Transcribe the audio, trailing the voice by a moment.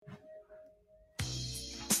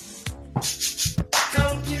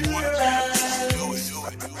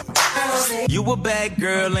You a bad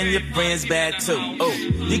girl and your friends bad too. Oh,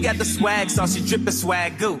 you got the swag sauce, you drippin'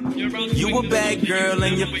 swag goo. You a bad girl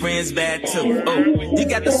and your friends bad too. Oh, you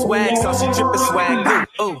got the swag sauce, you drippin' swag goo.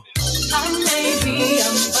 Oh, I may be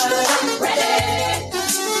young, but I'm ready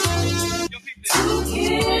to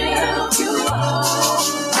give you all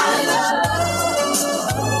my love.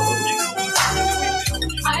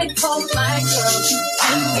 I told my girl you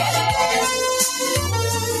can get it.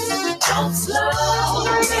 Don't slow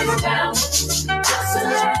me down, just let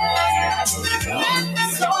it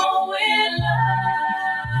so in love.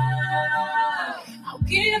 I'll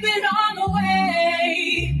give it all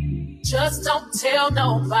away. Just don't tell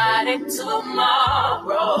nobody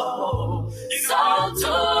tomorrow. So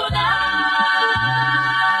tonight,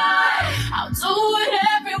 I'll do it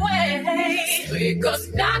every way. Because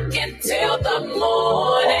I can till the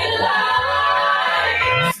morning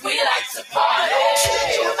light. We like to party.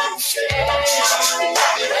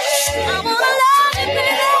 I wanna love it,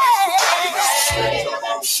 baby.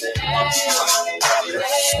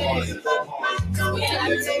 We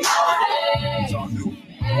like to party.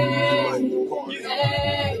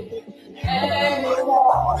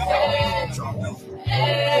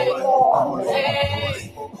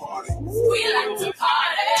 We like to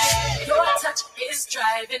party. Your touch is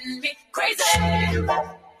driving me crazy.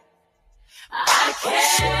 I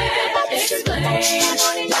can't explain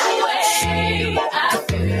the way I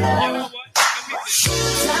feel.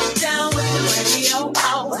 Top down with the radio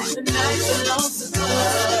out when the night belongs to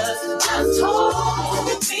us. Just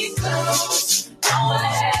hold me close, don't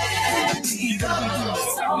let me go.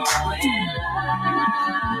 So in love,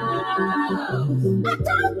 I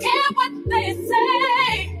don't care what they say.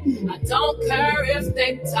 I don't care if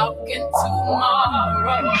they talking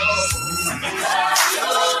tomorrow.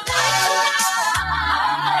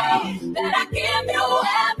 That I give you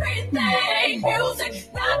everything. Music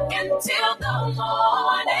knocking till the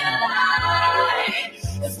morning light.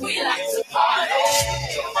 'Cause we like to party.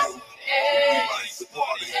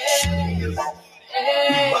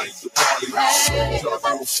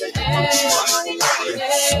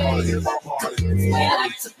 We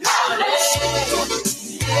like to party.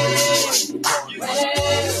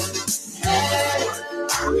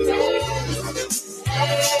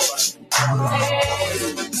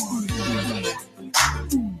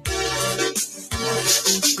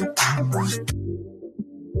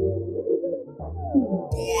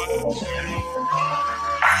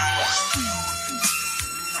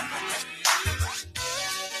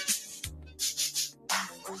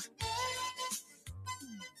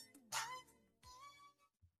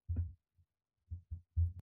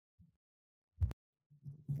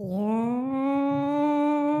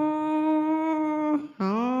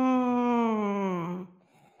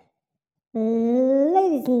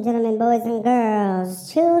 Ladies and gentlemen, boys and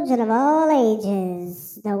girls, children of all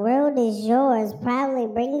ages, the world is yours proudly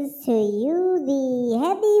brings to you the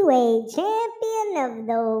heavyweight champion of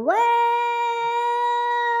the world.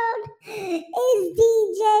 It's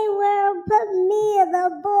DJ World Premier, the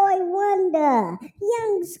boy wonder,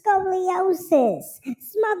 young scoliosis,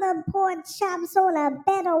 smothered pork chops on a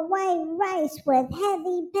bed of white rice with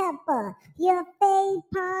heavy pepper. Your fave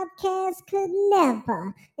podcast could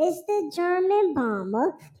never. It's the German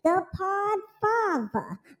bomber, the pod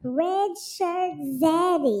father, red shirt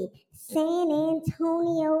zaddy, San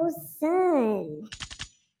Antonio's son.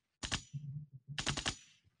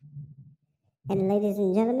 And ladies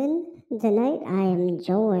and gentlemen, tonight I am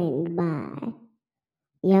joined by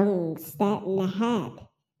young Staten Hat,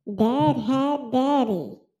 Dad Hat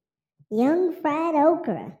Daddy, young fried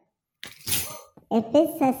okra. If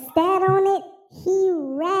it's a stat on it, he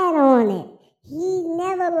rat on it. He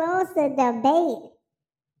never lost a debate.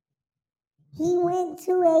 He went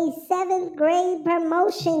to a 7th grade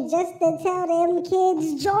promotion just to tell them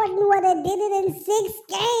kids Jordan would have did it in 6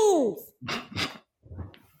 games.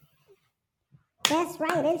 That's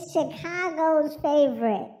right, it's Chicago's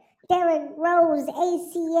favorite. Derrick Rose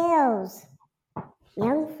ACLs.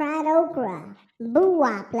 Young fried okra.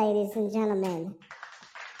 Boo-wop, ladies and gentlemen.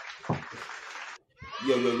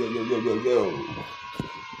 Yo.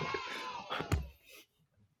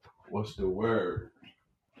 What's the word?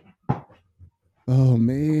 Oh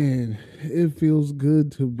man, it feels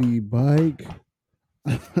good to be bike.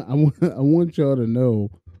 I want y'all to know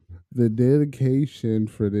the dedication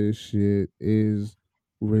for this shit is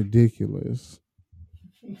ridiculous.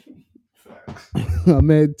 I'm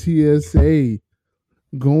at TSA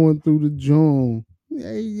going through the joint.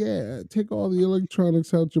 Hey, yeah, take all the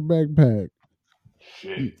electronics out your backpack.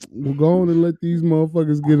 Shit. We'll go on and let these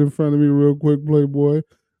motherfuckers get in front of me real quick, Playboy.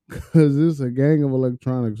 because it's a gang of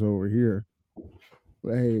electronics over here.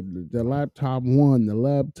 Hey, the laptop one, the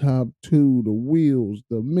laptop two, the wheels,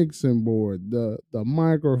 the mixing board, the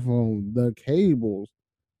microphone, the cables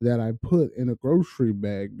that I put in a grocery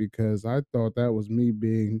bag because I thought that was me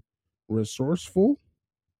being resourceful.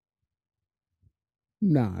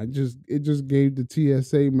 Nah, it just gave the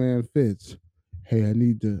TSA man fits. Hey, I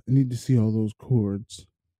need to see all those cords.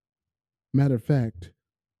 Matter of fact,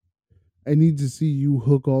 I need to see you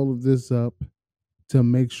hook all of this up to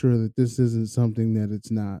make sure that this isn't something that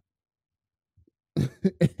it's not.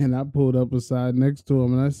 And I pulled up aside next to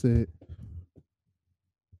him and I said,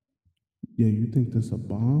 "Yeah, you think this a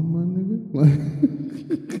bomb, my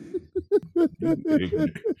nigga?" You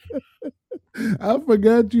ignorant. I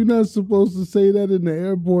forgot you're not supposed to say that in the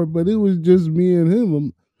airport, but it was just me and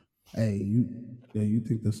him. Hey, you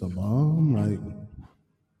think this a bomb? Like,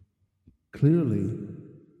 clearly,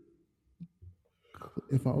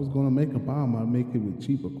 if I was gonna make a bomb, I'd make it with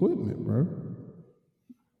cheap equipment, bro.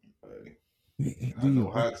 Hey, Do I you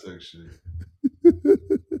know high tech shit.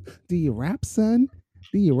 do you rap, son?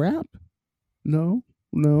 Do you rap? No,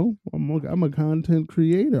 no. I'm a content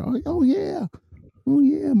creator. Oh yeah, oh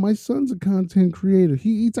yeah. My son's a content creator. He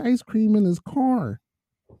eats ice cream in his car.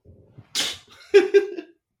 That's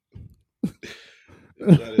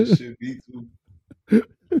how that shit be too.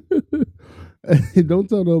 Don't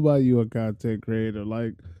tell nobody you a content creator.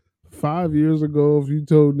 Like 5 years ago, if you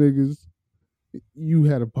told niggas you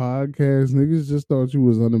had a podcast, niggas just thought you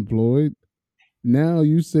was unemployed. Now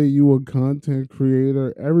you say you a content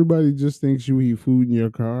creator, everybody just thinks you eat food in your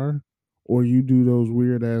car or you do those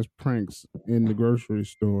weird ass pranks in the grocery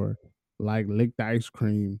store, like lick the ice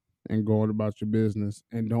cream and go on about your business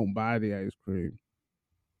and don't buy the ice cream.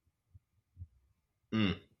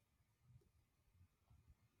 Mm.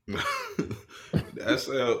 That's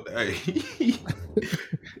how. Hey, hey,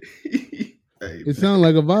 It sounds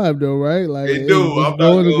like a vibe though, right? Like, hey, hey, dude, just I'm not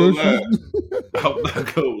go in the gonna grocery lie. store. I'm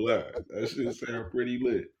not gonna lie. That shit sound pretty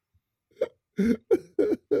lit.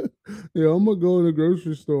 Yeah, I'm gonna go in the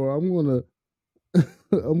grocery store. I'm gonna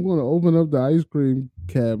I'm gonna open up the ice cream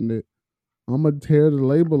cabinet. I'm gonna tear the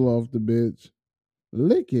label off the bitch,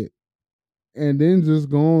 lick it, and then just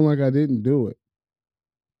go on like I didn't do it.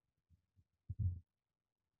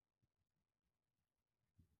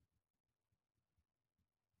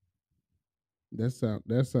 That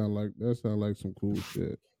sound like some cool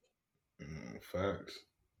shit. Facts.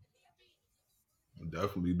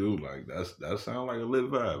 Definitely do. Like that sound like a lit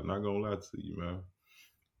vibe. Not gonna lie to you, man.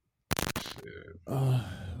 Shit. Uh,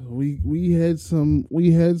 we had some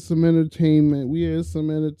entertainment. We had some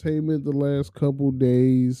entertainment the last couple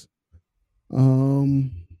days.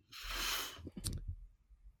 Um,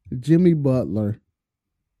 Jimmy Butler.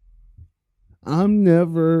 I've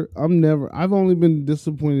only been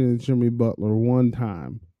disappointed in Jimmy Butler one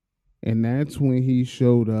time, and that's when he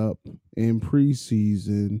showed up in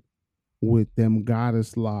preseason with them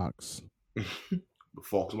goddess locks. The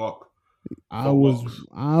Fox Lock. I Folk was locks.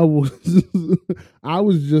 I was I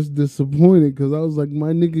was just disappointed because I was like,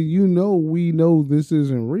 my nigga, we know this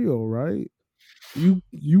isn't real, right?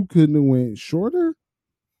 You couldn't have went shorter.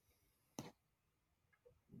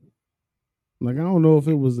 Like, I don't know if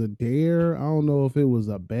it was a dare. I don't know if it was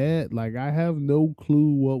a bet. Like, I have no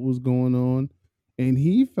clue what was going on. And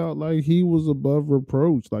he felt like he was above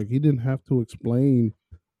reproach. Like, he didn't have to explain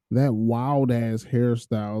that wild ass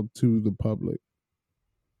hairstyle to the public.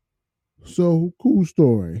 So cool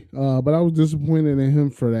story. But I was disappointed in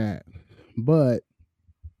him for that. But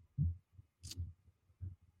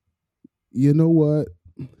you know what?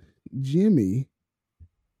 Jimmy,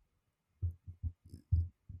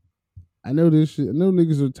 I know this shit. I know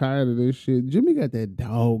niggas are tired of this shit. Jimmy got that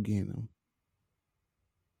dog in him.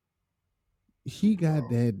 He got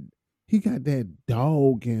that. He got that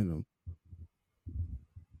dog in him.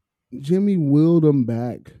 Jimmy willed them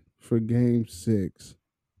back for game 6.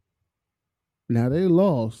 Now they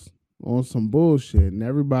lost on some bullshit, and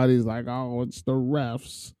everybody's like, oh, it's the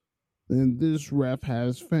refs. And this ref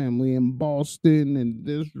has family in Boston, and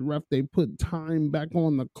this ref, they put time back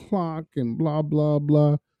on the clock, and blah, blah,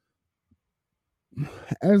 blah.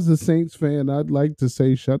 As a Saints fan, I'd like to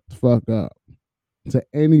say, shut the fuck up to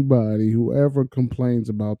anybody who ever complains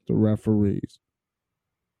about the referees.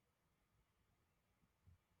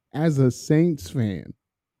 As a Saints fan,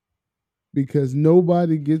 because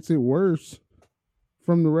nobody gets it worse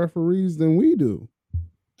from the referees than we do.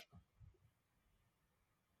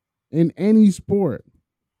 In any sport,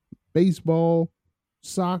 baseball,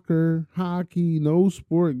 soccer, hockey, no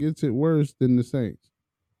sport gets it worse than the Saints.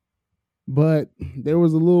 But there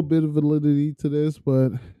was a little bit of validity to this,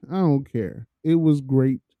 but I don't care. It was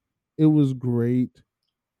great it was great.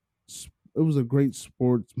 It was a great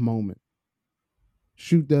sports moment.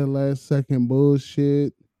 Shoot that last second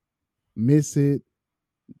bullshit, miss it.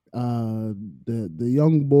 The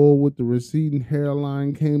young bull with the receding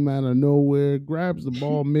hairline came out of nowhere, grabs the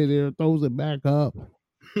ball midair, throws it back up.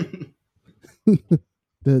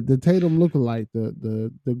 the Tatum lookalike,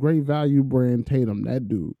 the great value brand Tatum, that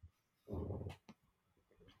dude.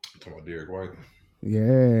 Talking about Derek White.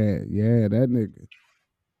 Yeah, that nigga.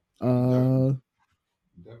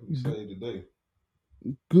 Definitely saved the day.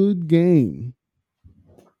 Good game.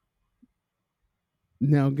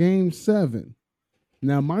 Now game 7.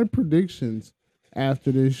 Now my predictions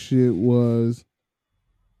after this shit was,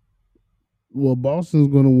 well,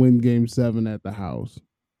 Boston's gonna win game 7 at the house.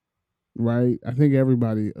 Right? I think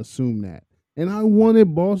everybody assumed that. And I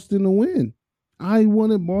wanted Boston to win. I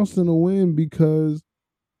wanted Boston to win because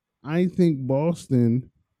I think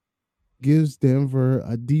Boston gives Denver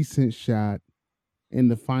a decent shot,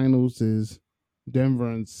 and the finals is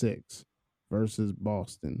Denver in 6 versus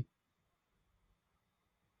Boston.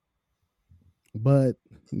 But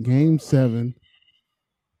game 7,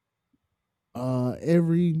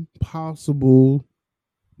 every possible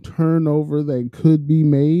turnover that could be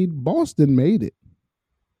made, Boston made it.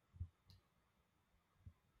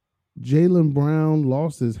 Jaylen Brown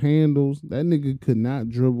lost his handles. That nigga could not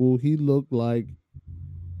dribble. He looked like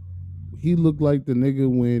the nigga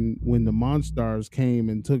when the Monstars came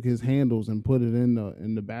and took his handles and put it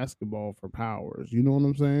in the basketball for Powers. You know what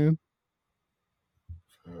I'm saying?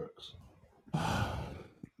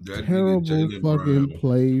 Terrible fucking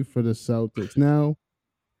play for the Celtics. Now,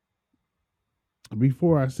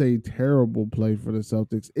 before I say terrible play for the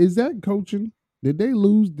Celtics, is that coaching? Did they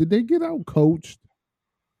lose? Did they get out coached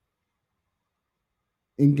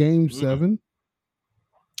in game 7?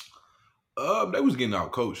 They was getting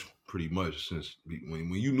out coached pretty much since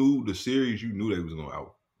when you knew the series, you knew they was gonna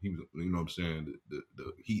out. He was, you know what I'm saying? The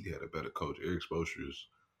Heat had a better coach. Eric Spoelstra is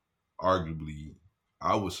arguably,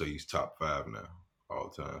 I would say he's top 5 now all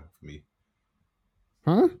time for me.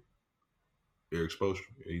 Huh? Eric Spoelstra,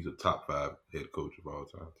 he's a top 5 head coach of all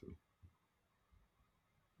time to me.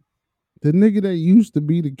 The nigga that used to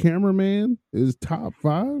be the cameraman is top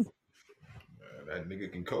 5? Man, that nigga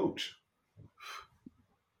can coach.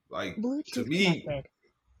 Like, Bluetooth to me, connected.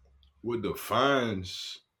 what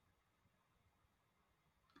defines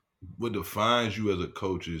you as a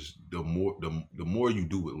coach is the more you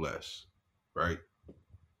do with less, right?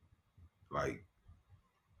 Like,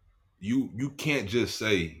 you can't just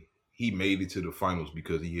say he made it to the finals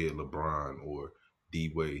because he had LeBron or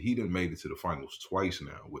D Wade. He done made it to the finals twice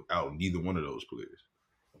now without neither one of those players.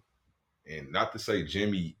 And not to say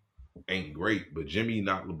Jimmy ain't great, but Jimmy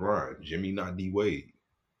not LeBron. Jimmy not D Wade.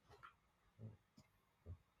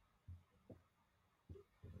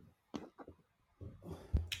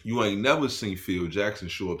 You ain't never seen Phil Jackson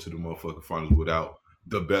show up to the motherfucking finals without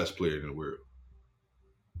the best player in the world.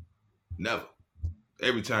 Never.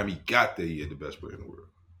 Every time he got there, he had the best player in the world.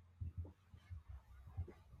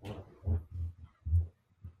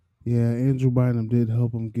 Yeah, Andrew Bynum did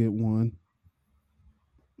help him get one.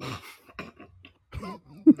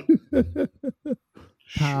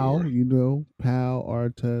 Powell, you know, Powell,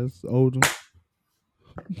 Artest, Odom.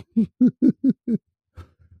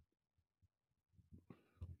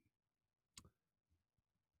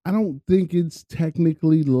 I don't think it's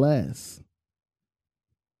technically less.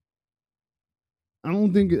 I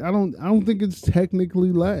don't think it's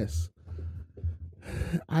technically less.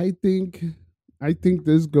 I think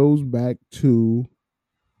this goes back to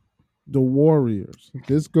the Warriors.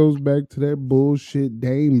 This goes back to that bullshit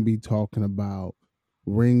Dame be talking about.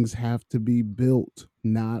 Rings have to be built,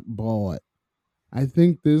 not bought. I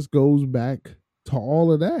think this goes back to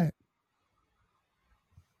all of that.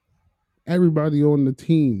 Everybody on the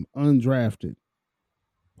team undrafted.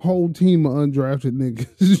 Whole team of undrafted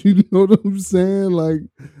niggas. You know what I'm saying? Like,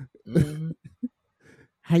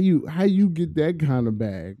 how you get that kind of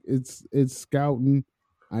bag? It's scouting.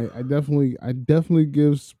 I definitely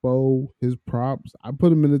give Spo his props. I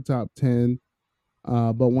put him in the top 10.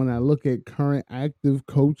 But when I look at current active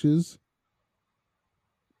coaches,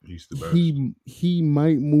 he's the best. He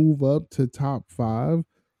might move up to top 5,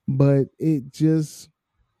 but it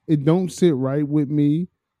don't sit right with me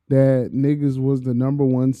that niggas was the number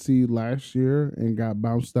 1 seed last year and got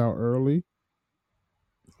bounced out early.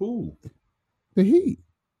 Who? The Heat.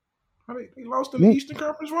 They lost in the Eastern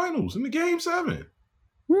Conference Finals in the game 7.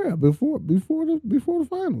 Yeah, before the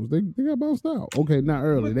finals, they got bounced out. Okay, not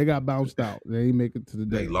early. They got bounced out. They didn't make it to the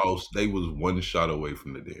day. They lost. They was 1 shot away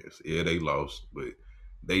from the dance. Yeah, they lost, but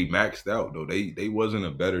they maxed out though. They wasn't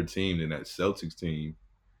a better team than that Celtics team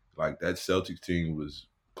Like that Celtics team was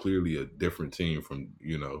clearly a different team from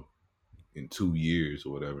in 2 years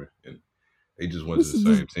or whatever, and they just wasn't This the is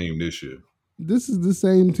this same team this year. this is the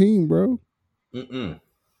same team, bro. Mm-mm.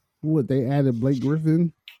 What they added Blake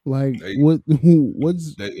Griffin? Like They, what's I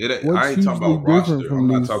what's ain't talking hugely about different roster. from I'm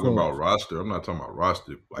not these talking about folks? roster. I'm not talking about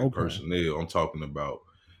roster like Okay. personnel. I'm talking about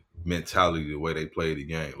mentality, the way they play the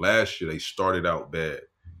game. Last year they started out bad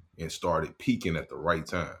and started peaking at the right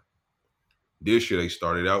time. This year they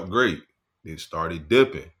started out great, then started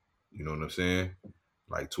dipping. You know what I'm saying?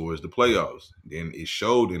 Like towards the playoffs. Then it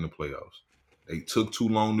showed in the playoffs. They took too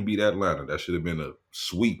long to beat Atlanta. That should have been a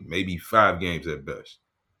sweep, maybe 5 games at best.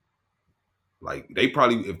 Like they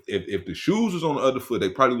probably, if the shoes was on the other foot, they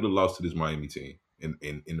probably would have lost to this Miami team in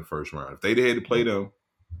the first round. If they had to play them,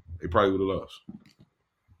 they probably would have lost.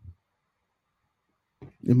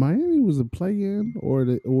 And Miami was a play-in, or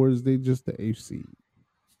is they just the AC?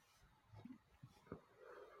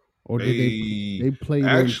 Or did They they played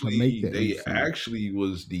in to make the they AC? actually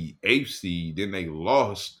was the 8th seed. Then they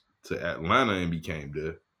lost to Atlanta and became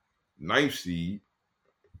the 9th seed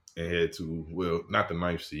and had to, well, not the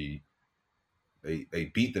 9th seed.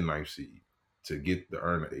 They beat the 9th seed to get the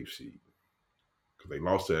earn the 8th seed because they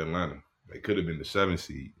lost to Atlanta. They could have been the 7th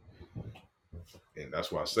seed, and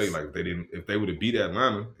that's why I say like if they would have beat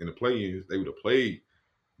Atlanta in the play-ins, they would have played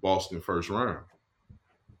Boston first round.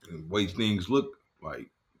 And the way things look like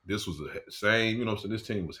this was the same, so this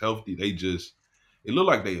team was healthy. It looked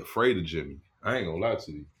like they afraid of Jimmy. I ain't gonna lie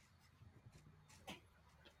to you.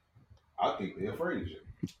 I think they're afraid of Jimmy.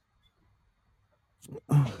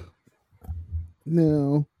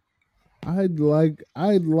 Now, I'd like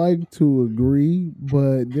to agree,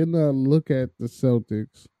 but then I look at the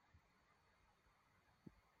Celtics.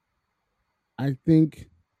 I think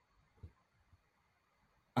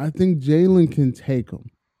Jalen can take him.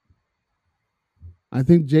 I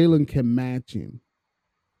think Jalen can match him,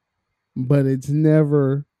 but it's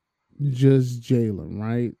never just Jalen,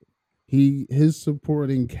 right? His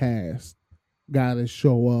supporting cast got to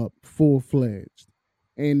show up full fledged,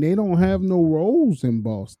 and they don't have no roles in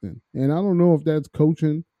Boston. And I don't know if that's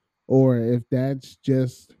coaching or if that's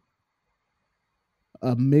just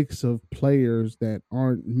a mix of players that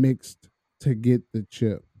aren't mixed to get the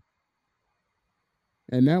chip,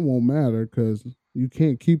 and that won't matter because you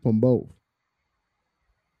can't keep them both.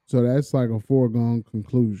 So that's like a foregone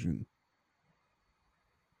conclusion.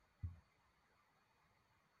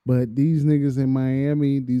 But these niggas in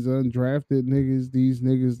Miami, these undrafted niggas, these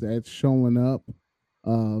niggas that's showing up,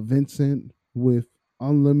 Vincent with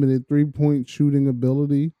unlimited 3-point shooting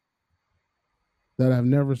ability that I've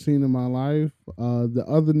never seen in my life. The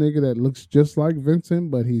other nigga that looks just like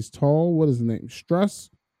Vincent, but he's tall. What is his name? Struce.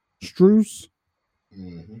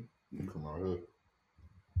 Mm-hmm. Come on here.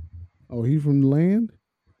 Oh, he from the land?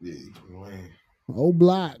 Yeah, he's from the land. Old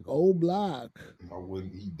block. I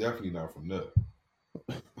wouldn't. He definitely not from that.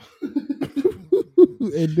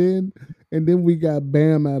 and then we got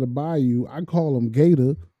Bam out of Bayou. I call him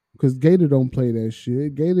Gator because Gator don't play that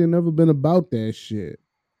shit. Gator never been about that shit.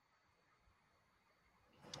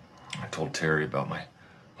 I told Terry about my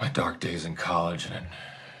dark days in college, and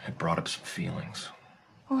it brought up some feelings.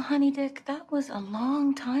 Well, honey Dick, that was a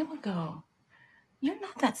long time ago. You're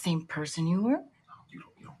not that same person you were. You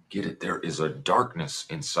don't get it. There is a darkness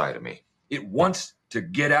inside of me. It wants to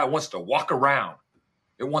get out, wants to walk around.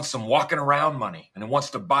 It wants some walking around money, and it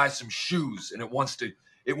wants to buy some shoes, and it wants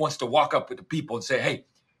to walk up with the people and say, "Hey,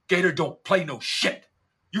 Gator don't play no shit."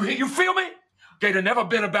 You feel me? Gator never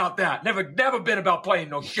been about that. Never been about playing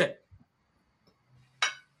no shit.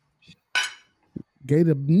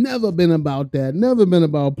 Gator never been about that. Never been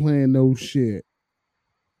about playing no shit.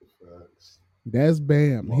 That's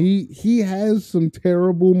Bam. He has some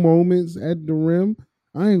terrible moments at the rim.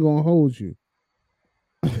 I ain't gonna hold you.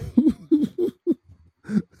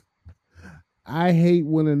 I hate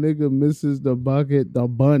when a nigga misses the bucket, the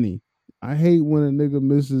bunny. I hate when a nigga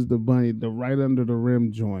misses the bunny, the right under the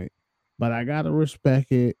rim joint. But I gotta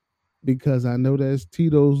respect it because I know that's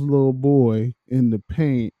Tito's little boy in the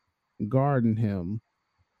paint guarding him.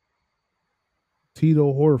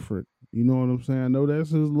 Tito Horford. You know what I'm saying? I know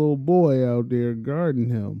that's his little boy out there guarding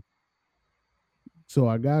him. So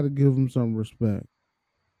I gotta give him some respect.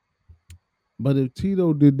 But if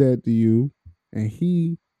Tito did that to you and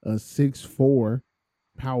he a 6'4"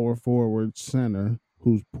 power forward center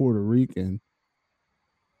who's Puerto Rican,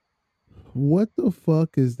 what the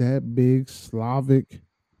fuck is that big Slavic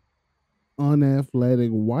unathletic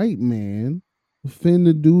white man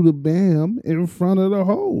finna do to Bam in front of the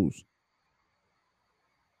hoes?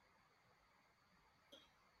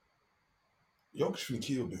 Jokic finna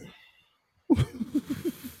kill them.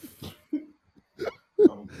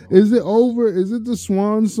 Is it over? Is it the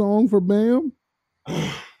swan song for Bam?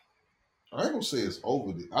 I ain't gonna say it's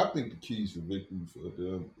over. I think the keys to victory for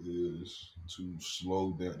them is to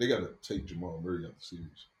slow down. They gotta take Jamal Murray out the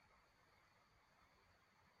series.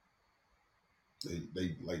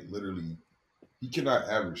 They like literally. He cannot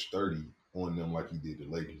average 30 on them like he did the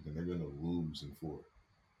Lakers, and they're gonna lose in 4.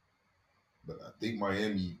 But I think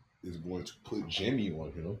Miami is going to put Jimmy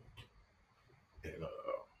on him and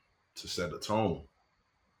to set a tone.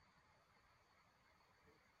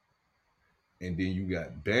 And then you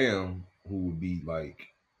got Bam, who would be like,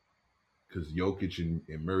 because Jokic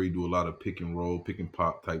and Murray do a lot of pick and roll, pick and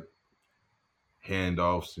pop type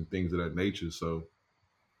handoffs and things of that nature. So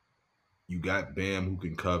you got Bam who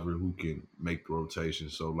can cover, who can make the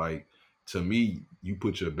rotation. So like to me, you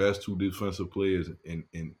put your best 2 defensive players in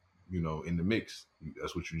in the mix.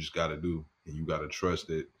 That's what you just got to do, and you got to trust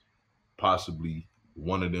that possibly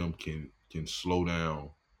one of them can slow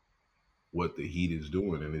down what the Heat is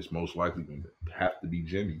doing, and it's most likely going to have to be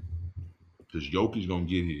Jimmy because Jokic's gonna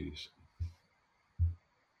get his.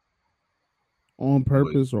 On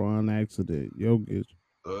purpose or on accident? Jokic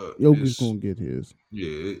It's gonna get his. yeah,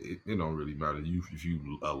 it don't really matter. If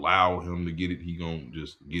you allow him to get it, he gonna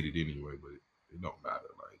just get it anyway. But it don't matter.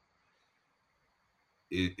 Like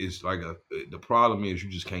it's like the problem is you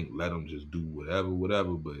just can't let him just do whatever.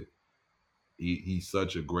 But he's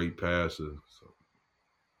such a great passer.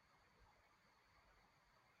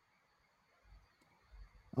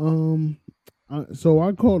 So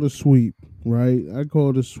I called a sweep, right? I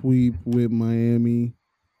called a sweep with Miami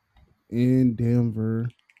and Denver,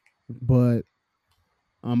 but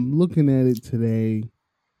I'm looking at it today,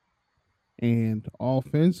 and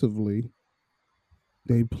offensively,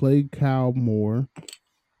 they played Kyle more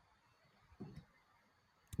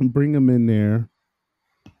and bring him in there.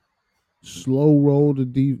 Slow roll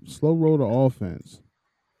the offense.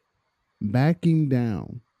 Back him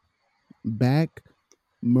down. Back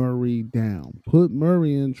Murray down. Put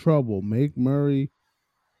Murray in trouble. Make Murray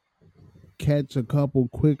catch a couple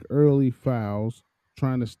quick early fouls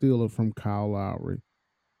trying to steal it from Kyle Lowry.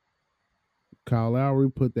 Kyle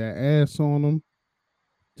Lowry put that ass on him.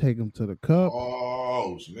 Take him to the cup.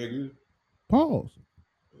 Pause, nigga. Pause.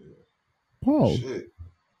 Yeah. Pause.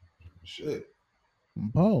 Shit.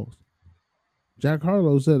 Pause. Jack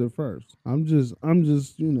Harlow said it first. I'm just,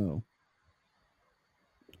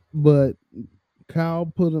 But Kyle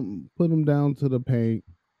put him down to the paint.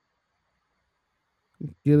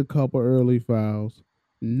 Get a couple early fouls.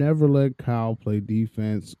 Never let Kyle play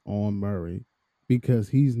defense on Murray because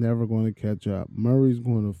he's never going to catch up. Murray's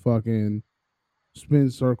going to fucking spin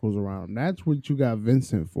circles around him. That's what you got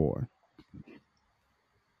Vincent for.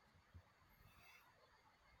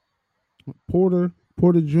 Porter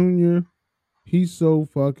Jr., he's so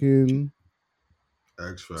fucking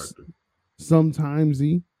X Factor. Sometimes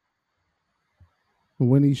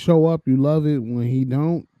when he show up, you love it. When he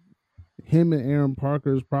don't, him and Aaron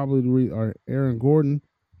Parker is probably or Aaron Gordon,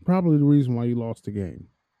 probably the reason why you lost the game.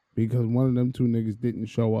 Because one of them 2 niggas didn't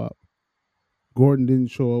show up. Gordon didn't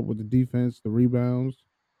show up with the defense, the rebounds,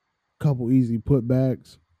 couple easy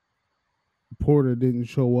putbacks. Porter didn't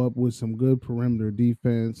show up with some good perimeter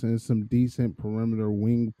defense and some decent perimeter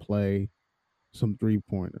wing play, some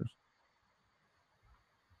 3-pointers.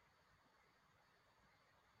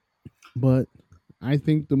 But I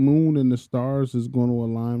think the moon and the stars is going to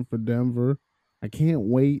align for Denver. I can't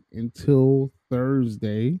wait until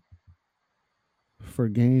Thursday for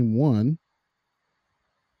game 1.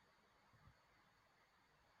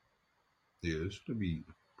 Yeah, this should be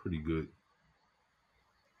pretty good.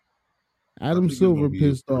 Adam Silver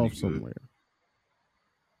pissed off somewhere.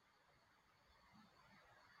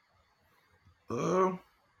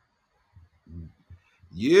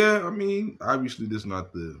 Yeah, I mean, obviously this is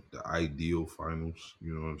not the ideal finals,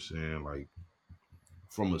 you know what I'm saying? Like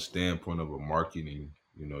from a standpoint of a marketing,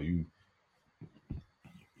 you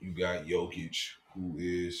got Jokic, who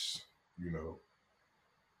is,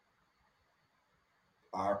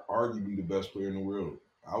 arguably the best player in the world.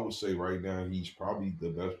 I would say right now he's probably the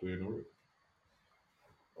best player in the world.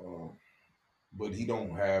 But he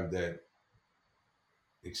don't have that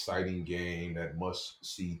exciting game, that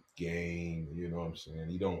must-see game. You know what I'm saying?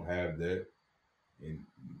 He don't have that, and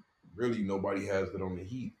really nobody has that on the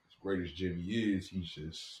Heat. As great as Jimmy is, he's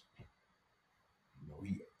just,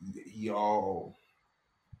 he all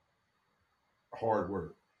hard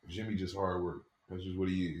work. Jimmy just hard work. That's just what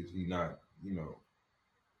he is. He not,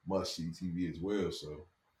 must-see TV as well. So,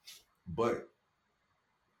 but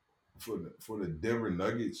for the Denver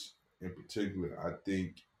Nuggets in particular, I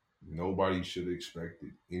think nobody should have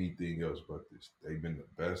expected anything else but this. They've been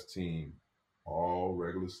the best team all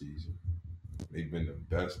regular season. They've been the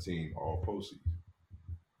best team all postseason.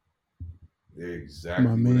 They're My exactly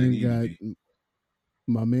where they man need to got be.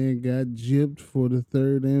 my man got gypped for the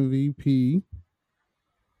third MVP.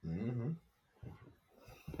 Mm-hmm.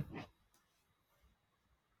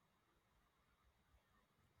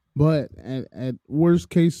 But at worst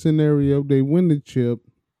case scenario, they win the chip,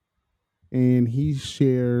 and he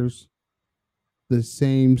shares the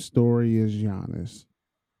same story as Giannis.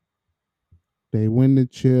 They win the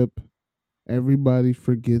chip. Everybody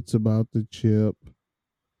forgets about the chip,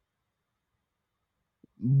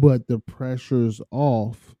 but the pressure's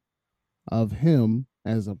off of him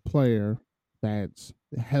as a player that's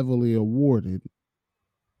heavily awarded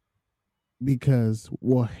because,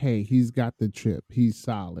 well, hey, he's got the chip. He's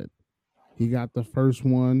solid. He got the first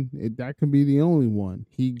one. That could be the only one.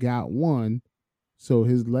 He got one, so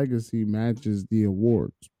his legacy matches the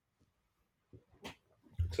awards.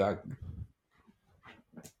 Exactly.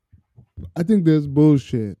 I think that's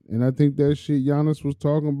bullshit. And I think that shit Giannis was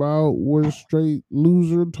talking about was straight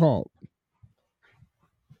loser talk.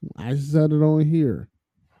 I said it on here.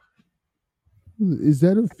 Is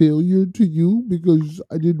that a failure to you because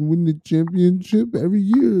I didn't win the championship? Every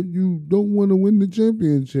year you don't want to win the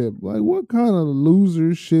championship. Like, what kind of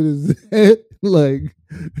loser shit is that? Like,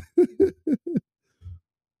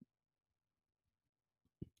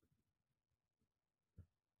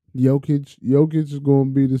 Jokic is going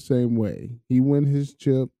to be the same way. He win his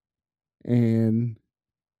chip and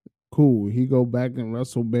cool. He go back and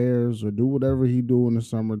wrestle bears or do whatever he do in the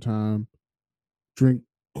summertime. Drink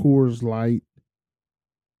Coors Light.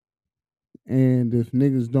 And if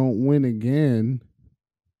niggas don't win again,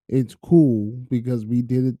 it's cool because we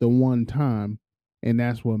did it the one time, and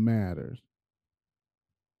that's what matters.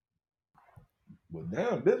 But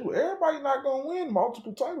damn, everybody not gonna win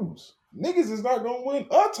multiple titles. Niggas is not gonna win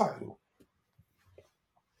a title.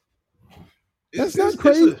 That's not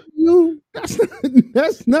crazy to you.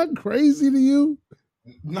 That's not crazy to you.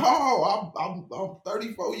 No, I'm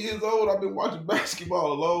 34 years old. I've been watching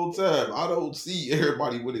basketball a long time. I don't see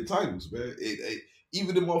everybody winning titles, man.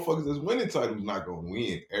 Even the motherfuckers that's winning titles not gonna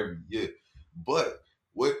win every year. But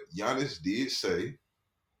what Giannis did say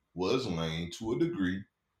was lame to a degree,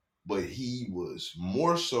 but he was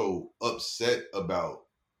more so upset about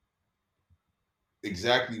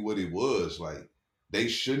exactly what it was. Like, they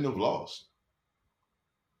shouldn't have lost.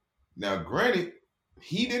 Now, granted,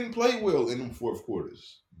 he didn't play well in them fourth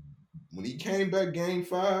quarters. When he came back game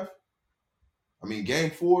 4, and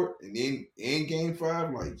then in game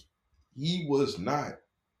 5, like, he was not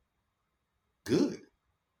good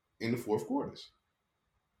in the fourth quarters.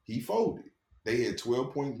 He folded. They had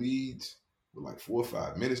 12-point leads with like 4 or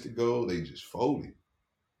 5 minutes to go. They just folded.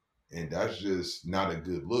 And that's just not a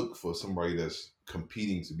good look for somebody that's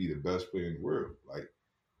competing to be the best player in the world. Like,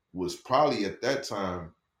 was probably at that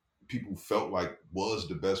time people felt like was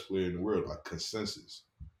the best player in the world, like consensus.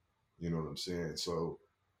 You know what I'm saying? So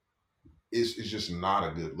it's just not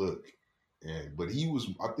a good look. But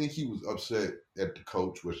I think he was upset at the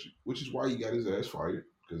coach, which is why he got his ass fired,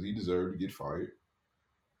 because he deserved to get fired.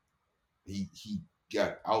 He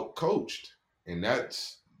got out coached, and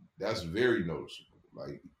that's very noticeable.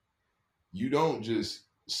 Like, you don't just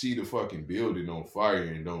see the fucking building on fire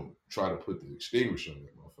and don't try to put the extinguisher on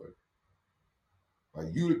that motherfucker.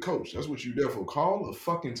 Like, you the coach. That's what you there for. Call a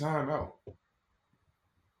fucking timeout.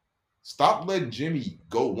 Stop letting Jimmy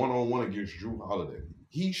go one-on-one against Drew Holiday.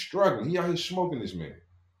 He's struggling. He out here smoking this man.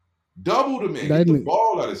 Double the man. That Get the nigga,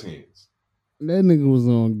 ball out of his hands. that nigga was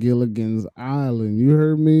on Gilligan's Island. You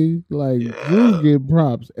heard me? Like, Drew Yeah. get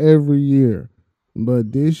props every year.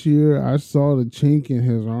 But this year, I saw the chink in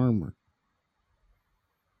his armor.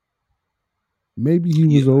 Maybe he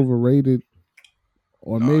was Yeah. overrated,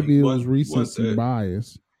 or Nah, maybe it was recency that.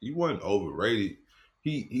 bias. He wasn't overrated.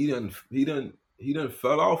 He done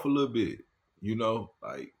fell off a little bit. You know,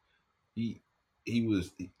 like he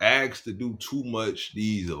was asked to do too much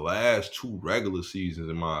these last 2 regular seasons,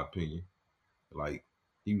 in my opinion. Like,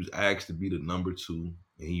 he was asked to be the number 2,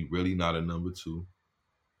 and he really not a number 2.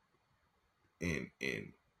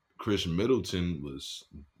 And Chris Middleton was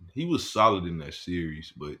solid in that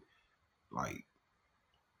series, but like,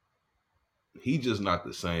 he just not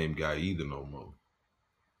the same guy either no more.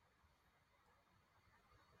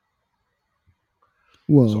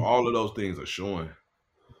 So Well, all of those things are showing.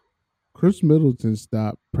 Chris Middleton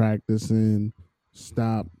stopped practicing,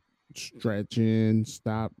 stopped stretching,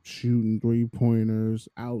 stopped shooting 3-pointers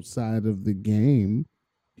outside of the game.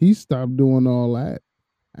 He stopped doing all that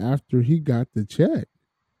after he got the check.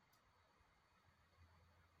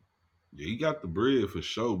 Yeah, he got the bread for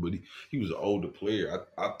sure, but he was an older player.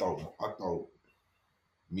 I thought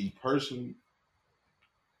me personally,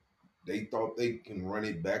 they thought they can run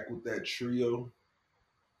it back with that trio.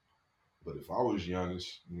 But if I was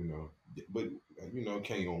Giannis, but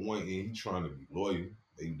Kane on one end, he trying to be loyal.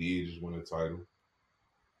 They did just win a title.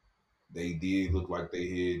 They did look like they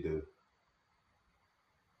had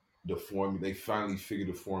the formula. They finally figured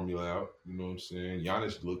the formula out. You know what I'm saying?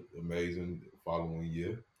 Giannis looked amazing the following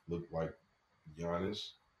year. Looked like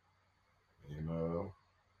Giannis. And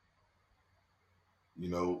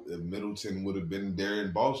if Middleton would have been there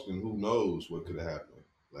in Boston, who knows what could have happened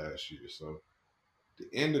last year. So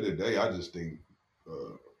at the end of the day, I just think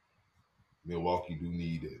Milwaukee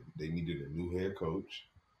they needed a new head coach.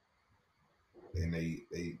 And they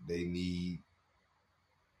need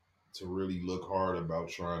to really look hard about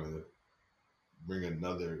trying to bring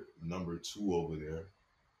another number 2 over there.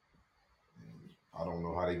 And I don't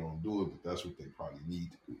know how they're gonna do it, but that's what they probably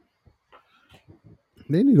need to do.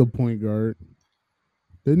 They need a point guard.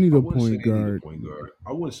 They need a point guard.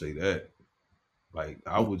 I wouldn't say that. Like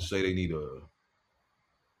I would say they need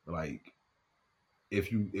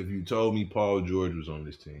if you told me Paul George was on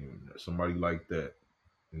this team, somebody like that,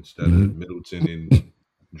 instead of Middleton and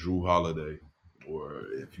Drew Holiday, or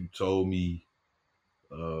if you told me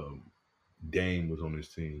Dame was on this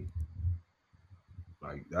team,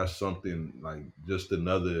 like that's something like just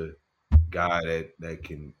another guy that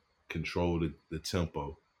can control the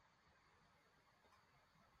tempo.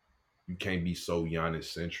 You can't be so Giannis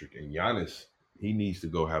centric, and Giannis, he needs to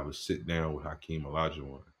go have a sit down with Hakeem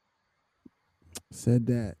Olajuwon. Said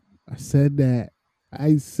that. I said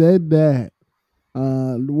that.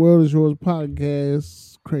 The World is Yours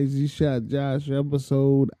podcast, Crazy Shot Josh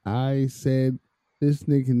episode. I said this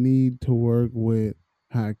nigga need to work with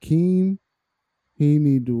Hakeem. He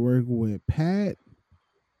need to work with Pat.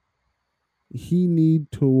 He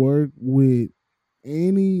need to work with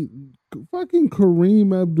any fucking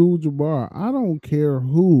Kareem Abdul-Jabbar. I don't care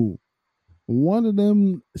who. One of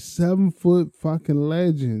them 7-foot fucking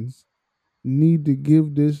legends need to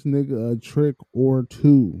give this nigga a trick or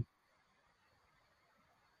two.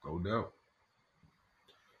 No doubt.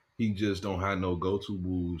 He just don't have no go-to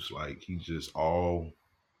moves. Like he just all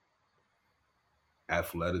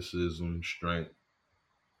athleticism, strength.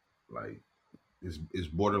 Like it's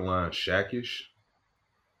borderline Shaq-ish.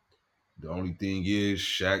 The only thing is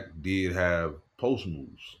Shaq did have post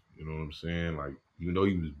moves. You know what I'm saying? Like even though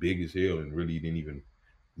he was big as hell and really didn't even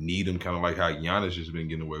need him, kind of like how Giannis just been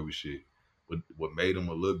getting away with shit. But what made him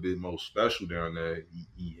a little bit more special down there,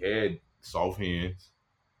 he had soft hands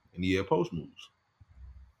and he had post moves.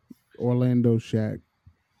 Orlando Shaq.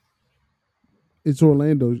 It's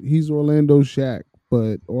Orlando. He's Orlando Shaq,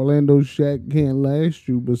 but Orlando Shaq can't last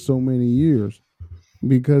you but so many years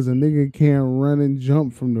because a nigga can't run and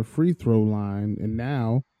jump from the free throw line, and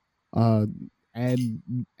now add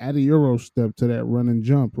a Euro step to that run and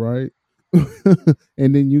jump, right?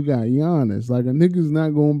 And then you got Giannis. Like a nigga's not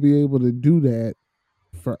gonna be able to do that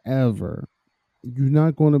forever. You're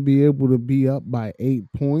not gonna be able to be up by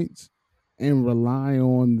 8 points and rely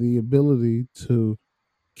on the ability to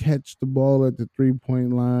catch the ball at the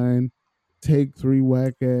 3-point line, take 3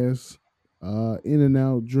 whack ass in and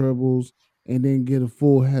out dribbles, and then get a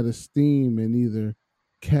full head of steam and either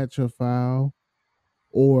catch a foul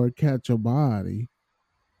or catch a body.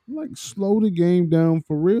 Like slow the game down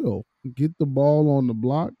for real. Get the ball on the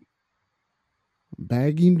block,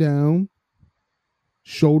 bag him down,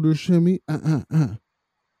 shoulder shimmy, and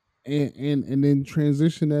then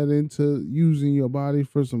transition that into using your body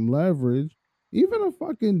for some leverage. Even a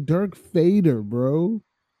fucking Dirk Fader, bro.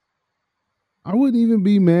 I wouldn't even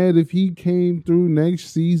be mad if he came through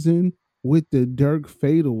next season with the Dirk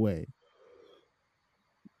fadeaway.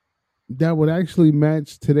 That would actually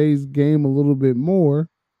match today's game a little bit more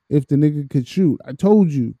if the nigga could shoot. I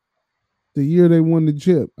told you the year they won the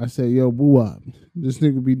chip, I said, yo, boo up. This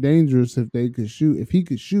nigga be dangerous if they could shoot. If he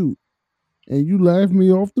could shoot. And you laughed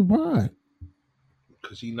me off the pie.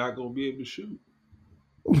 Because he's not going to be able to shoot.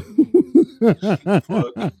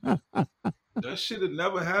 That shit had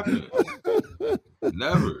never happened.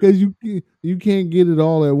 Never. Because you can't get it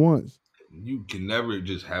all at once. You can never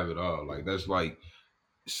just have it all. Like that's like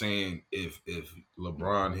saying if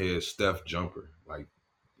LeBron had Steph jumper, like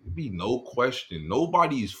it'd be no question.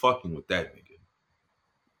 Nobody is fucking with that nigga.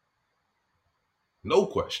 No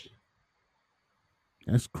question.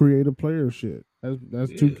 That's creative player shit.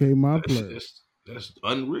 That's 2K my player. That's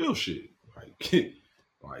unreal shit.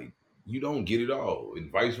 Like you don't get it all,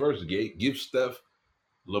 and vice versa. Give Steph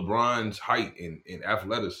LeBron's height and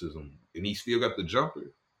athleticism, and he still got the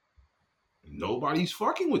jumper. Nobody's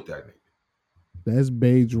fucking with that nigga. That's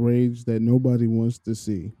beige rage that nobody wants to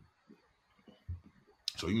see.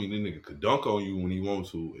 So you mean this nigga could dunk on you when he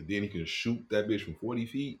wants to, and then he can shoot that bitch from 40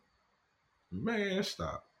 feet? Man,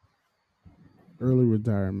 stop. Early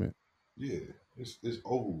retirement. Yeah, it's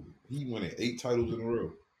over. He winning 8 titles in a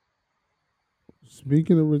row.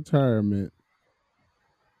 Speaking of retirement,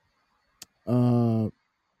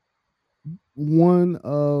 one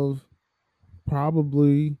of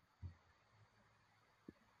probably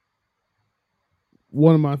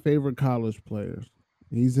one of my favorite college players.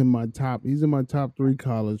 He's in my top 3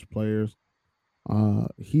 college players.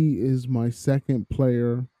 He is my second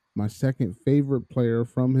favorite player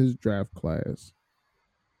from his draft class.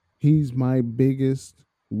 He's my biggest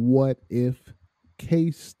what if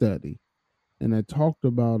case study. And I talked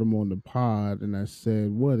about him on the pod and I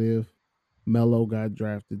said, what if Melo got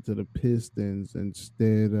drafted to the Pistons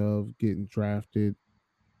instead of getting drafted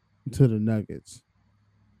to the Nuggets?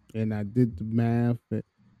 And I did the math.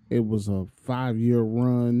 It was a 5-year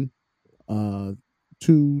run, 2-3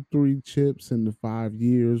 chips in the 5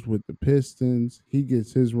 years with the Pistons. He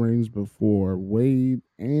gets his rings before Wade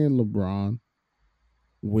and LeBron,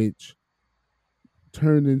 which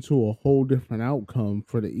turned into a whole different outcome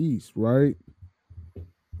for the East, right?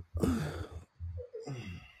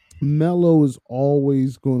 Melo is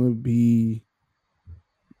always going to be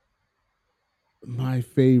my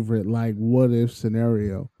favorite, like, what if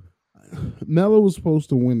scenario. Melo was supposed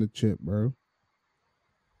to win the chip, bro.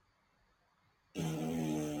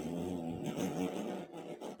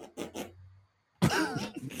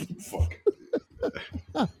 Fuck.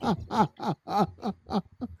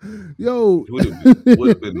 Yo, would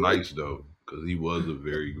have been nice though, because he was a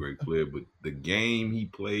very great player, but the game he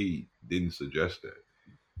played didn't suggest that.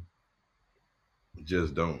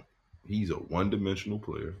 Just don't. He's a one-dimensional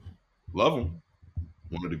player. Love him.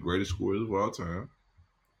 One of the greatest scorers of all time.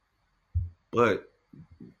 But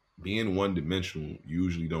being one-dimensional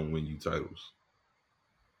usually don't win you titles.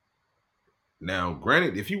 Now,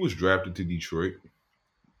 granted, if he was drafted to Detroit,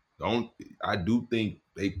 I do think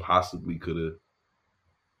they possibly could have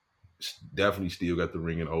definitely still got the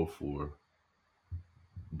ring in 04.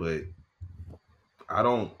 But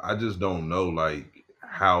I just don't know like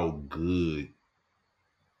how good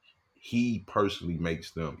he personally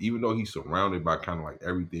makes them. Even though he's surrounded by kind of like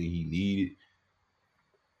everything he needed,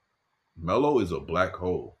 Melo is a black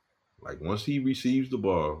hole. Like once he receives the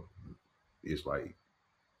ball, it's like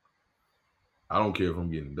I don't care if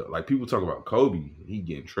I'm getting like people talk about Kobe, he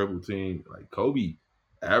getting triple teamed. Like Kobe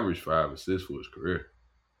averaged 5 assists for his career.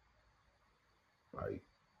 Like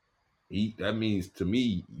that means to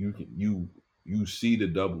me you see the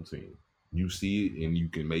double team. You see it and you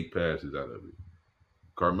can make passes out of it.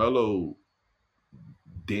 Carmelo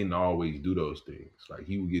didn't always do those things. Like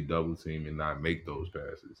he would get double teamed and not make those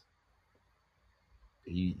passes.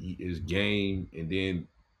 He his game, and then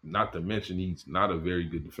not to mention he's not a very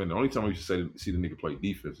good defender. The only time we should see the nigga play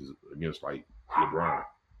defense is against like LeBron.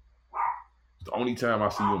 It's the only time I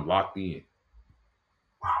see him locked in.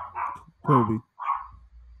 Kobe.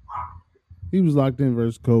 He was locked in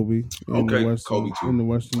versus Kobe. Okay, Kobe too. In the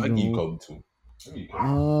Western I give you Kobe too.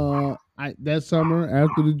 That summer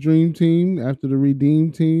after the Dream Team, after the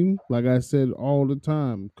Redeem Team, like I said all the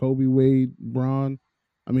time, Kobe, Wade, Bron,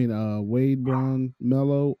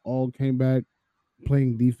 Melo all came back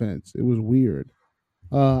playing defense. It was weird.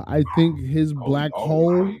 I think his black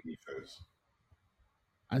hole.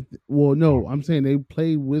 No, I'm saying they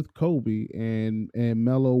played with Kobe and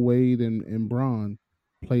Melo, Wade, and Bron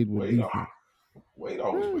played with defense. Wade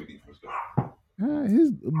always played defense though.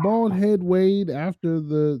 His bald head Wade after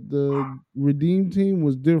the Redeem Team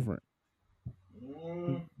was different.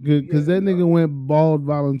 Because that nigga went bald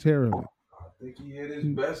voluntarily. I think he had his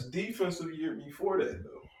best defensive year before that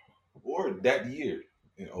though, or that year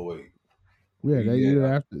in 08. Yeah, that year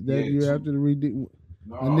after the Redeem.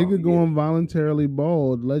 A nigga going voluntarily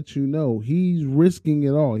bald lets you know he's risking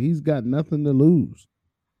it all. He's got nothing to lose.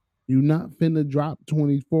 You not finna drop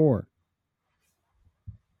 24.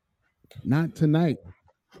 Not tonight.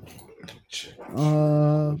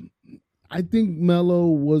 I think Melo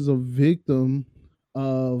was a victim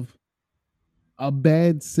of a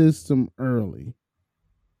bad system early.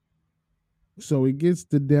 So he gets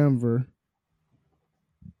to Denver.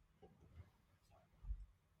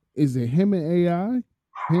 Is it him and AI?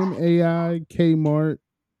 Him, AI, Kmart,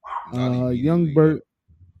 Young Bert.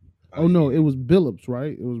 Oh no, it was Billups,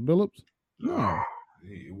 right? It was Billups? No.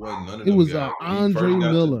 It wasn't none of it them was guys. Andre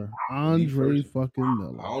Miller. Fucking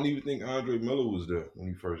Miller. I don't even think Andre Miller was there when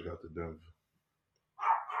he first got to Denver.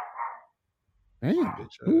 Damn.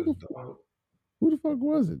 Who the fuck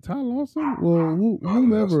was it? Ty Lawson? Well,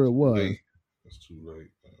 whomever it was. It's too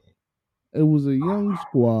late. It was a young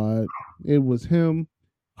squad. It was him.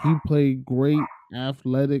 He played great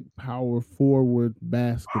athletic power forward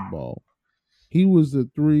basketball. He was a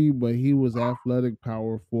three, but he was athletic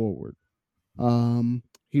power forward. Um,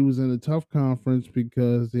 he was in a tough conference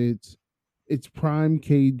because it's prime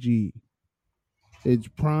KG, it's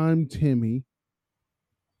prime Timmy,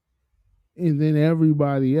 and then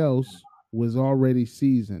everybody else was already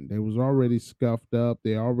seasoned. They was already scuffed up.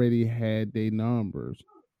 They already had their numbers.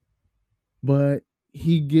 But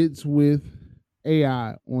he gets with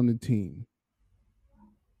AI on the team.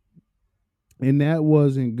 And that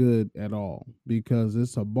wasn't good at all because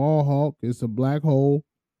it's a ball hawk, it's a black hole,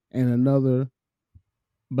 and another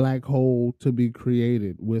black hole to be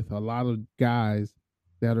created with a lot of guys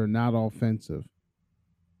that are not offensive.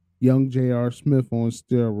 Young J.R. Smith on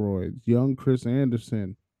steroids, young Chris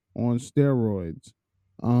Anderson on steroids,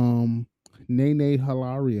 um, Nene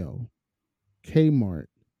Hilario, Kmart,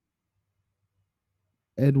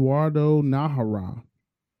 Eduardo Nahara.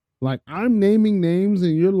 Like I'm naming names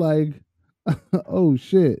and you're like, oh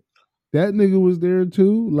shit, that nigga was there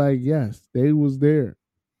too. Like yes, they was there.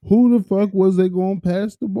 Who the fuck was they going to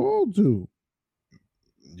pass the ball to?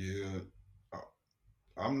 Yeah,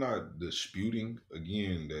 I'm not disputing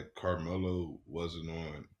again that Carmelo wasn't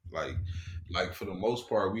on. Like for the most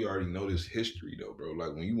part, we already know this history though, bro.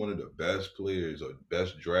 Like when you one of the best players or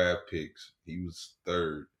best draft picks, he was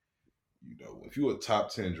third. You know, if you're a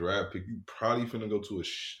top 10 draft pick, you probably finna go to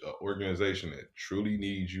a organization that truly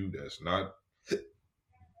needs you. That's not,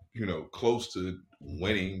 close to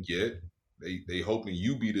winning yet. They hoping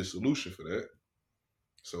you be the solution for that.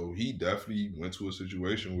 So he definitely went to a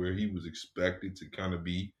situation where he was expected to kind of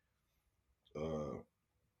be uh,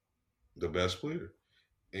 the best player.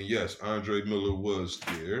 And yes, Andre Miller was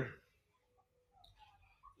there.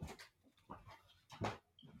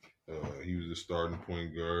 He was the starting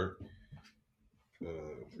point guard.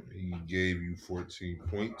 He gave you 14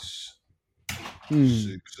 points,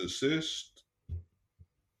 6 assists.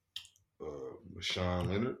 Sean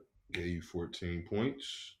Leonard gave you 14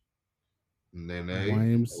 points. Nene,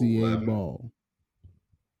 YMCA 11. ball.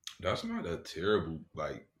 That's not a terrible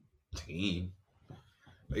team.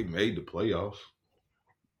 They made the playoffs.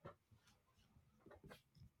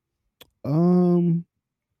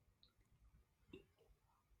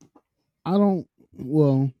 I don't.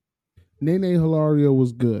 Well, Nene Hilario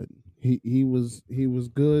was good. He was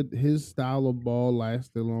good. His style of ball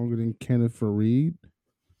lasted longer than Kenneth Fareed.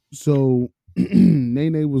 So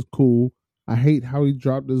Nene was cool. I hate how he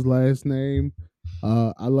dropped his last name.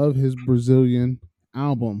 I love his Brazilian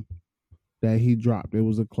album that he dropped. It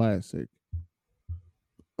was a classic.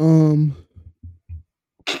 Um,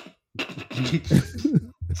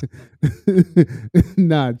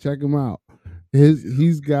 nah, check him out.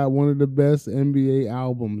 He's got one of the best NBA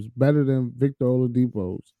albums, better than Victor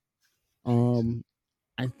Oladipo's. Um,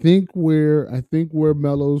 I think where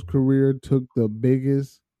Melo's career took the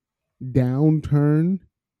biggest downturn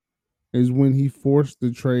is when he forced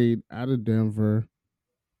the trade out of Denver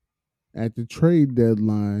at the trade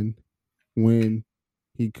deadline when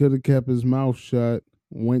he could have kept his mouth shut,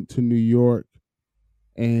 went to New York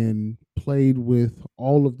and played with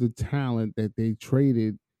all of the talent that they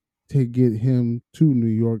traded to get him to New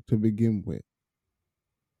York to begin with.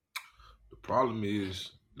 The problem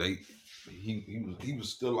is he was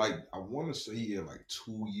still I want to say he had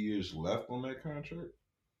 2 years left on that contract.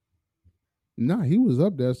 Nah, he was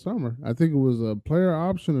up that summer. I think it was a player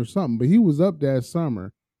option or something, but he was up that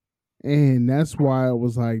summer. And that's why it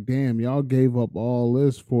was like, damn, y'all gave up all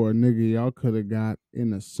this for a nigga y'all could have got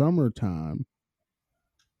in the summertime.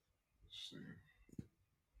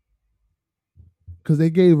 Because they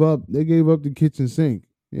gave up the kitchen sink.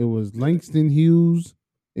 It was Langston Hughes.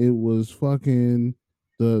 It was fucking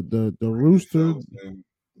the Rooster.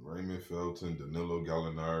 Raymond Felton, Danilo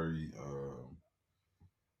Gallinari,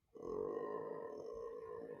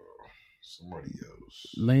 somebody else.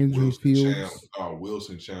 Landry Wilson Fields. Chandler.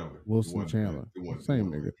 Wilson Chandler. Wilson Chandler.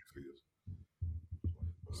 Same nigga.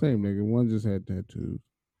 Same nigga. One just had tattoos.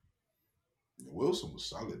 Wilson was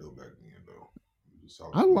solid though back then though.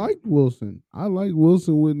 I liked Wilson. I like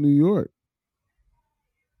Wilson with New York.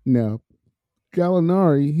 Now,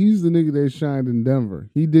 Gallinari, he's the nigga that shined in Denver.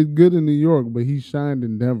 He did good in New York, but he shined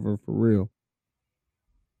in Denver for real.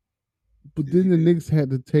 But then the Knicks had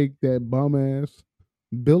to take that bum ass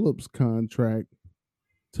Billups contract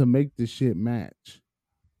to make the shit match.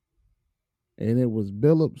 And it was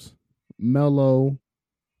Billups, Melo,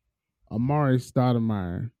 Amari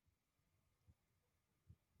Stoudemire.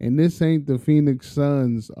 And this ain't the Phoenix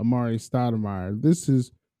Suns Amari Stoudemire. This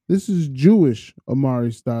is Jewish Amari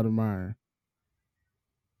Stoudemire.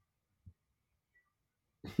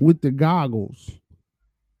 with the goggles.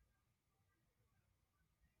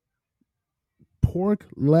 Pork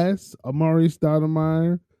less Amari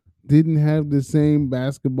Stoudemire didn't have the same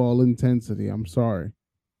basketball intensity. I'm sorry.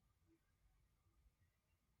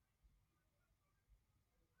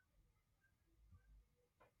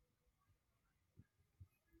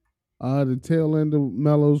 The tail end of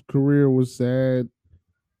Melo's career was sad.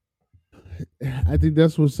 I think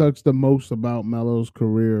that's what sucks the most about Melo's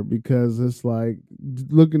career because it's like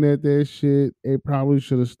looking at that shit, it probably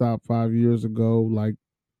should have stopped 5 years ago. Like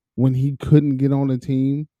when he couldn't get on a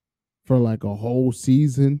team for like a whole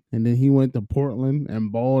season and then he went to Portland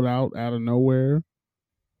and balled out of nowhere.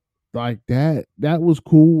 Like that was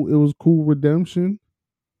cool. It was cool redemption,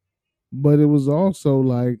 but it was also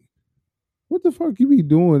like what the fuck you be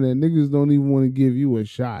doing that niggas don't even want to give you a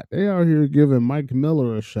shot? They out here giving Mike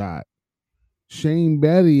Miller a shot. Shane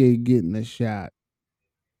Battier getting a shot.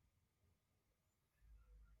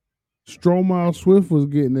 Stromile Swift was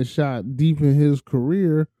getting a shot deep in his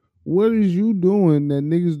career. What is you doing that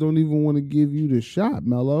niggas don't even want to give you the shot,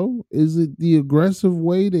 Melo? Is it the aggressive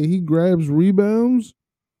way that he grabs rebounds?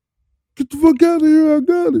 Get the fuck out of here, I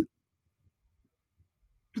got it.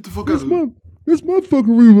 Get the fuck out of here. That's my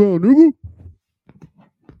fucking rebound, nigga.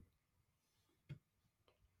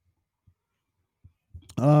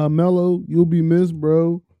 Melo, you'll be missed,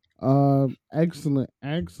 bro. Excellent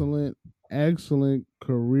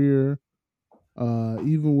career.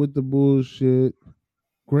 Even with the bullshit,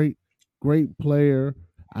 great player.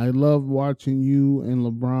 I love watching you and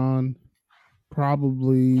LeBron.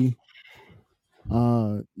 Probably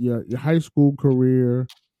your high school career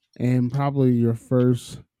and probably your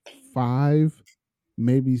first 5,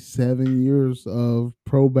 maybe 7 years of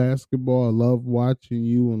pro basketball. I love watching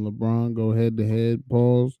you and LeBron go head to head.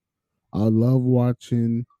 Pause. I love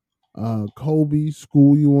watching Kobe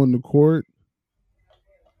school you on the court.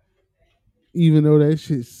 Even though that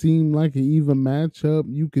shit seemed like an even matchup,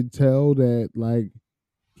 you could tell that like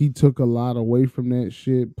he took a lot away from that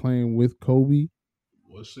shit playing with Kobe.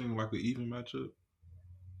 What seemed like an even matchup?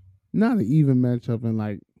 Not an even matchup in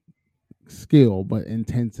like skill, but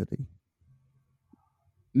intensity.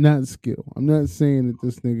 Not skill. I'm not saying that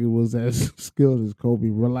this nigga was as skilled as Kobe.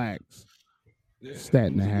 Relax. Yeah, Stat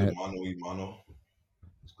in the hat. Mano.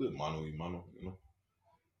 It's good mano y mano, you know.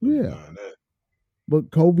 Yeah.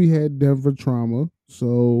 But Kobe had Denver trauma,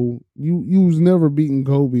 so you was never beating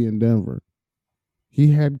Kobe in Denver.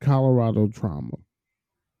 He had Colorado trauma.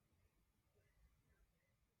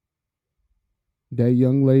 That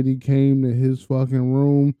young lady came to his fucking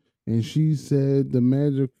room and she said the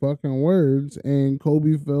magic fucking words and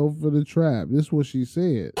Kobe fell for the trap. This is what she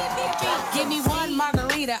said. Give me one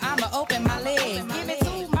margarita, I'ma open my legs. Give me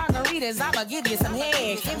 2 margaritas, I'ma give you some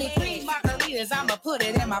head. Give me 3 margaritas, I'ma put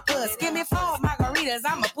it in my puss. Give me 4 margaritas,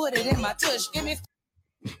 I'ma put it in my tush. Give me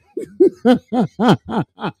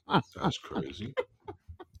That's crazy.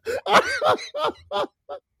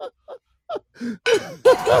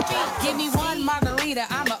 Give me 1 margarita,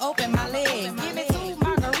 I'ma open my legs. Give me 2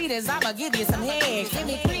 margaritas, I'ma give you some head. Give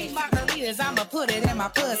me 3 margaritas, I'ma put it in my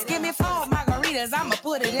puss. Give me 4 margaritas, I'ma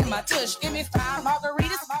put it in my tush. Give me 5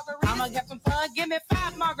 margaritas, I'ma get some fun. Give me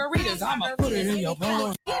 5 margaritas, I'ma put it in your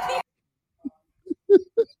bun.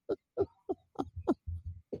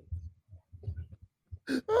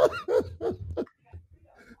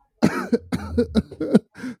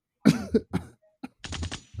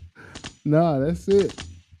 Nah, that's it.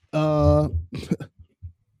 That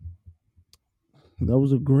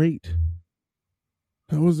was a great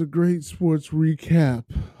sports recap.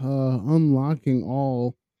 Unlocking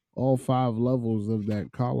all 5 levels of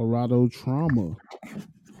that Colorado trauma.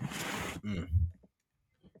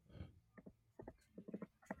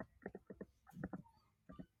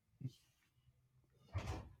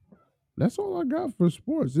 That's all I got for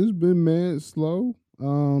sports. It's been mad slow.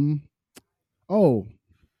 Oh,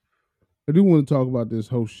 I do want to talk about this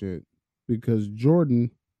whole shit because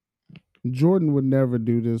Jordan would never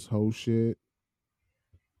do this whole shit.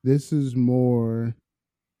 This is more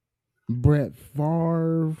Brett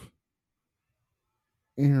Favre,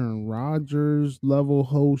 Aaron Rodgers level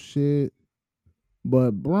whole shit.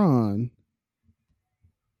 But Bron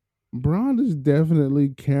is definitely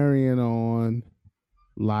carrying on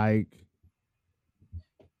like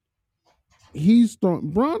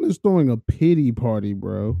Bron is throwing a pity party,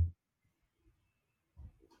 bro.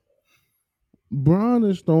 Bron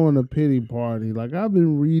is throwing a pity party. Like I've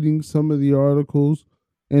been reading some of the articles,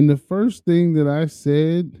 and the first thing that I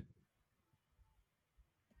said,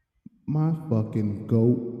 my fucking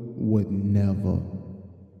goat would never.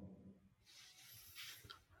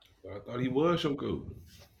 I thought he was your goat.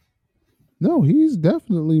 No, he's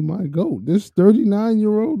definitely my GOAT. This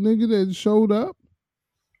 39-year-old nigga that showed up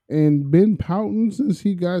and been pouting since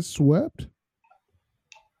he got swept.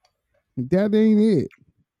 That ain't it.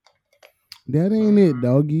 That ain't it,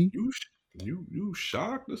 doggy. You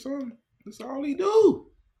shocked or something? That's all he do.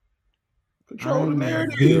 Control the I'm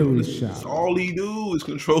narrative. very That's shocked. all he do is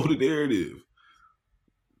control the narrative.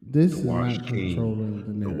 This The is Wash not King. controlling the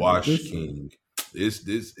The narrative. Wash King.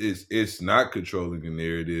 It's not controlling the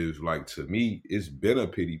narrative. Like, to me, it's been a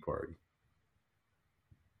pity party.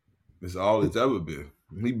 It's all it's ever been.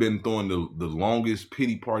 He been throwing the longest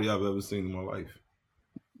pity party I've ever seen in my life.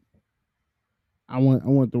 I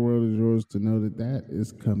want the world is yours to know that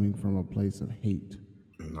is coming from a place of hate.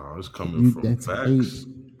 No, it's coming from That's facts. hate.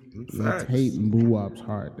 That's Facts. hate in Boo Wop's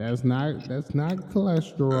heart. That's not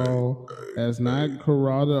cholesterol. That's not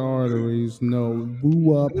carotid arteries. No, Boo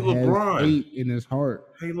Wop Hey, has LeBron. hate in his heart.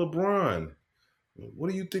 Hey, LeBron.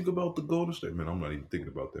 What do you think about the Golden State? Man, I'm not even thinking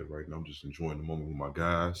about that right now. I'm just enjoying the moment with my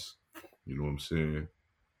guys. You know what I'm saying?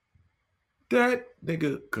 That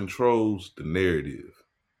nigga controls the narrative.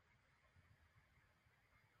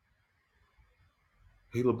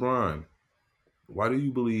 Hey, LeBron, why do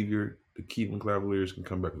you believe the Cleveland Cavaliers can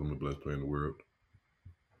come back as the best player in the world?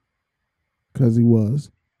 Because he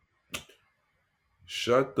was.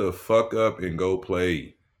 Shut the fuck up and go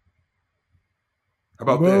play. How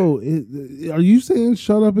about that? Are you saying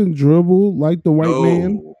shut up and dribble like the white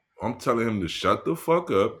man? I'm telling him to shut the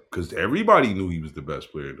fuck up because everybody knew he was the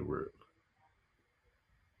best player in the world.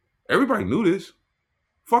 Everybody knew this.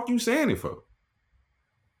 Fuck you saying it for?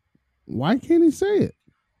 Why can't he say it?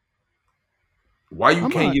 Why you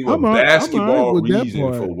can't give a basketball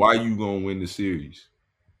reason for why you gonna win the series?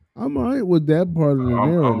 I'm all right with that part of the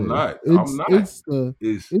narrative. I'm not. It's the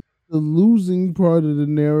losing part of the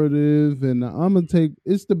narrative, and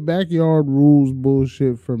it's the backyard rules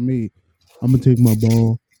bullshit for me. I'm gonna take my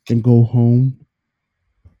ball and go home.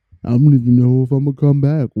 I don't even know if I'm gonna come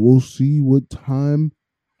back. We'll see what time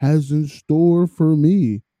has in store for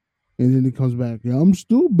me. And then he comes back. Yeah, I'm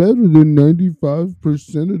still better than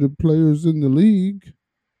 95% of the players in the league.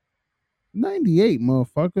 98,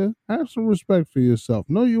 motherfucker. Have some respect for yourself.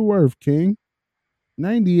 Know your worth, King.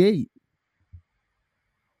 98.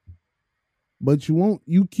 But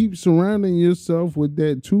you keep surrounding yourself with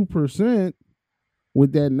that 2%,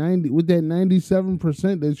 with that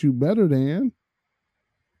 97% that you better than.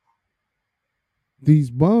 These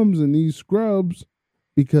bums and these scrubs,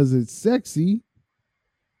 because it's sexy,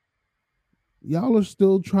 y'all are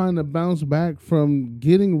still trying to bounce back from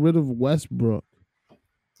getting rid of Westbrook.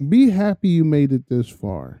 Be happy you made it this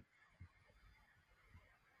far.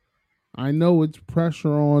 I know it's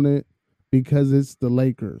pressure on it because it's the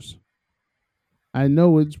Lakers. I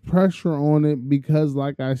know it's pressure on it because,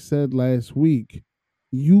 like I said last week,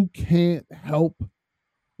 you can't help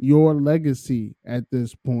your legacy at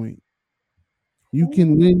this point. You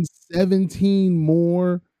can win 17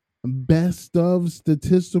 more best of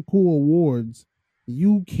statistical awards.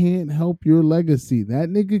 You can't help your legacy. That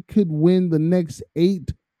nigga could win the next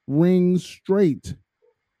 8 rings straight.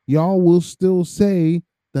 Y'all will still say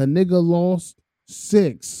the nigga lost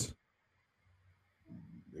 6.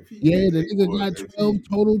 Yeah, the nigga got 12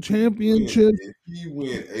 total championships. If he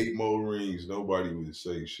win 8 more rings, nobody would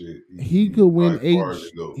say shit. He could win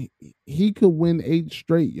 8. He could win 8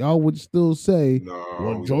 straight. Y'all would still say,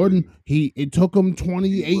 "Well, Jordan, it took him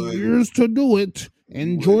 28 years to do it,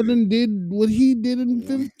 and Jordan did what he did in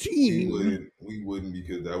 15." We wouldn't,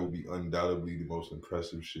 because that would be undoubtedly the most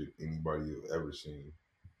impressive shit anybody have ever seen.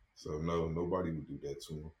 So no, nobody would do that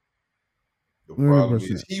to him. The problem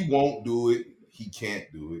 100%. is he won't do it. He can't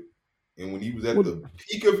do it. And when he was at the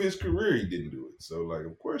peak of his career, he didn't do it. So, like,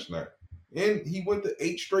 of course not. And he went to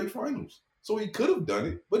 8 straight finals. So he could have done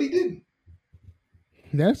it, but he didn't.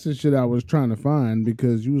 That's the shit I was trying to find,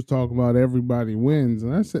 because you was talking about everybody wins.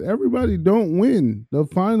 And I said, everybody don't win. The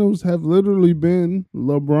finals have literally been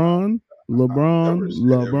LeBron,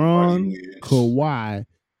 Kawhi.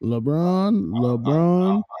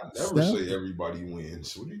 LeBron, I never Steph. say everybody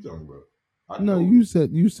wins. What are you talking about? No, you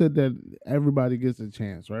said that everybody gets a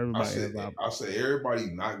chance, or everybody. I say everybody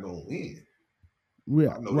not gonna win.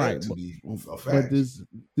 Yeah, I know right. that to be a fact. But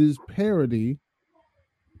this parity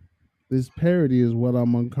is what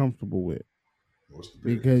I'm uncomfortable with. What's the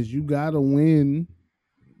parity? Because you gotta win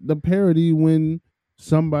the parity when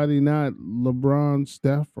somebody not LeBron,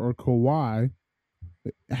 Steph, or Kawhi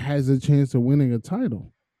has a chance of winning a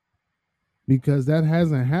title. Because that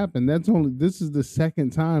hasn't happened. This is the second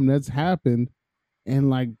time that's happened in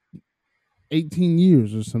like 18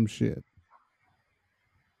 years or some shit.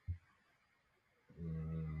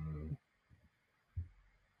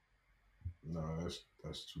 No,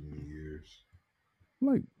 that's too many years.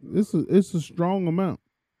 Like it's a strong amount.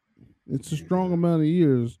 It's a strong amount of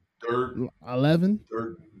years. Dirk 11.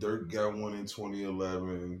 Dirk got one in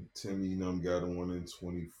 2011. Timmy Num got one in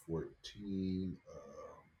 2014.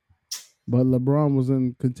 But LeBron was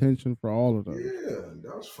in contention for all of those. Yeah,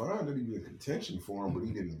 that was fine that he was in contention for him, but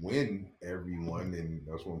he didn't win everyone, and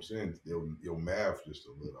that's what I'm saying. Your math just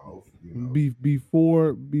a little off, you know.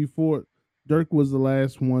 Before Dirk was the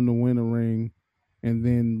last one to win a ring, and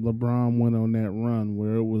then LeBron went on that run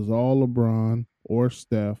where it was all LeBron or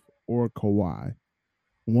Steph or Kawhi,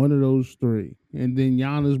 one of those three, and then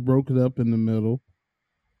Giannis broke it up in the middle.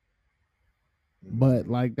 But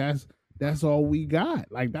like that's all we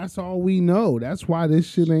got. Like that's all we know. That's why this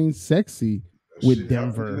shit ain't sexy with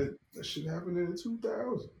Denver. That shit happened in the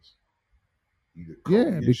 2000s.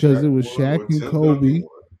 Yeah, because it was Shaq and Kobe.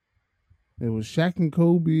 It was Shaq and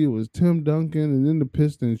Kobe. It was Tim Duncan, and then the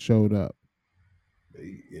Pistons showed up.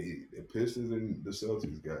 The Pistons and the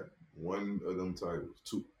Celtics got one of them titles,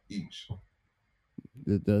 two each.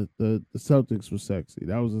 The Celtics was sexy.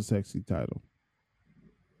 That was a sexy title.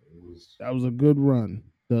 That was a good run.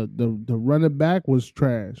 The run it back was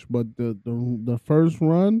trash, but the first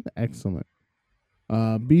run, excellent.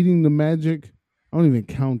 Beating the Magic, I don't even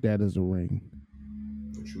count that as a ring.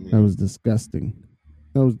 What you mean? That was disgusting.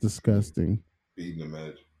 Beating the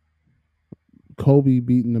Magic. Kobe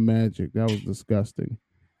beating the Magic. That was disgusting.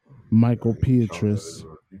 Michael Pietrus.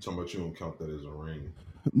 You talking about you don't count that as a ring?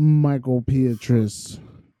 Michael Pietrus.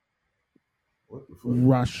 What the fuck?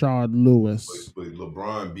 Rashard Lewis. But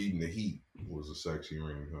LeBron beating the Heat was a sexy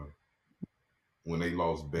ring, huh? When they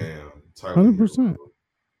lost Bam. 100%.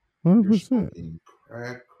 100%.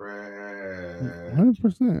 Crack.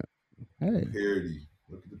 100%. Hey. Parody.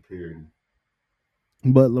 Look at the parody.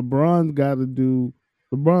 But LeBron's got to do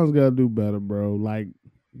better, bro. Like,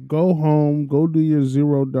 go home, go do your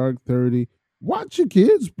 0 Dark 30. Watch your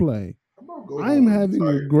kids play. I'm having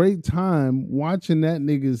a great time watching that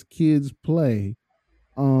nigga's kids play.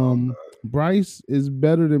 Bryce is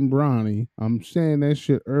better than Bronny. I'm saying that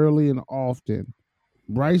shit early and often.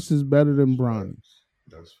 Bryce is better than Bronny.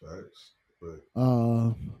 That's facts. But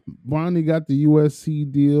Bronny got the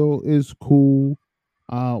USC deal. It's cool.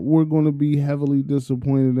 We're going to be heavily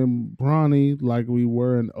disappointed in Bronny like we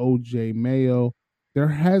were in OJ Mayo. There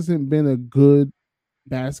hasn't been a good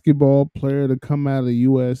basketball player to come out of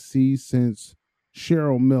USC since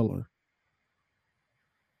Cheryl Miller.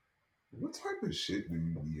 What type of shit do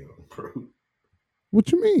you be on, bro?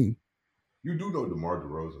 What you mean? You do know DeMar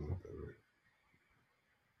DeRozan with that, right?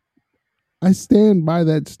 I stand by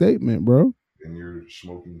that statement, bro. And you're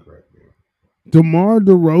smoking crack, man. DeMar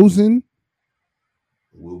DeRozan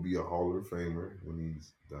will be a Hall of Famer when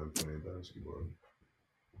he's done playing basketball.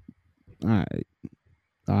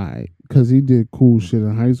 All right, because he did cool shit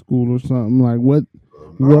in high school or something. Like what?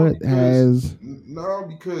 No,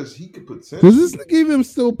 because he could potentially. Does this nigga even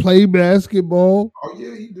still play basketball? Oh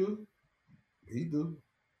yeah, he do.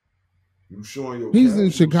 You showing your. He's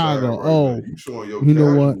in Chicago. Right you showing your. You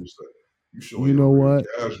know what? You showing your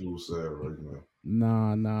casual side right now.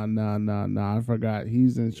 Nah. I forgot.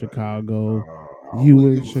 He's in Chicago. You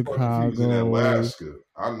in Chicago. He's in Alaska.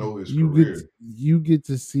 I know his career. You get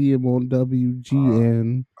to see him on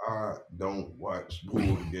WGN. I don't watch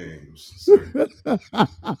Bull games, sir.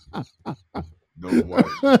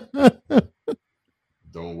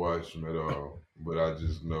 Don't watch him at all. But I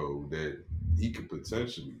just know that he could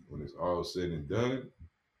potentially, when it's all said and done,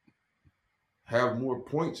 have more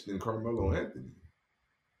points than Carmelo Anthony.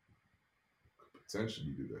 Could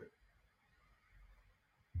potentially do that.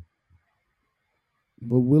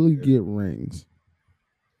 But will he get rings?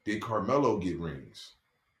 Did Carmelo get rings?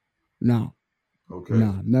 No. Okay.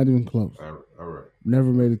 No, not even close. All right.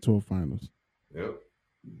 Never made it to a finals. Yep.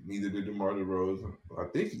 Neither did DeMar DeRozan. I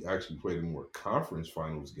think he actually played in more conference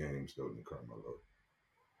finals games, though, than Carmelo.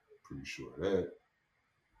 Pretty sure of that.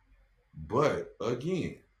 But,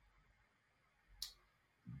 again,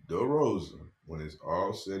 DeRozan, when it's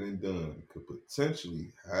all said and done, could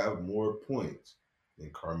potentially have more points than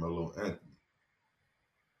Carmelo Anthony.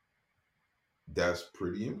 That's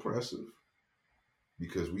pretty impressive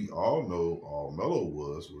because we all know all Melo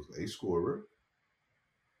was a scorer.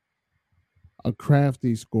 A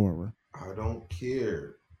crafty scorer. I don't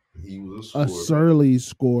care. He was a scorer. A surly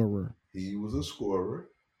scorer. He was a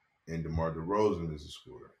scorer, and DeMar DeRozan is a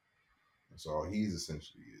scorer. That's all he's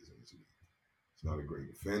essentially is. He's not a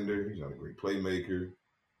great defender. He's not a great playmaker.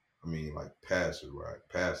 I mean, like passing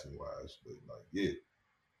wise, but like yeah.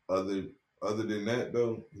 Other than that,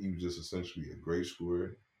 though, he was just essentially a great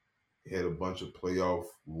scorer. He had a bunch of playoff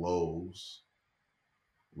lows,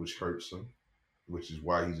 which hurts him. which is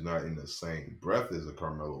why he's not in the same breath as a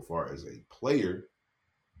Carmelo far as a player.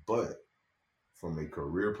 But from a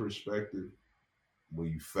career perspective, when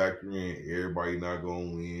you factor in everybody not going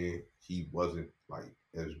to win, he wasn't like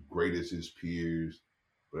as great as his peers.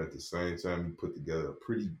 But at the same time, he put together a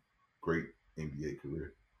pretty great NBA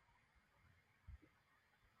career.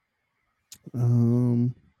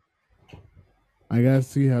 I gotta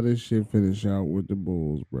see how this shit finish out with the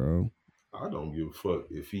Bulls, bro. I don't give a fuck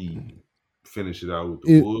if he finish it out with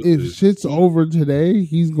the Bulls. If shit's over today,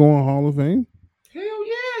 he's going Hall of Fame. Hell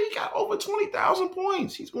yeah, he got over 20,000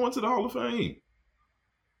 points. He's going to the Hall of Fame.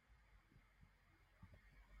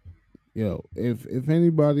 Yo, if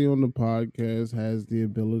anybody on the podcast has the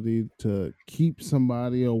ability to keep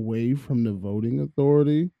somebody away from the voting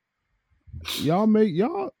authority, y'all make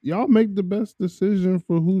the best decision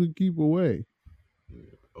for who to keep away.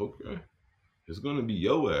 Okay. It's gonna be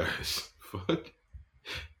your ass. Fuck.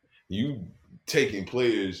 You taking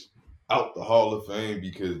players out the Hall of Fame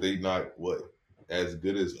because they not as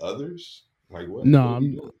good as others? Like what? No,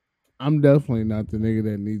 I'm definitely not the nigga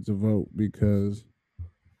that needs a vote because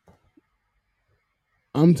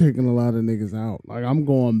I'm taking a lot of niggas out. Like I'm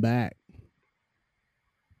going back.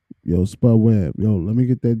 Yo, Spud Webb. Yo, let me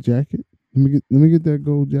get that jacket. Let me get that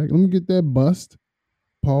gold jacket. Let me get that bust.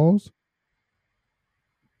 Pause.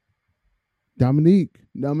 Dominique,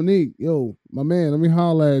 yo, my man, let me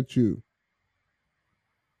holler at you.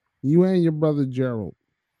 You and your brother Gerald.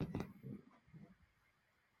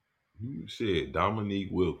 You said Dominique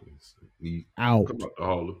Wilkins. He out. Come out the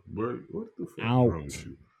Hall of Fame. What the fuck out. is wrong with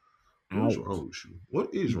you? What's wrong with you?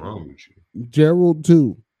 What is wrong with you? Gerald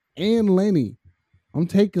too. And Lenny. I'm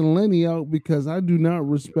taking Lenny out because I do not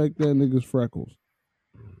respect that nigga's freckles.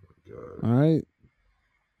 Oh my God. All right?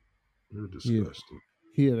 You're disgusting.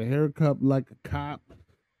 He had a haircut like a cop.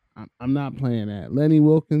 I'm not playing that. Lenny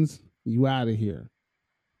Wilkins, you out of here.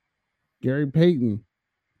 Gary Payton.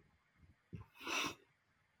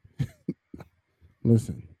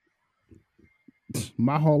 Listen.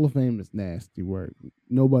 My Hall of Fame is nasty work.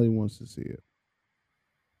 Nobody wants to see it.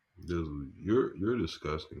 You're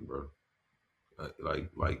disgusting, bro.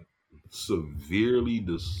 Like severely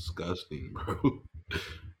disgusting, bro.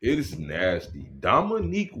 It is nasty.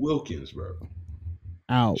 Dominique Wilkins, bro.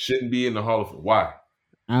 Out. Shouldn't be in the Hall of Fame. Why?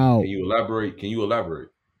 Out. Can you elaborate?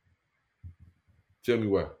 Tell me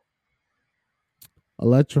why.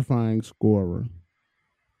 Electrifying scorer.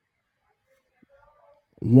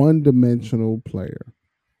 One-dimensional player.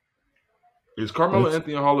 Is Carmelo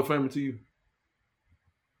Anthony a Hall of Famer to you?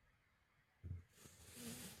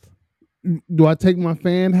 Do I take my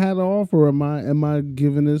fan hat off, or am I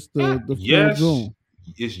giving this the yes, full zone?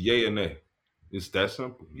 It's yay or nay. It's that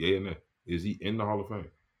simple. Yay or nay. Is he in the Hall of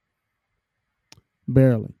Fame?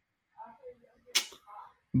 Barely.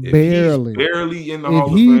 If barely. He's barely in the Hall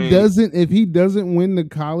of Fame. If he doesn't win the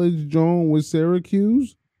college joint with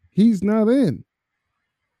Syracuse, he's not in.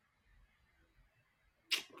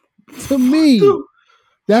 To me,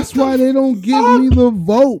 that's why they don't give me the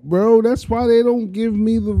vote, bro. That's why they don't give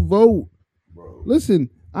me the vote. Bro. Listen,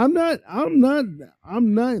 I'm not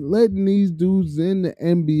letting these dudes in the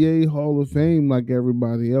NBA Hall of Fame like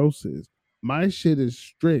everybody else is. My shit is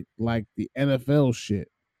strict like the NFL shit.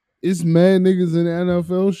 It's mad niggas in the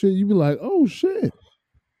NFL shit. You be like, oh shit.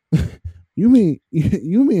 you mean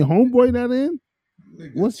homeboy not in?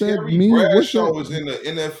 Nigga, what's Terry that mean? Bradshaw was in the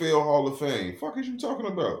NFL Hall of Fame. Fuck is you talking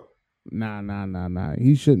about? Nah.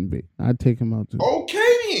 He shouldn't be. I'd take him out too.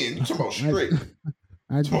 Okay then. You talking about straight.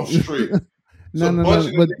 Straight. No.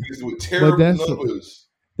 Niggas with terrible numbers.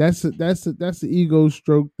 That's the ego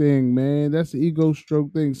stroke thing, man. That's the ego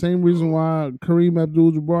stroke thing. Same reason why Kareem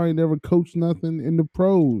Abdul-Jabbar never coached nothing in the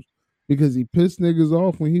pros, because he pissed niggas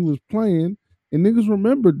off when he was playing, and niggas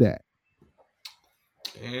remembered that.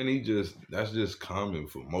 And that's just common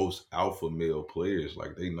for most alpha male players.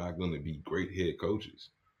 Like, they not going to be great head coaches.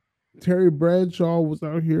 Terry Bradshaw was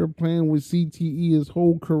out here playing with CTE his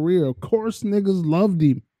whole career. Of course, niggas loved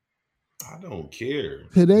him. I don't care.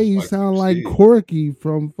 Today you sound like Corky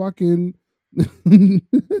from fucking. Fuck.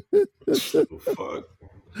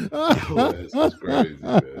 That's crazy,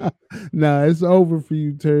 man. Nah, it's over for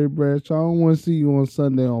you, Terry Bradshaw. I don't want to see you on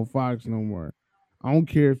Sunday on Fox no more. I don't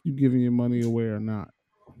care if you giving your money away or not.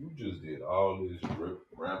 You just did all this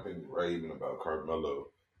ramping raving about Carmelo,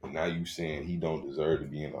 and now you saying he don't deserve to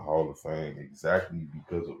be in the Hall of Fame exactly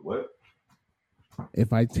because of what?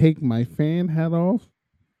 If I take my fan hat off,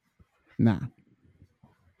 nah.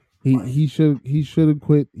 He should have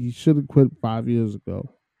quit. He should have quit 5 years ago.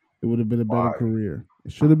 It would have been a better career.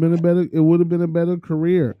 It would have been a better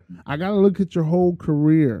career. I gotta look at your whole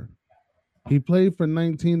career. He played for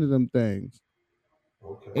 19 of them things.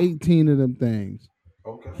 Okay. 18 of them things.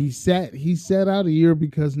 Okay. He sat out a year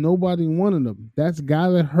because nobody wanted him. That's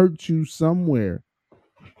gotta hurt you somewhere.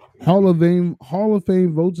 Hall of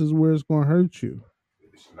Fame votes is where it's gonna hurt you.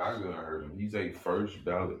 It's not gonna hurt him. He's a first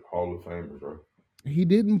ballot Hall of Famer, bro. He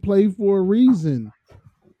didn't play for a reason.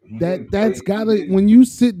 He That's gotta, when you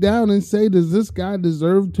sit down and say, does this guy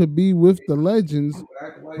deserve to be with the legends?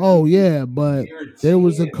 Oh yeah, but there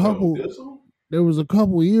was a couple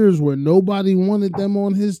years where nobody wanted them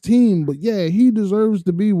on his team. But yeah, he deserves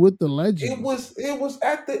to be with the legends. It was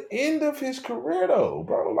at the end of his career though,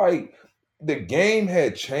 bro. Like the game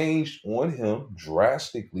had changed on him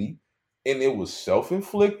drastically, and it was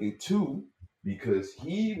self-inflicted too, because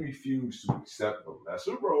he refused to accept a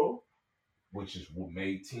lesser role, which is what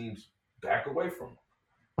made teams back away from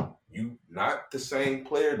him. You not the same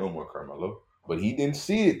player no more, Carmelo, but he didn't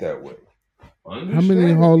see it that way. How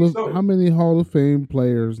many Hall of Fame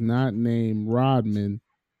players not named Rodman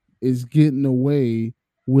is getting away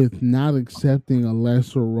with not accepting a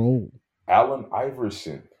lesser role? Allen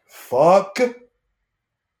Iverson. Fuck.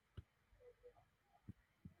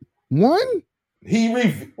 One?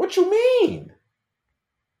 What you mean?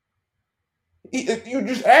 You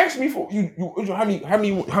just asked me for you. How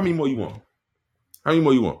many more you want? How many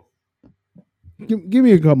more you want? Give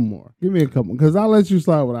me a couple more. Give me a couple, because I'll let you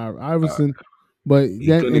slide with Iverson. But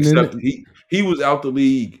he was out the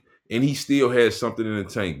league and he still had something in the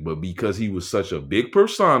tank. But because he was such a big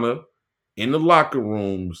persona in the locker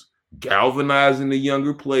rooms, galvanizing the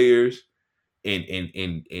younger players, and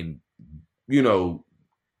you know,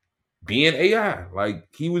 being AI, like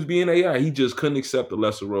he was being AI, he just couldn't accept the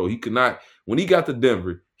lesser role. He could not. When he got to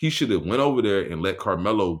Denver, he should have went over there and let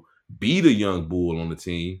Carmelo be the young bull on the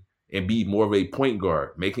team and be more of a point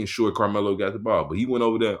guard, making sure Carmelo got the ball. But he went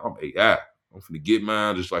over there. I'm AI. I'm finna get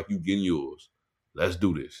mine just like you getting yours. Let's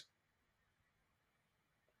do this.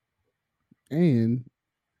 And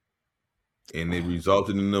it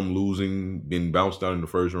resulted in them losing, being bounced out in the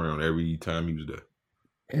first round every time he was there.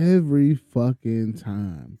 Every fucking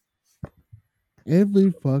time.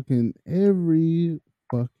 Every fucking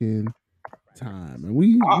time. And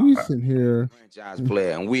we sitting here, franchise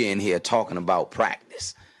player, and we're in here talking about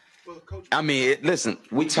practice. I mean, listen,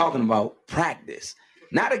 we talking about practice.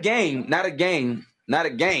 Not a game.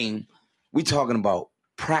 We talking about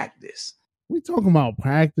practice. We talking about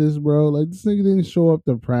practice, bro. Like, this nigga didn't show up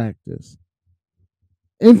to practice.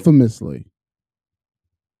 Infamously.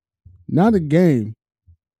 Not a game.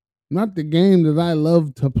 Not the game that I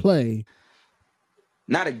love to play.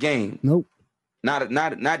 Not a game. Nope. Not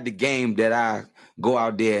the game that I go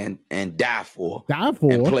out there and die for.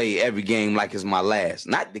 And play every game like it's my last.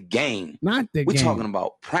 Not the game. We're talking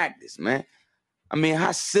about practice, man. I mean,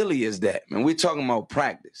 how silly is that, man? We're talking about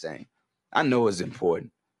practice, ain't? I know it's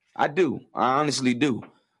important. I do. I honestly do.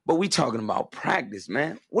 But we talking about practice,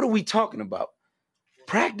 man. What are we talking about?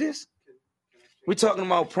 Practice? We're talking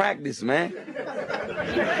about practice, man.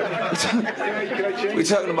 We're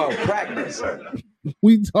talking about practice.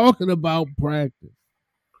 We talking about practice.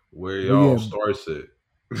 Where y'all starts at?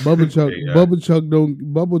 Bubba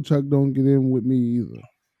Chuck don't get in with me either.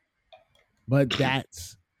 But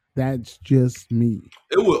that's just me.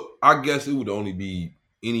 I guess it would only be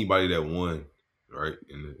anybody that won, right?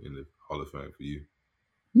 In the Hall of Fame for you.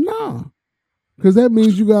 Nah. Because that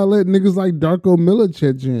means you gotta let niggas like Darko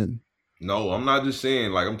Milicic in. No, I'm not just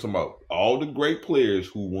saying, like, I'm talking about all the great players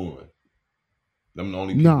who won. Them the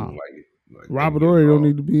only people who like it. Like, Robert Horry don't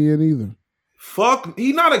need to be in either. Fuck,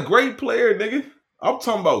 he not a great player, nigga. I'm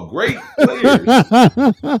talking about great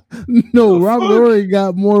players. No, Robert Horry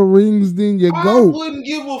got more rings than your GOAT. I wouldn't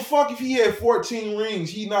give a fuck if he had 14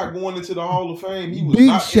 rings. He not going into the Hall of Fame. He was big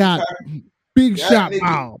not shot. Big shot.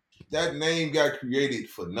 Wow. That name got created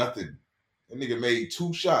for nothing. That nigga made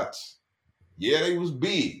 2 shots. Yeah, they was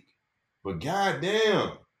big. But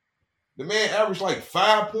goddamn, the man averaged like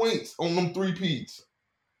 5 points on them 3-peats.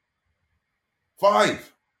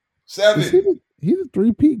 5, 7. He the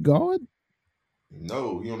 3-peat guard?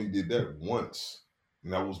 No, he only did that once.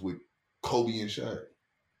 And that was with Kobe and Shaq.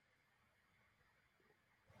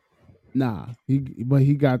 Nah, he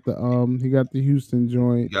got the Houston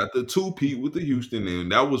joint. He got the 2-peat with the Houston,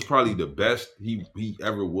 and that was probably the best he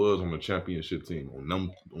ever was on a championship team,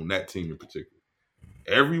 on that team in particular.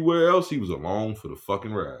 Everywhere else, he was along for the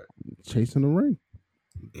fucking ride. Chasing the ring.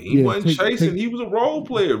 He wasn't chasing. He was a role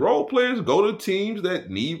player. Role players go to teams that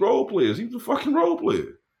need role players. He was a fucking role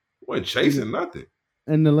player. He wasn't chasing nothing.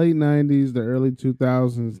 In the late 90s, the early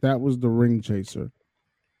 2000s, that was the ring chaser.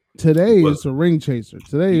 Today, it's a ring chaser.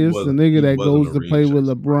 Today, it's the nigga that goes to play with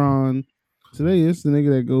LeBron. Today, it's the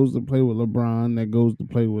nigga that goes to play with LeBron, that goes to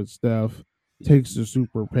play with Steph. takes a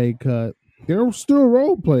super pay cut. They're still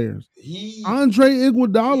role players. Andre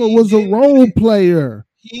Iguodala was a role player.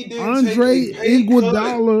 He didn't Andre take a pay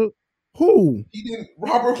Iguodala. cut. Who? He didn't.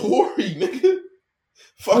 Robert Horry, nigga.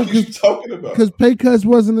 Fuck you talking about? Because pay cuts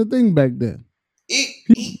wasn't a thing back then.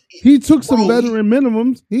 He took some veteran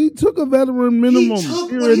minimums. He took a veteran minimum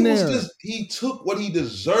here and there. He took what he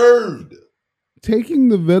deserved. Taking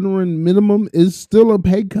the veteran minimum is still a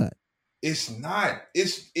pay cut. It's not.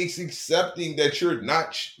 It's accepting that you're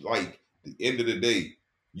not like. At the end of the day,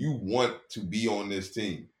 you want to be on this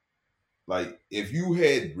team. Like, if you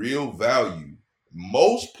had real value,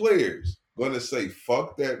 most players gonna say,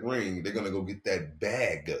 fuck that ring. They're gonna go get that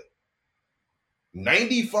bag.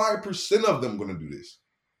 95% of them gonna do this.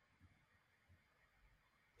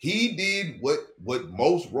 He did what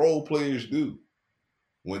most role players do.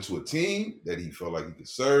 Went to a team that he felt like he could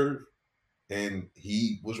serve, and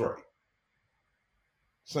he was right.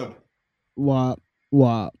 Simple. Wop.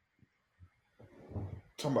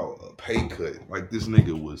 Talking about a pay cut. Like, this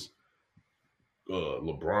nigga was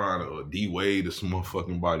LeBron or D Wade or some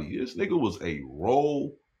motherfucking body. This nigga was a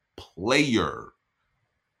role player.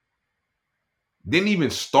 Didn't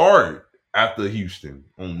even start after Houston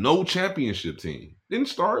on no championship team. Didn't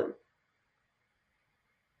start.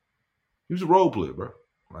 He was a role player, bro.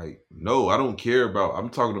 Like, no, I don't care about.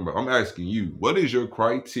 I'm asking you, what is your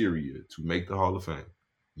criteria to make the Hall of Fame?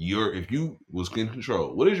 If you was in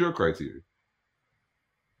control, what is your criteria?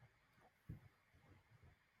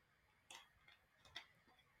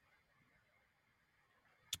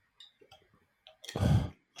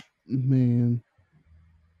 Man.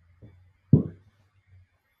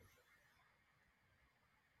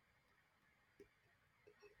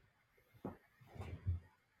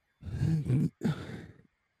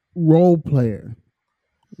 Role player,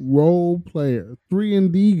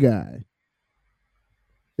 3-and-D guy.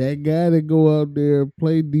 That guy that go out there,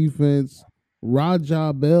 play defense.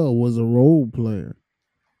 Raja Bell was a role player.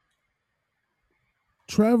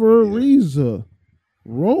 Trevor Ariza,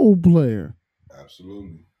 role player.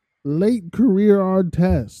 Absolutely. Late career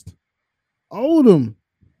Artest. Odom.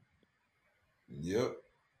 Yep.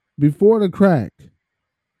 Before the crack.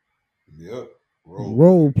 Yep.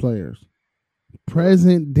 Role players.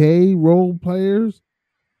 Present day role players.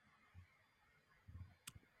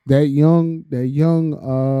 That young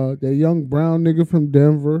brown nigga from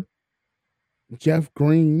Denver, Jeff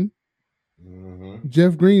Green. Mm-hmm.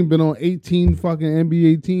 Jeff Green been on 18 fucking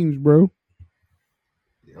NBA teams, bro.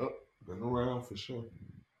 Yep, been around for sure.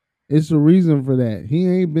 It's a reason for that. He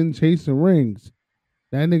ain't been chasing rings.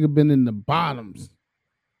 That nigga been in the bottoms.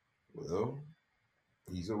 Well,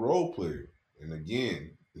 he's a role player. And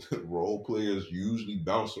again, role players usually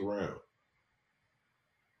bounce around.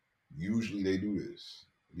 Usually they do this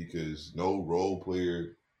because no role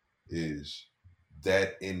player is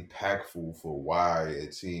that impactful for why a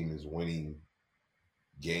team is winning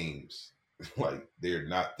games. Like, they're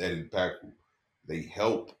not that impactful. They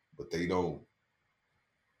help, but they're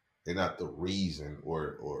not the reason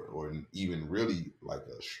or even really like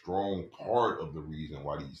a strong part of the reason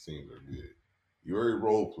why these teams are good. You're a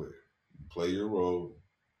role player. You play your role.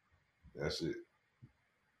 That's it.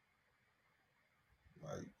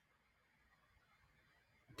 Like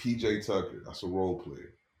PJ Tucker, that's a role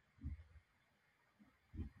player.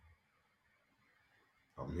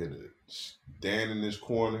 I'm here to stand in this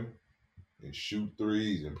corner and shoot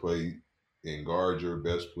threes and play and guard your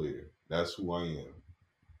best player. That's who I am.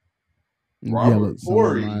 Robert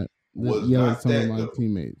Horry was not that, though.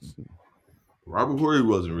 Teammates. Robert Horry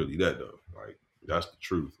wasn't really that, though. Like, that's the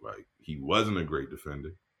truth. Like, he wasn't a great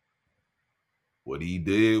defender. What he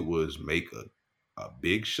did was make a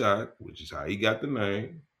big shot, which is how he got the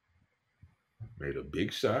name. Made a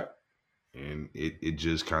big shot, and it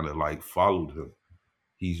just kind of like followed him.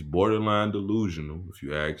 He's borderline delusional, if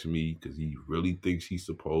you ask me, because he really thinks he's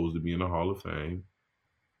supposed to be in the Hall of Fame,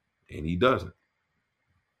 and he doesn't.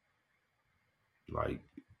 Like,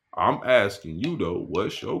 I'm asking you, though,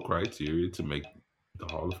 what's your criteria to make the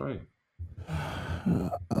Hall of Fame?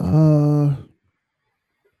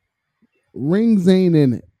 Rings ain't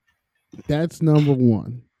in it. That's number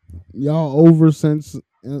one. Y'all over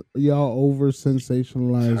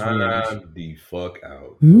sensationalize rings. The fuck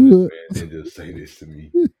out. Man didn't just say this to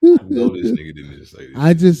me. I know this nigga didn't just say this.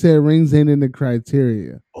 I just said rings ain't in the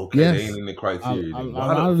criteria. Okay, yes. They ain't in the criteria. A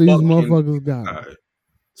lot of these motherfuckers got it.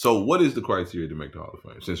 So what is the criteria to make the Hall of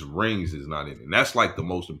Fame? Since rings is not in it. And that's like the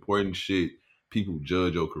most important shit people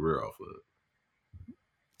judge your career off of.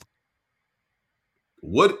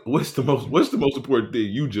 What's the most important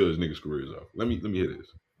thing you judge niggas' careers off? Let me hear this.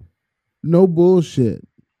 No bullshit.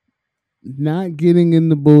 Not getting in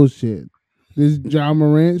the bullshit. This Ja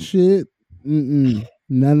Morant shit, none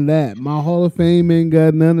of that. My Hall of Fame ain't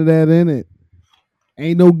got none of that in it.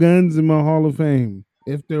 Ain't no guns in my Hall of Fame.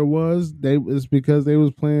 If there was, it's because they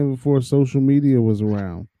was playing before social media was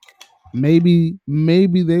around. Maybe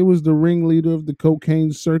they was the ringleader of the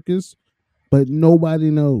cocaine circus, but nobody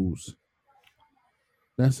knows.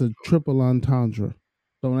 That's a triple entendre.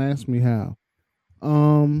 Don't ask me how.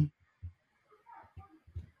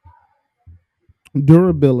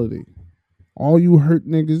 Durability. All you hurt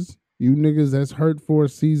niggas, you niggas that's hurt for a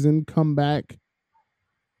season, come back,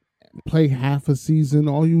 play half a season.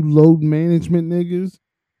 All you load management niggas,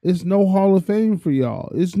 it's no Hall of Fame for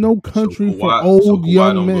y'all. It's no country for old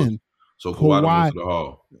young men. Kawhi don't go to the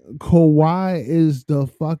Hall. Kawhi is the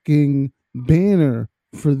fucking banner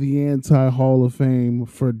for the anti-Hall of Fame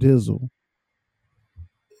for Dizzle.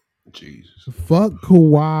 Jesus. Fuck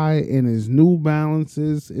Kawhi and his New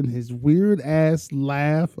Balances and his weird ass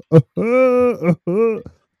laugh.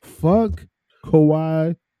 Fuck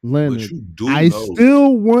Kawhi Leonard. I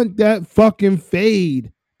still want that fucking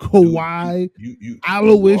fade. Kawhi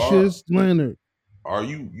Aloysius Leonard. Are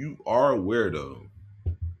you are aware though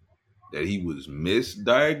that he was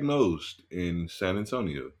misdiagnosed in San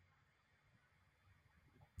Antonio?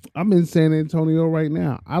 I'm in San Antonio right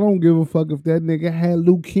now. I don't give a fuck if that nigga had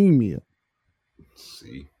leukemia.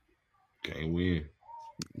 See, can't win.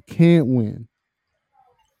 Can't win.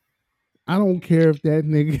 I don't care if that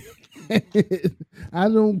nigga. I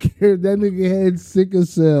don't care if that nigga had sickle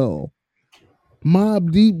cell.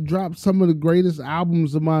 Mobb Deep dropped some of the greatest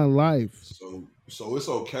albums of my life. So it's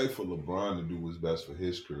okay for LeBron to do what's best for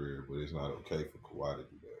his career, but it's not okay for Kawhi to do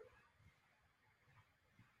that.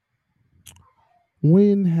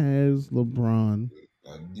 When has LeBron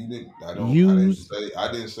I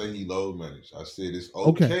didn't say he load managed. I said it's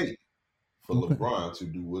okay for LeBron to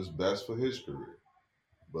do what's best for his career,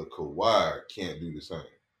 but Kawhi can't do the same.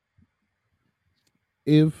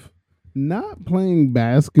 If not playing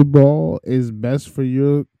basketball is best for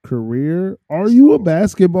your career, are you a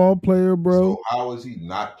basketball player, bro? So how is he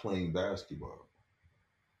not playing basketball?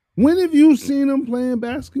 When have you seen him playing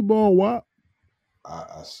basketball, Wop?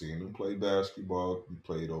 I seen him play basketball. He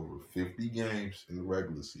played over 50 games in the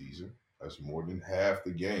regular season. That's more than half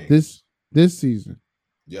the games. This season?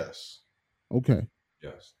 Yes. Okay.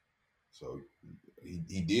 Yes. So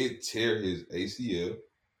he did tear his ACL.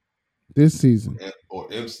 This season. Or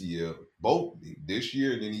MCL. Both this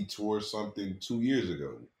year, and then he tore something 2 years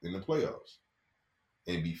ago in the playoffs.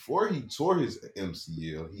 And before he tore his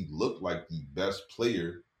MCL, he looked like the best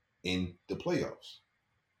player in the playoffs.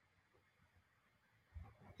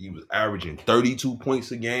 He was averaging 32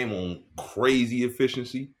 points a game on crazy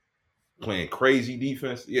efficiency, playing crazy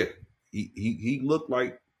defense. Yeah, he looked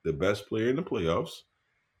like the best player in the playoffs.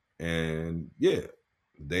 And yeah,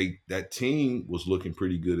 that team was looking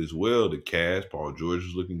pretty good as well. The Cavs, Paul George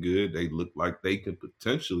was looking good. They looked like they could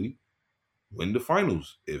potentially win the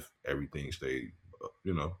finals if everything stayed,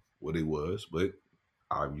 what it was. But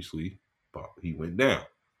obviously, he went down.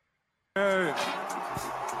 Hey.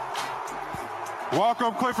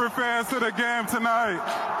 Welcome, Clifford fans, to the game tonight.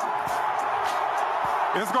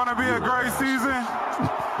 It's going to be a great season.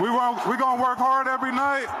 We're going to work hard every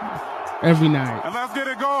night. Every night. And let's get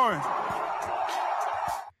it going.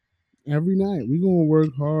 Every night. We're going to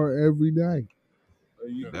work hard every night.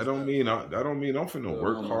 That don't mean I'm finna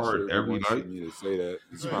work hard every night. Me to say that.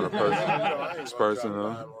 It's kind of personal. It's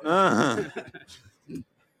personal. I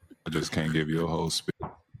just can't give you a whole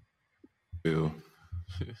spiel.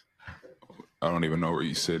 I don't even know where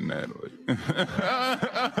you're sitting at.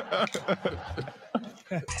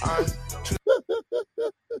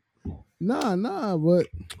 Nah, but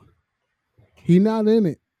he not in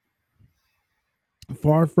it.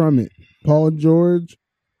 Far from it. Paul George,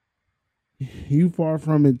 you far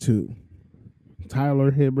from it too.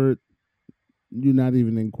 Tyler Hibbert, you're not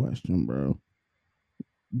even in question, bro.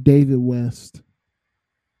 David West,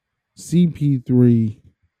 CP3.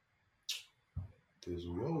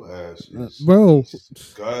 Your ass is bro,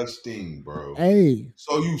 disgusting, bro. Hey.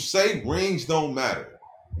 So you say rings don't matter.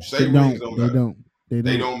 You say rings don't matter.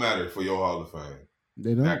 They don't matter for your Hall of Fame.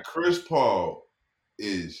 They don't. Now, Chris Paul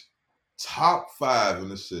is top 5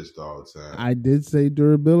 in assists all the time. I did say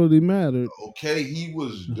durability mattered. Okay, he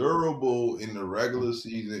was durable in the regular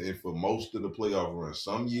season and for most of the playoff run.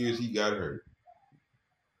 Some years he got hurt.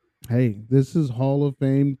 Hey, this is Hall of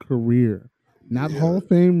Fame career. Not Hall of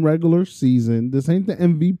Fame regular season. This ain't the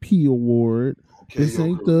MVP award. Okay, this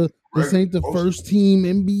ain't the first team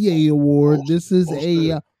NBA award. This is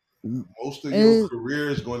most of your career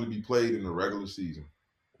is going to be played in the regular season.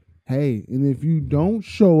 Hey, and if you don't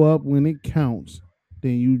show up when it counts,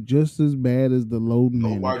 then you just as bad as the load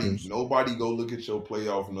managers. Nobody go look at your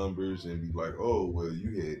playoff numbers and be like, oh, well,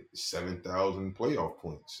 you had 7,000 playoff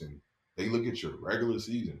points, and they look at your regular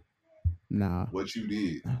season. Nah. What you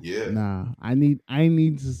did. Yeah. Nah. I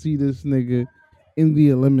need to see this nigga in the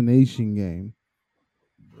elimination game.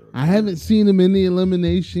 I haven't seen him in the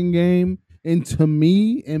elimination game. And to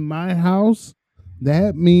me, in my house,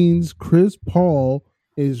 that means Chris Paul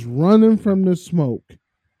is running from the smoke.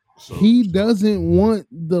 He doesn't want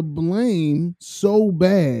the blame so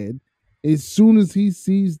bad. As soon as he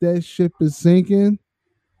sees that ship is sinking,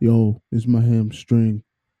 yo, it's my hamstring.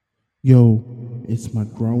 Yo, it's my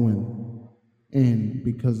growing. And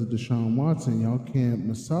because of Deshaun Watson, y'all can't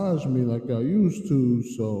massage me like y'all used to.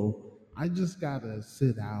 So I just gotta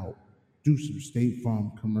sit out, do some State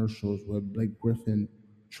Farm commercials with Blake Griffin,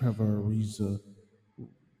 Trevor Ariza,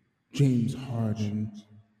 James Harden,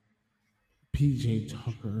 PJ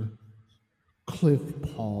Tucker, Cliff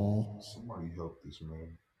Paul. Somebody help this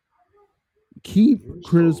man. Keep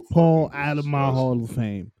Chris Paul out of my Hall of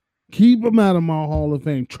Fame. Keep him out of my Hall of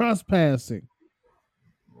Fame. Trespassing.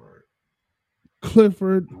 Right.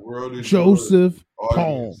 Clifford, Joseph,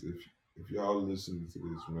 Paul. If y'all listen to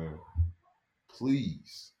this, man,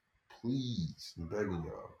 please, I'm begging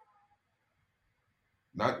y'all.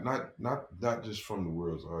 Not just from the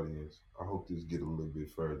world's audience. I hope this get a little bit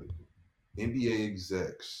further. NBA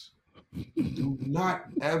execs, do not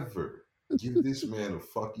ever give this man a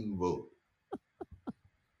fucking vote.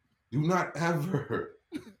 Do not ever.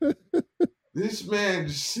 This man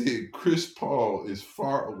just said Chris Paul is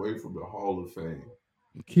far away from the Hall of Fame.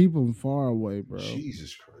 Keep him far away, bro.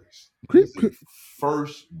 Jesus Christ. He's the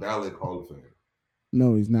first ballot Hall of Fame.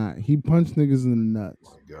 No, he's not. He punched niggas in the nuts.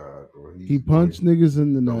 Oh my God, bro. He punched niggas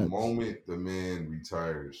in the nuts. The moment the man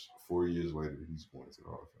retires, 4 years later, he's going to the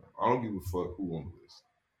Hall of Fame. I don't give a fuck who on the list.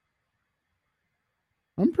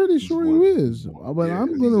 I'm pretty sure he is. But yeah,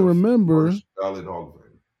 I'm going to remember. Ballot Hall of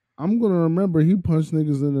Fame. I'm going to remember he punched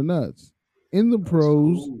niggas in the nuts. In the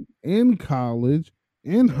pros, in college,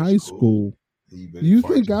 in high school. You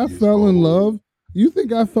think I fell in love? You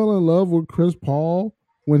think I fell in love with Chris Paul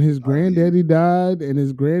when his granddaddy died and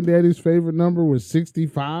his granddaddy's favorite number was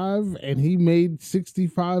 65 and he made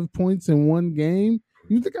 65 points in one game?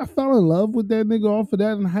 You think I fell in love with that nigga off of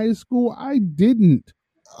that in high school? I didn't.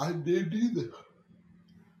 I didn't either.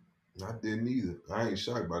 I ain't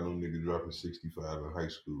shocked by no nigga dropping 65 in high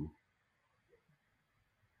school.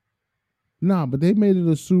 Nah, but they made it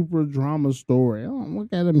a super drama story. Oh, look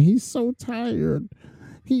at him. He's so tired.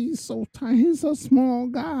 He's so tired. He's a small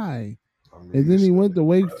guy. And then he went to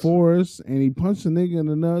Wake Forest and he punched a nigga in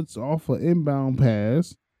the nuts off an inbound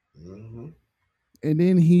pass. Mm-hmm. And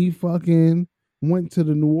then he fucking went to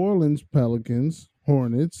the New Orleans Pelicans,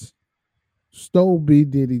 Hornets, stole B.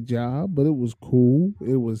 Diddy job, but it was cool.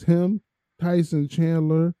 It was him, Tyson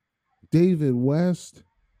Chandler, David West,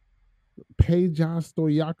 Peja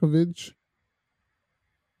Stojakovic.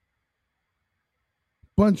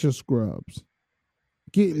 Bunch of scrubs.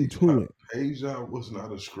 Getting to it. Peja was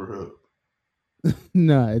not a scrub.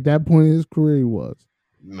 Nah, at that point in his career he was.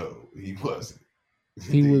 No, he wasn't.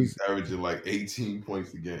 He was averaging like 18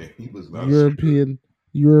 points a game. He was not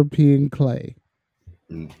European clay.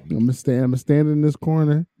 Mm-hmm. I'm gonna stand in this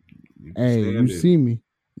corner. Hey, you see me.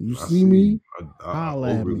 You see me. I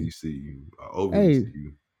overly see you. I overly see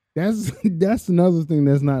you. That's another thing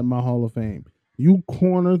that's not in my Hall of Fame. You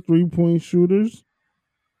corner 3-point shooters.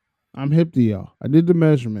 I'm hip to y'all. I did the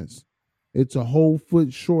measurements. It's a whole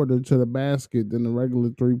foot shorter to the basket than the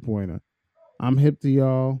regular 3-pointer. I'm hip to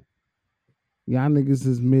y'all. Y'all niggas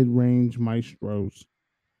is mid-range maestros.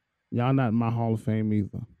 Y'all not in my Hall of Fame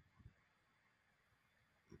either.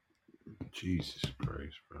 Jesus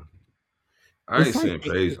Christ, bro. I ain't saying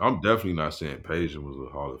Page. I'm definitely not saying Page was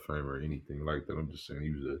a Hall of Famer or anything like that. I'm just saying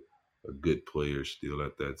he was a good player still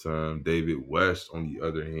at that time. David West, on the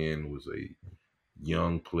other hand, was a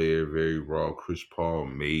young player, very raw. Chris Paul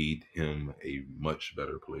made him a much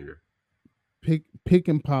better player. Pick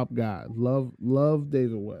and pop guy. Love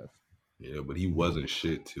David West. Yeah, but he wasn't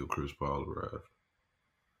shit till Chris Paul arrived.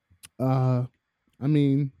 I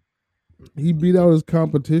mean, he beat out his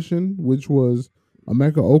competition, which was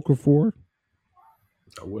Emeka Okafor.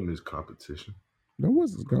 That wasn't his competition. That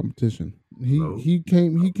was his competition. He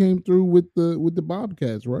came through with the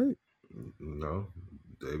Bobcats, right? No.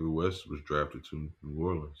 David West was drafted to New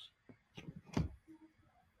Orleans.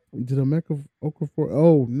 Did Emeka Okafor?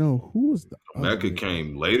 Oh no, who was the? Emeka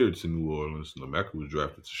came later to New Orleans, and Emeka was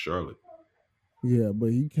drafted to Charlotte. Yeah,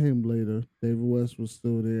 but he came later. David West was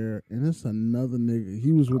still there, and it's another nigga.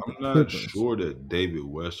 He was with the Clippers. I'm not sure that David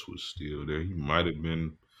West was still there. He might have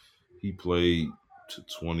been. He played to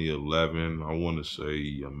 2011, I want to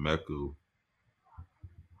say Mecca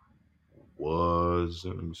was.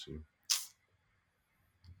 Let me see.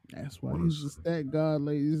 That's why he's the stat god,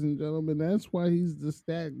 ladies and gentlemen. That's why he's the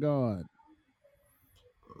stat god.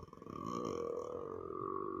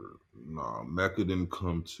 Nah, Mecca didn't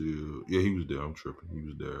come to. Yeah, he was there. I'm tripping. He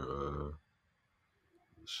was there.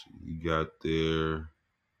 He got there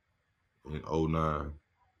in 09.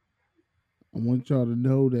 I want y'all to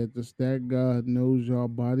know that the stat god knows y'all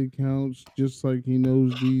body counts just like he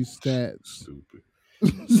knows these stats. Stupid.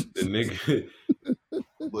 The nigga,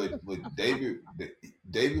 but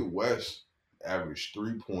David West averaged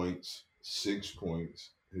 3 points, 6 points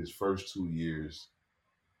his first 2 years.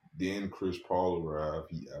 Then Chris Paul arrived.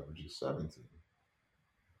 He averages 17.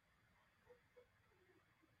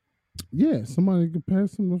 Yeah, somebody could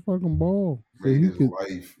pass him the fucking ball. He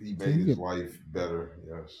made his life better.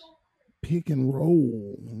 Yes. Pick and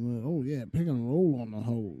roll. Oh yeah, pick and roll on the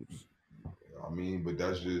hose. I mean, but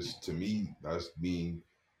that's just, to me, that's being,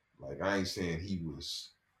 like, I ain't saying he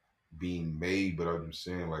was being made, but I'm just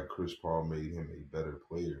saying, like, Chris Paul made him a better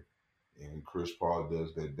player. And Chris Paul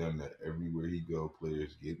does that everywhere he go,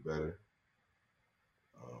 players get better.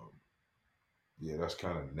 Yeah, that's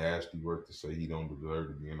kind of nasty work to say he don't deserve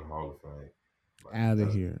to be in the Hall of Fame. Like, out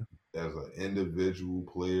of here. As an individual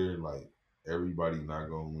player, like, everybody not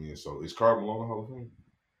going to win. So is Karl Malone in the Hall of Fame?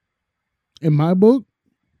 In my book?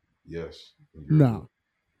 Yes. Nah.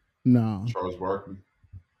 Charles Barkley?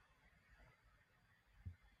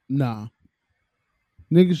 Nah.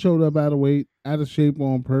 Nigga showed up out of weight, out of shape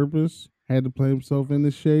on purpose, had to play himself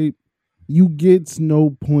into shape. You gets no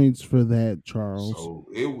points for that, Charles. So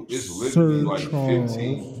it's literally like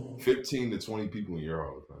 15 to 20 people in your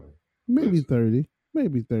Hall of Fame. Maybe 30.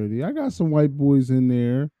 Maybe 30. I got some white boys in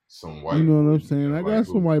there. Some white boys. You know boys, what I'm saying? I got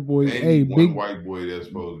some white boys. Hey, one white boy that's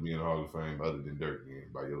supposed to be in the Hall of Fame other than Dirk,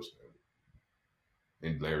 by your standard.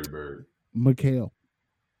 And Larry Bird. Mikhail.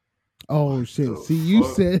 Oh shit! See, you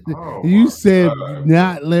said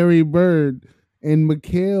not Larry Bird, and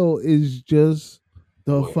Mikhail is just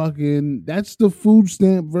the fucking. That's the food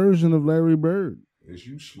stamp version of Larry Bird. Is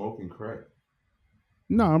you smoking crack?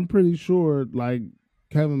 No, I'm pretty sure. Like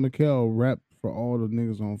Kevin McHale rapped for all the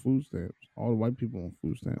niggas on food stamps, all the white people on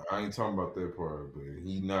food stamps. I ain't talking about that part, but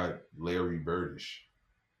he not Larry Birdish.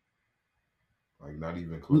 Like, not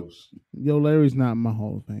even close. Yo, Larry's not in my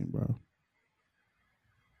Hall of Fame, bro.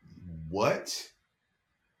 What?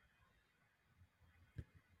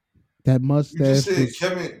 That mustache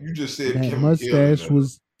You just said that Kevin mustache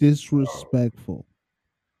was disrespectful.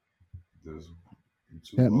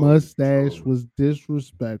 That mustache was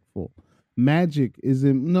disrespectful. Magic is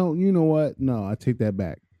in. No, you know what? No, I take that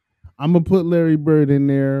back. I'm gonna put Larry Bird in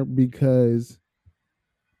there because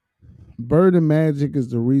Bird and Magic is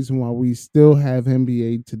the reason why we still have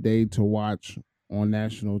NBA today to watch on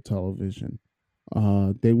national television.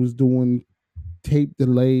 They was doing tape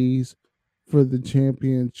delays for the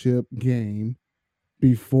championship game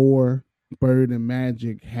before Bird and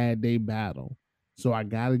Magic had their battle. So I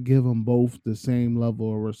got to give them both the same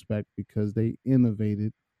level of respect because they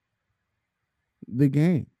innovated the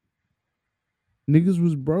game. Niggas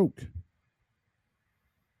was broke.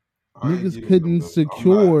 Niggas couldn't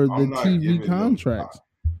secure the TV contracts.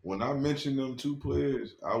 When I mention them two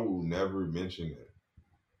players, I will never mention that.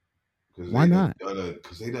 Why not?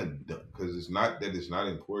 Because it's not that it's not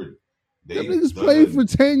important. Them niggas played for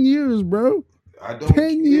 10 years, bro. I don't 10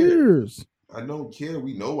 care. years. I don't care.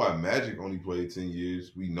 We know why Magic only played 10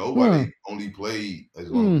 years. We know why they only played as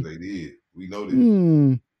long as they did. We know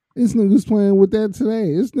this. This nigga's playing with that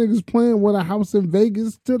today. This nigga's playing with a house in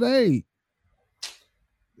Vegas today.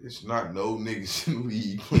 It's not no niggas in the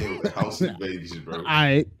league playing with a house in Vegas, bro. All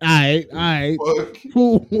right.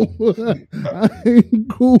 Cool.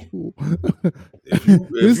 Cool.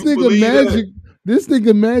 This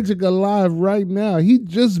nigga Magic alive right now. He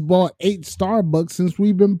just bought 8 Starbucks since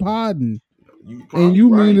we've been podding. And you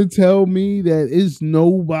mean to tell me that it's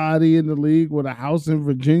nobody in the league with a house in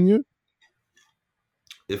Virginia?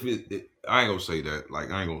 If I ain't gonna say that. Like,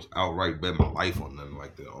 I ain't gonna outright bet my life on nothing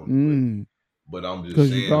like that. But I'm just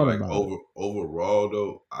saying, like, overall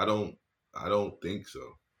though, I don't think so.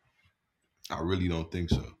 I really don't think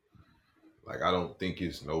so. Like, I don't think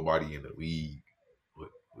it's nobody in the league with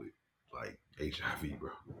like HIV,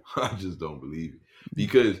 bro. I just don't believe it.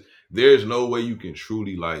 Because there's no way you can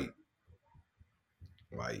truly like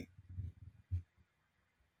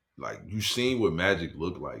you seen what Magic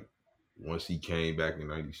looked like once he came back in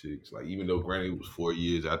 96. Like, even though granted it was 4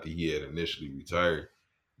 years after he had initially retired,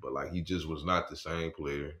 but like he just was not the same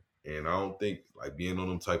player. And I don't think like being on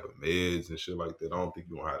them type of meds and shit like that, I don't think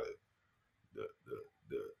you know how to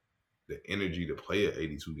the energy to play an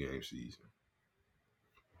 82 game season.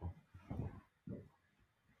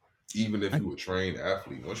 Even if you a trained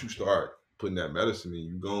athlete, once you start putting that medicine in,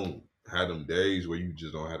 you gonna have them days where you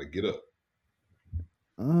just don't have to get up.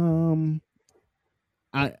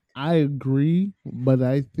 I agree, but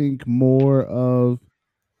I think more of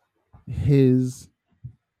his.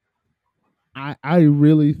 I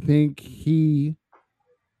really think he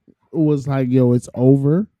was like, yo, it's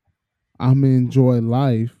over. I'm gonna enjoy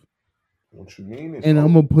life. What you mean? And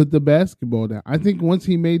I'm gonna put the basketball down. I think once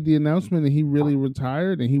he made the announcement and he really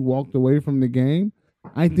retired and he walked away from the game,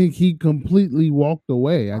 I think he completely walked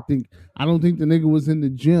away. I don't think the nigga was in the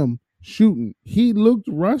gym shooting. He looked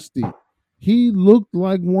rusty. He looked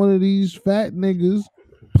like one of these fat niggas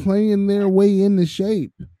playing their way into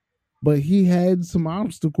shape. But he had some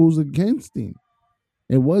obstacles against him.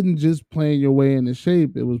 It wasn't just playing your way into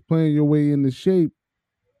shape. It was playing your way into shape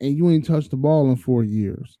and you ain't touched the ball in 4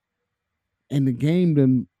 years. And the game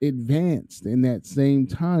then advanced in that same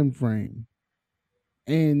time frame.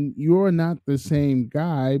 And you're not the same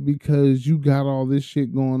guy because you got all this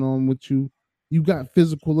shit going on with you. You got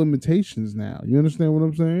physical limitations now. You understand what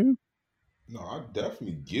I'm saying? No, I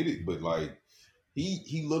definitely get it, but like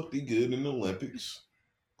he looked good in the Olympics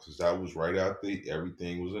because that was right after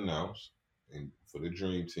everything was announced, and for the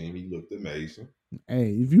Dream Team, he looked amazing.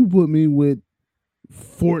 Hey, if you put me with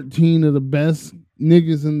 14 of the best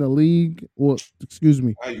niggas in the league, or excuse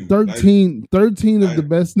me, 13 of the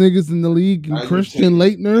best niggas in the league, and Christian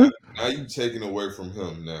Laettner. Now you taking away from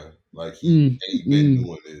him now. Like he ain't been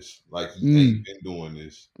doing this. Like he ain't been doing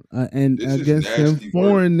this. And this against them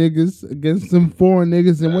foreign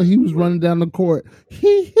niggas, and when he was running down the court,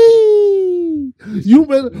 you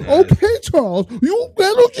better, okay, Charles, you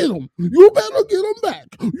better get him. You better get him back.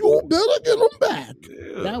 You better get him back.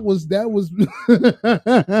 Yeah. That was that was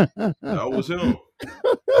him.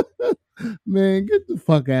 Man, get the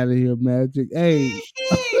fuck out of here, Magic. Hey,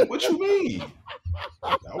 what you mean?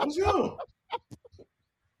 That was him.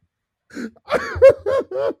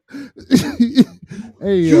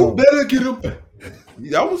 Hey, you better get him back.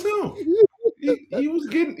 That was him. He was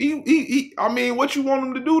getting he I mean, what you want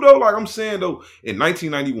him to do though? Like I'm saying though, in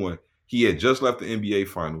 1991, he had just left the NBA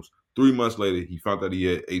Finals. 3 months later, he found out he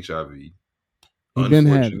had HIV. He been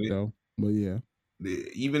had it though, but yeah.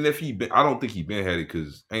 Even if I don't think he been had it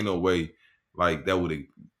because ain't no way like that would have.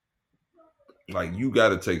 Like you got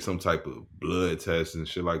to take some type of blood test and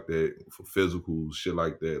shit like that for physicals, shit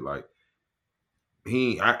like that. Like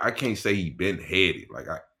I can't say he been had it. Like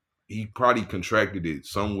he probably contracted it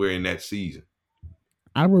somewhere in that season.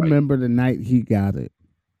 I remember the night he got it.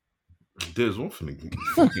 This one finna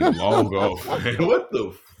fucking log off, man. What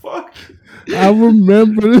the fuck? I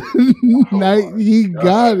remember the night he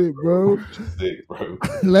got it, bro. Sick, bro.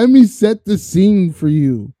 Let me set the scene for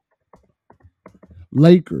you.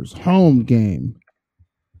 Lakers home game.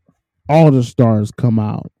 All the stars come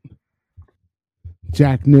out.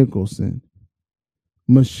 Jack Nicholson,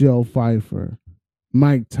 Michelle Pfeiffer,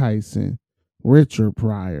 Mike Tyson, Richard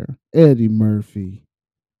Pryor, Eddie Murphy.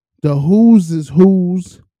 The who's is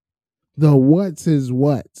who's, the what's is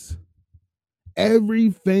what's.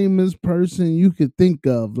 Every famous person you could think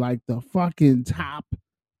of, like the fucking top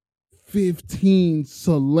 15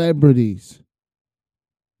 celebrities,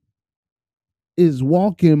 is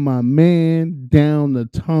walking my man down the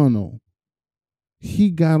tunnel.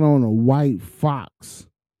 He got on a white fox.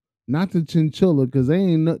 Not the chinchilla, because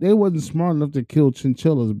they wasn't smart enough to kill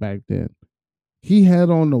chinchillas back then. He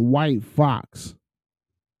had on the white fox.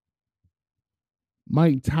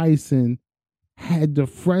 Mike Tyson had the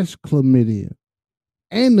fresh chlamydia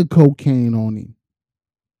and the cocaine on him.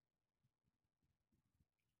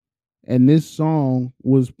 And this song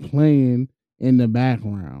was playing in the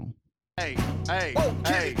background. Hey,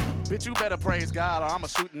 bitch, you better praise God or I'ma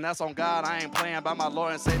shoot and that's on God. I ain't playing by my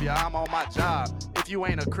Lord and Savior, I'm on my job. If you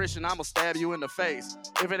ain't a Christian, I'ma stab you in the face.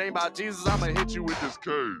 If it ain't about Jesus, I'ma hit you with this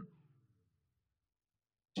cane.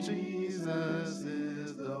 Jesus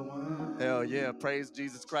is the one. Hell yeah, praise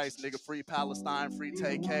Jesus Christ, nigga. Free Palestine, free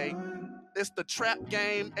TK. It's the trap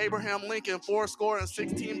game. Abraham Lincoln,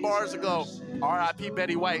 416 bars ago. R.I.P.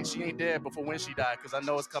 Betty White. She ain't dead before when she died, because I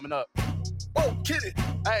know it's coming up. Oh, kid it.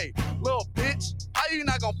 Hey, little bitch. How you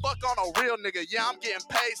not gonna fuck on a real nigga? Yeah, I'm getting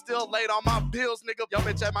paid, still late on my bills, nigga. Yo,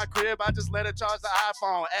 bitch, at my crib, I just let her charge the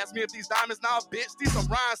iPhone. Ask me if these diamonds now, bitch, these some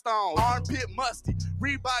rhinestones. Armpit musty,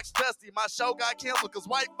 Reeboks dusty. My show got canceled because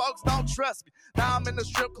white folks don't trust me. Now I'm in the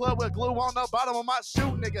strip club with glue on the bottom of my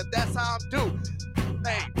shoe, nigga. That's how I'm due.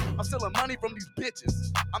 Hey, I'm stealing money from these bitches.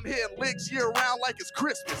 I'm hitting licks year round like it's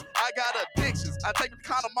Christmas. I got addictions. I take the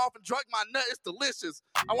condom off and drug my nut. It's delicious.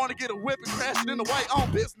 I want to get a whip and crash it into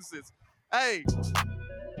white-owned businesses. Hey,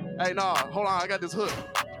 nah, hold on. I got this hook.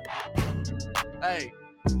 Hey.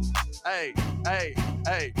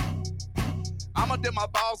 I'ma dip my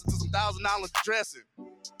balls into some $1,000 dressing.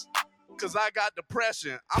 Cause I got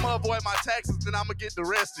depression. I'ma avoid my taxes, then I'ma get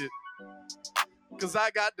arrested. Cause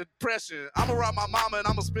I got depression. I'ma rob my mama and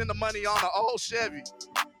I'ma spend the money on an old Chevy.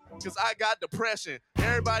 Cause I got depression.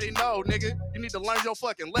 Everybody know, nigga, you need to learn your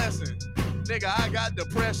fucking lesson. Nigga, I got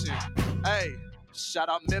depression. Hey, shout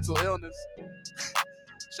out mental illness.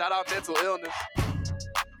 Shout out mental illness.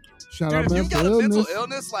 Shout dude, out if you got a mental illness.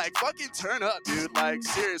 illness, like, fucking turn up, dude. Like,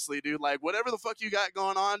 seriously, dude. Like, whatever the fuck you got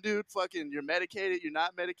going on, dude, fucking, you're medicated, you're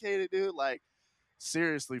not medicated, dude. Like,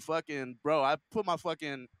 seriously, fucking, bro, I put my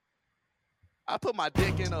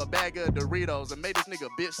dick in a bag of Doritos and made this nigga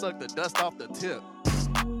bitch suck the dust off the tip.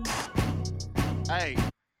 Hey.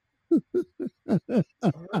 What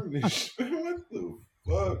the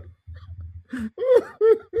fuck?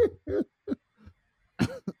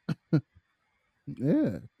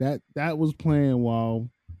 Yeah, that was playing while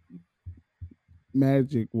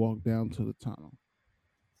Magic walked down to the tunnel.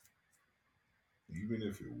 Even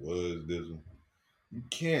if it was Dizzle, you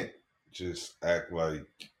can't just act like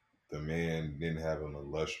the man didn't have an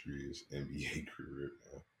illustrious NBA career,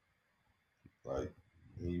 man. Like,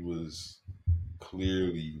 he was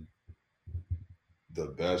clearly the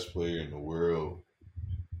best player in the world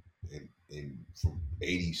in from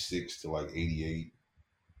 86 to like 88.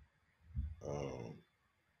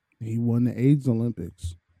 He won the AIDS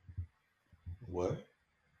Olympics. What?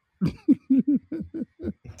 What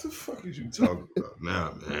the fuck is you talking about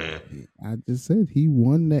now, man? I just said he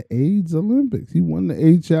won the AIDS Olympics. He won the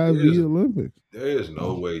HIV Olympics. There is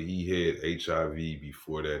no way he had HIV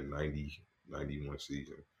before that 90-91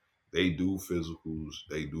 season. They do physicals.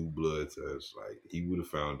 They do blood tests. Like, he would have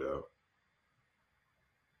found out.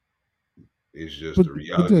 It's just the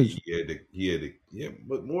reality. He had to,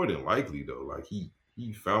 but more than likely though, like he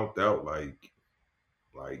found out like,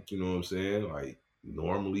 you know what I'm saying? Like,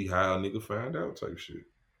 normally how a nigga find out type shit.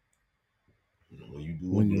 You know, when you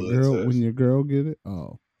do a blood test. When your girl get it?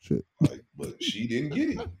 Oh, shit. Like, but she didn't get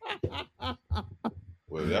it.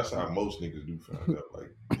 Well, that's how most niggas do find out.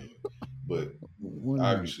 Like, but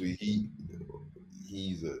obviously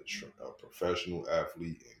he's a professional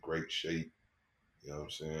athlete in great shape. You know what I'm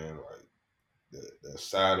saying? Like, the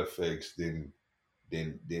side effects then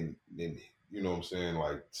you know what I'm saying,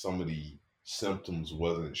 like, some of the symptoms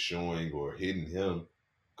wasn't showing or hitting him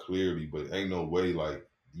clearly, but ain't no way like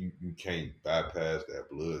you can't bypass that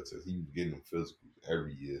blood test. He was getting them physicals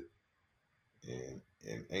every year, and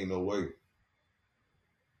ain't no way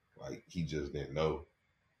like he just didn't know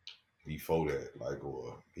before that, like,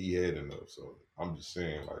 or he had enough. So I'm just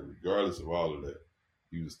saying, like, regardless of all of that,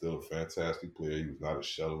 he was still a fantastic player. He was not a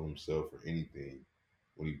shell of himself or anything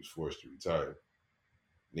when he was forced to retire.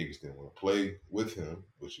 Niggas didn't want to play with him,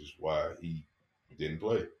 which is why he didn't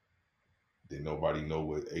play. Didn't nobody know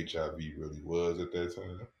what HIV really was at that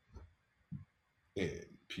time. And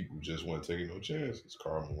people just weren't taking no chances.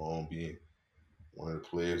 Karl Malone being one of the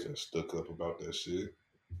players that stuck up about that shit.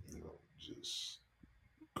 You know, just...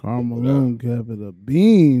 Karl Malone kept it a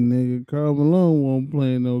bean, nigga. Karl Malone won't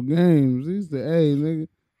play no games. He said, hey, nigga,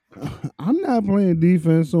 I'm not playing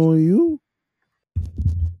defense on you.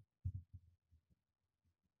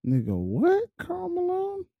 Nigga, what? Karl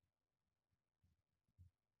Malone?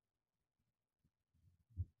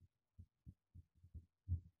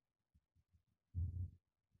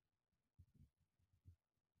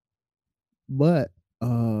 But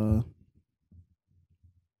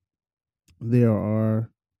there are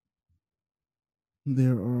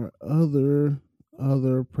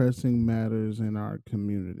other pressing matters in our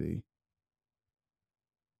community.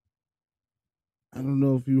 I don't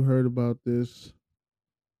know if you heard about this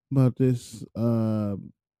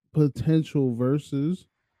potential versus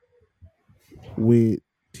with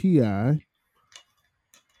T.I.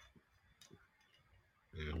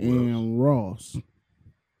 and Ross.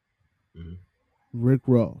 Mm-hmm. Rick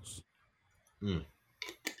Ross. Mm.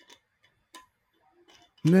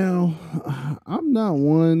 Now, I'm not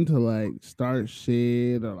one to like start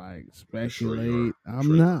shit or like speculate.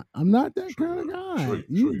 I'm not that kind of guy.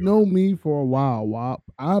 You know me for a while, Wop.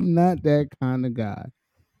 I'm not that kind of guy.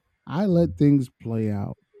 I let things play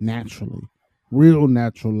out naturally, real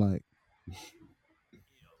natural like.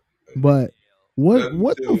 But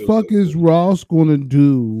what the fuck is Ross gonna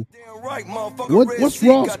do? What's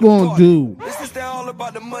Ross gonna do? This is all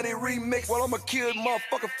about the money remix. Well, I'ma kill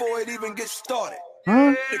motherfucker before it even gets started.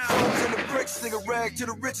 Huh? The crumbs and the bricks, nigga rag to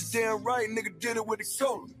the riches, damn right, nigga did it with the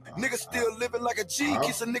soul. Nigga still living like a G,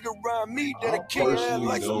 kiss a nigga around me, that a king had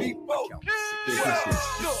like some meatball.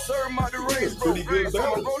 Serve my the range, bro. So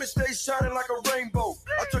my rolling stay shining like a rainbow.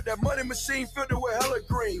 I took that money machine, filled it with hella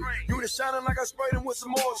green. You was shining like I sprayed him with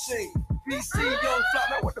some more sheen. BC, young flop,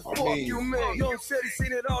 now what the fuck you mean? Young said he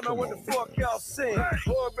seen it all, now what the fuck y'all seen?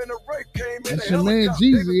 Bob and the rape came in That's the your man helicopter.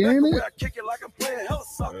 Jeezy, ain't it? I kick it like I'm playing hella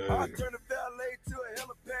soccer. I turn the valet to a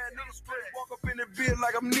helipad, nigga straight walk up in the bed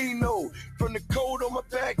like I'm Nino. From the coat on my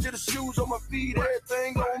back to the shoes on my feet,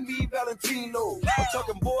 everything on me, Valentino. I'm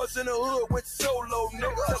talking boys in the hood, went solo,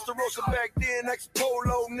 nigga. Testarossa back then,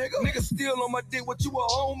 ex-polo, nigga. Nigga still on my dick, what you a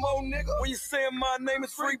homo, nigga? When you saying my name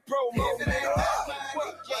is free promo, nigga.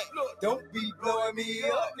 Don't be blowing me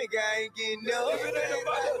up, nigga. I ain't getting up.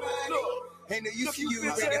 Ain't no use to you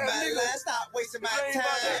taking my line. Stop wasting my time.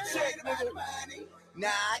 Nah,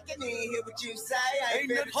 I can even hear what you say. I ain't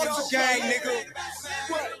been hustle gang, nigga.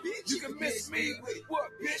 What? You can miss me.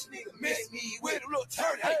 What? Bitch, nigga, miss me with a little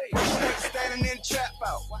turn. Hey, Standing in the trap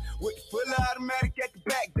out with the full automatic at the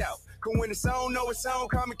back out. Cause when it's on, know it's on.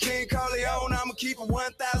 Call me King Corleone. I'ma keep it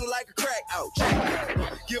 1,000 like a crack out.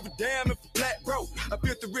 Give a damn if a black broke. I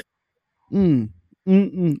built the rich.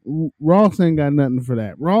 Ross ain't got nothing for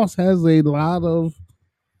that. Ross has a lot of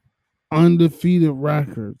undefeated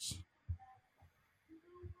records.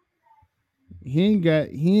 He ain't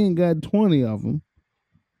got 20 of them.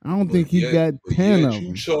 I don't think he got 10 of them.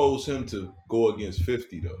 You chose him to go against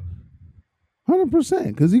 50 though. 100%,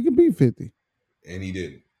 because he can beat 50. And he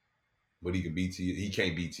didn't. But he can beat T. He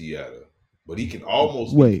can't beat T though. But he can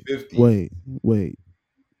almost beat 50. Wait.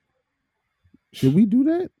 Did we do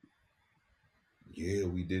that? Yeah,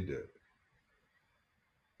 we did that.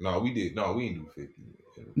 No, we did. No, we didn't do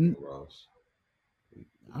 50. Ross.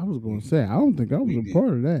 I was going to say, I don't think I was a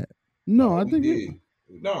part of that. No, I think we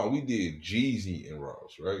did Jeezy and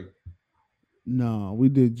Ross, right? No, we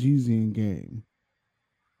did Jeezy and Game.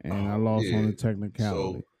 And I lost on the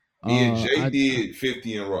technicality. So, me and Jay did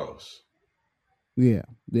 50 and Ross. Yeah.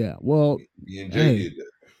 Well, me and Jay did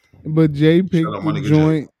that. But Jay picked the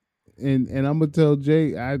joint, and I'm going to tell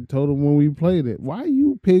Jay, I told him when we played it, why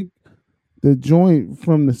you pick the joint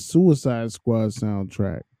from the Suicide Squad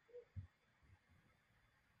soundtrack?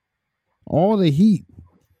 All the heat.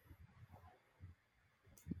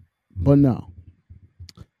 But no.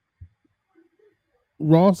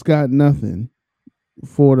 Ross got nothing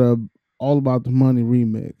for the All About the Money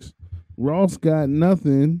remix. Ross got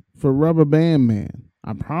nothing for Rubber Band Man.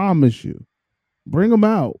 I promise you. Bring him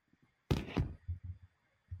out.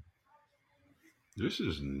 This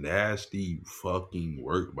is nasty fucking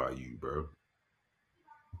work by you, bro.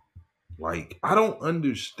 Like, I don't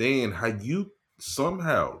understand how you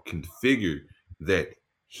somehow can figure that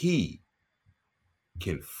he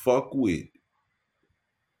can fuck with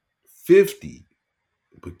 50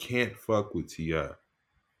 but can't fuck with T.I.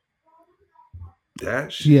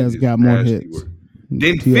 That shit has got more hits. Work.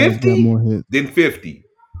 Then 50? Got more hits. Then 50.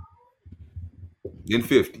 Then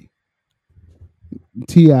 50.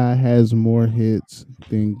 T.I. has more hits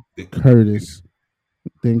than Curtis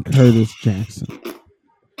Jackson.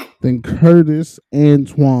 Than Curtis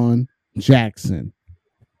Antoine Jackson.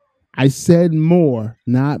 I said more,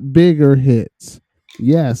 not bigger hits.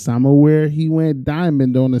 Yes, I'm aware he went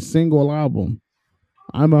diamond on a single album.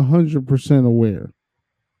 I'm 100% aware.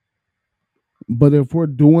 But if we're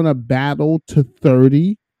doing a battle to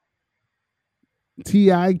 30,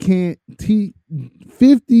 T.I. can't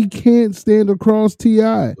 50 can't stand across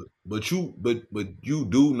T.I. But you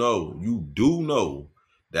do know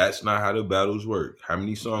that's not how the battles work. How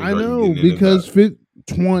many songs I are know, you getting because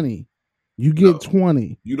 20. You get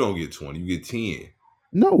 20. You don't get 20, you get 10.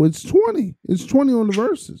 No, it's 20. It's 20 on the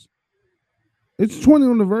verses. It's 20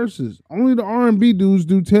 on the verses. Only the R&B dudes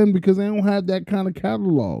do 10 because they don't have that kind of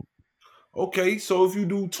catalog. Okay, so if you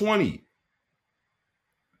do 20,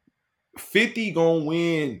 50 gonna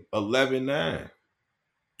win 11-9.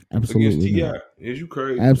 Absolutely against not. T.I. Is you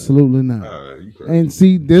crazy? Absolutely not. You crazy. And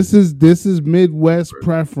see, this is Midwest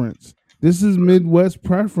preference. This is Midwest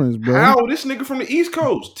preference, bro. How? This nigga from the East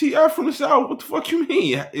Coast, T.I. from the South. What the fuck you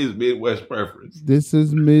mean is Midwest preference? This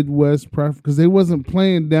is Midwest preference because they wasn't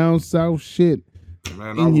playing down South shit.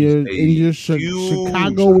 Man, in your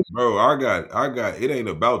Chicago, bro. I got. It ain't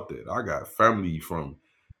about that. I got family from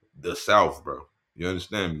the South, bro. You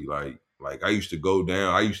understand me? Like I used to go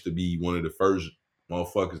down. I used to be one of the first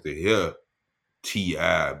motherfuckers to hear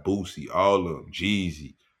T.I., Boosie, all of them,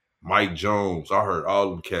 Jeezy, Mike Jones. I heard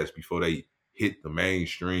all them cats before they hit the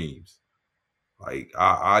mainstreams. Like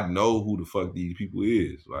I know who the fuck these people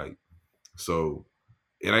is. Like, so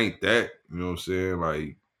it ain't that. You know what I'm saying?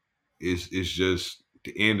 Like, it's just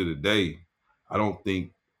the end of the day. I don't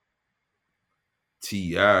think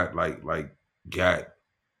T.I. like got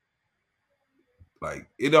like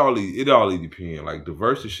it all depends. Like the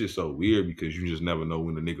verse shit so weird because you just never know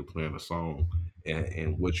when the nigga playing a song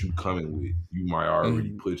and what you coming with. You might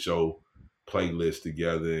already put your playlist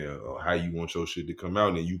together or how you want your shit to come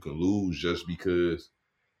out, and you can lose just because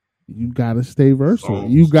you gotta stay versatile.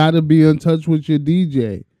 You gotta be in touch with your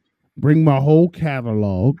DJ. Bring my whole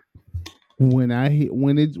catalog. When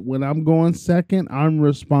I'm going second, I'm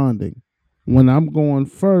responding. When I'm going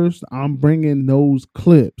first, I'm bringing those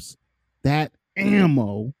clips, that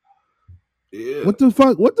ammo. Yeah. What the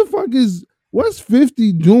fuck? What's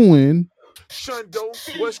 50 doing? Shundo,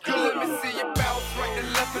 what's good?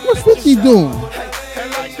 What's 50 doing?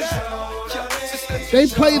 They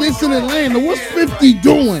play this in Atlanta. What's 50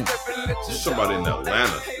 doing? Somebody in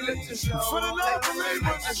Atlanta.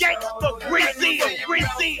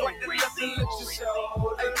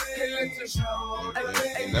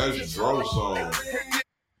 And that's Dro song.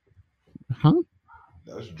 Huh?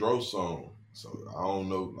 That's Dro song. So I don't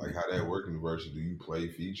know like how that working versus do you play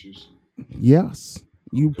features? Yes.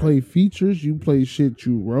 You play features, you play shit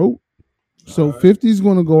you wrote. So 50's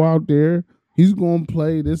gonna go out there. He's gonna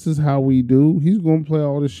play This Is How We Do. He's gonna play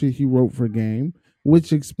all the shit he wrote for Game,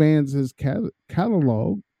 which expands his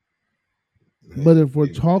catalog. But if we're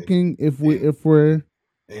talking, because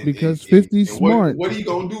 50's smart. What are you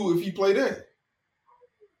gonna do if he play that?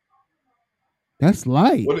 That's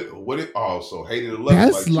light. So Hated to Love It.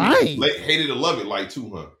 That's light. Hated to Love It like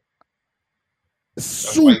 200.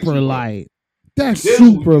 Super light. That's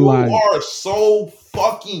super light. You are so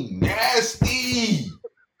fucking nasty.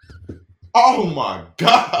 Oh my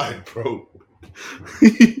God, bro.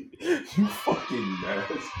 You fucking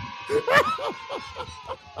nasty.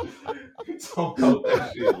 You talking about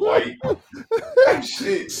that shit light. That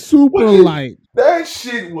shit. Super light. That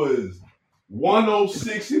shit was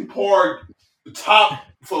 106 in Park top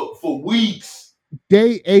for weeks.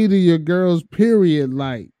 Day 8 of your girl's period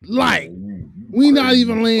light. We not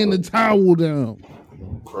even laying the towel down.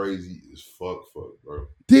 Crazy as fuck, bro.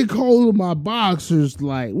 Dick hole in my boxers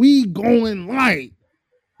light. We going light.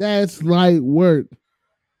 That's light work.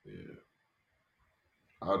 Yeah.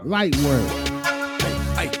 Light work.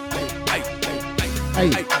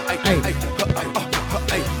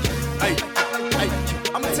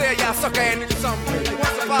 I'm gonna tell y'all sucker ass niggas something.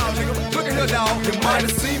 Once a while, nigga. Look at her, dog. You might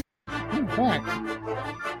have seen.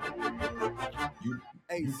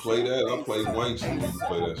 You play that, I play Wanks when you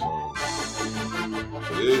play that song.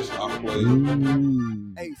 For this, I play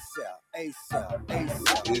ASAP.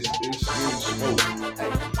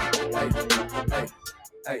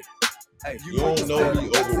 It's you don't know me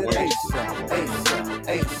over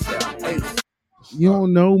Wankster. You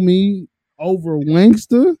don't know me over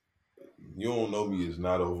Wankster? You don't know me is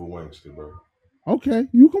not over Wankster, bro. Okay,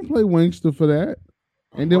 you can play Wankster for that.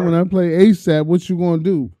 And then when I play ASAP, what you gonna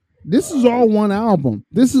do? This is all one album.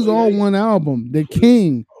 The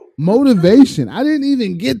King. Motivation. I didn't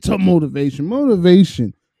even get to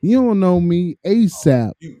Motivation. You don't know me.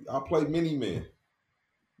 ASAP. I play Mini Man.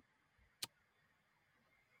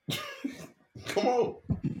 Come on.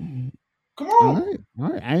 All right.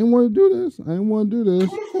 I ain't want to do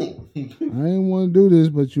this.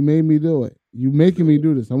 But you made me do it. You making me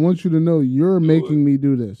do this. I want you to know you're making me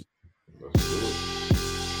do this.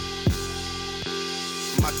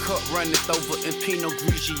 My cup runneth over in Pinot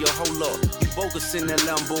Grigio. Hold up, you bogus in the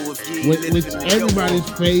Lambo if you with everybody's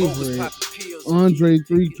favorite, Andre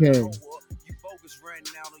 3K.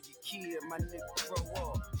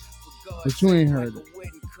 But you ain't heard it.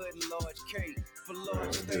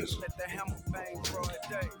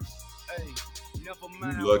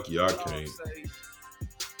 You lucky I can't.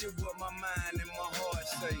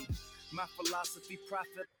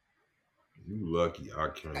 You lucky I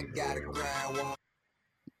can't.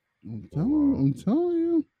 I'm telling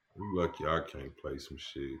you. You lucky I can't play some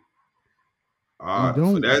shit.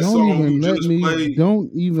 Don't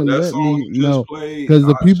even let me know, because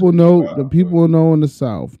the people know in the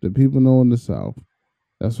South.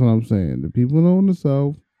 That's what I'm saying. The people know in the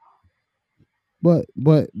South. But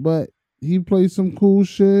he plays some cool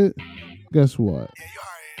shit. Guess what?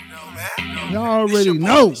 Y'all already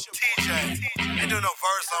know. TJ, ain't do no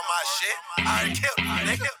verse on my shit. I already killed you,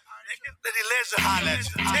 nigga. Let the legend holler at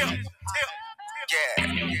you. Yeah.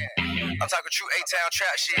 I'm talking true A-Town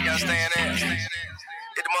trap shit, you understand that?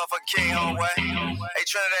 Get the motherfucking king homeway. Hey,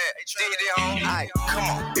 Trinidad, dig it home. Alright, come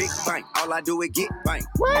on, big bank. All I do is get bank.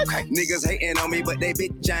 What? Okay, niggas hating on me, but they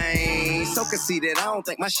bitch ain't so conceited. I don't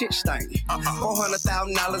think my shit stank.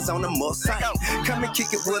 $400,000 on the Mustang. Come and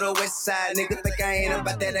kick it with a West Side nigga. Think I ain't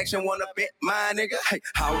about that action, wanna bet my nigga. Hey,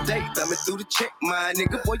 all day thumbing through the check, my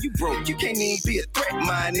nigga. Boy, you broke, you can't even be a threat,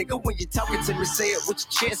 my nigga. When you talking to me, say it with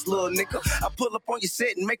your chest, little nigga. I pull up on your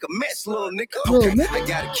set and make a mess, little nigga. Okay, I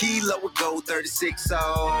got a kilo with gold 36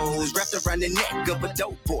 O's wrapped around the neck of a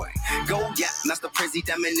dope boy. Gold yacht, not the Prezi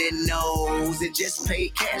diamond in nose, and just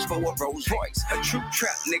paid cash for a Rolls Royce. A true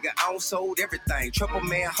trap nigga, I don't sold everything. Trouble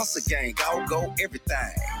man, hustle gang, I'll go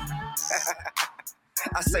everything.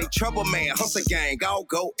 I say trouble man, hustle gang, I'll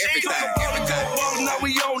go everything. Now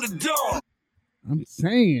we on the door. I'm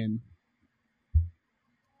saying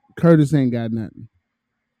Curtis ain't got nothing.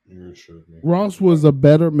 You're sure, man. Ross was a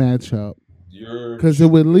better matchup because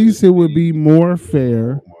at least it would be more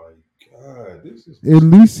fair. God, at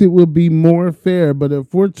least it would be more fair. But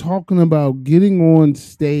if we're talking about getting on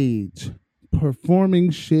stage,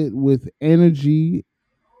 performing shit with energy,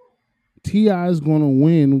 T.I. is going to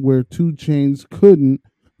win where 2 Chainz couldn't,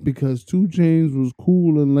 because 2 Chainz was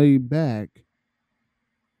cool and laid back,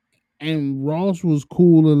 and Ross was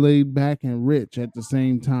cool and laid back and rich at the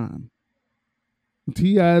same time.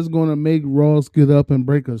 T.I. is going to make Ross get up and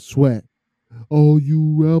break a sweat. Oh,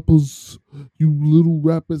 you rappers, you little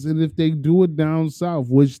rappers. And if they do it down south,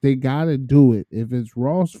 which they got to do it. If it's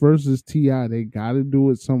Ross versus T.I., they got to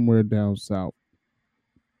do it somewhere down south.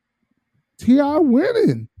 T.I.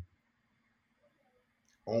 winning.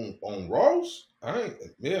 On Ross? I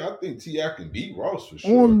think T.I. can beat Ross for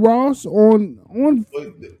sure. On Ross,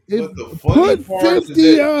 but the funny part 50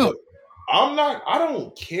 is that, up. I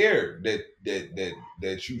don't care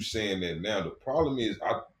that you saying that now. The problem is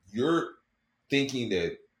you're thinking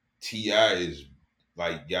that T.I. is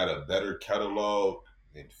like got a better catalog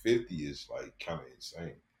than 50 is like kind of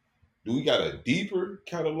insane. Do we got a deeper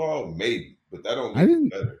catalog? Maybe, but that don't make it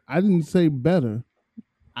better. I didn't say better.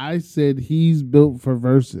 I said he's built for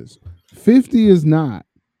verses. 50 is not.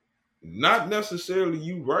 Not necessarily.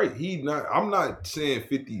 You right. I'm not saying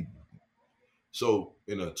 50. So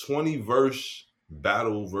in a 20 verse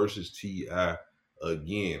battle versus T.I.,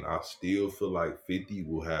 again, I still feel like 50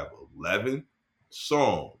 will have 11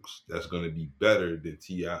 songs that's going to be better than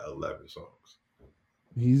T.I. 11 songs.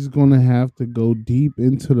 He's going to have to go deep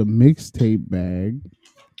into the mixtape bag.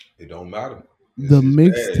 It don't matter. The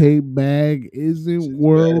mixtape bag isn't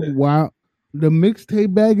worldwide. The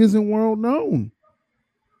mixtape bag isn't world known.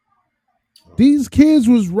 These kids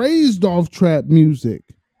was raised off trap music.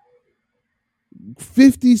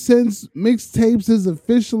 50 Cent's mixtapes is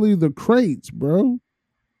officially the crates, bro.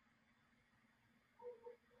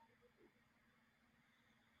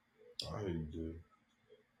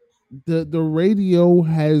 The radio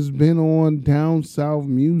has been on down south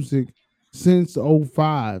music since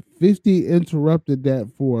 05. 50 interrupted that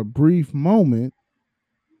for a brief moment.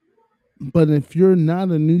 But if you're not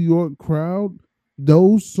a New York crowd,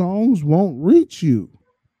 those songs won't reach you.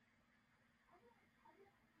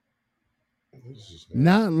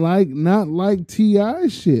 Not like T.I.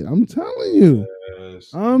 shit. I'm telling you.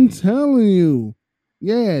 I'm telling you.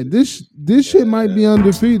 Yeah, this shit might be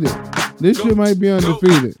undefeated. This shit might be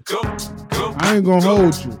undefeated. I ain't gonna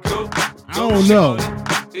hold you. I don't know.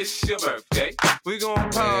 It's your birthday. We gon'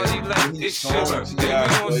 party like it's your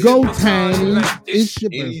birthday. Go Tiny. It's your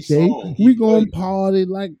birthday. We gon' party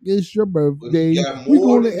like it's your birthday. We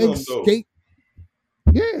gonna escape.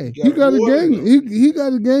 Yeah, he got a gang. He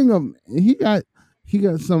got a gang of. He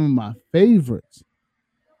got some of my favorites.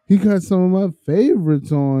 He got some of my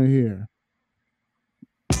favorites on here.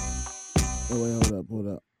 Oh wait, hold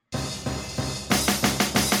up.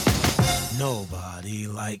 Nobody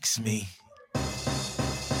likes me.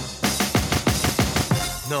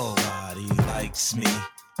 Nobody likes me,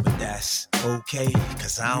 but that's okay,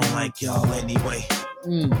 cause I don't like y'all anyway.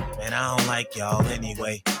 Man, I don't like y'all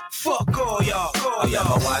anyway. Fuck all y'all.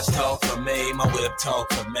 My watch talk for me, my whip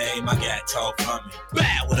talk for me, my gat talk for me.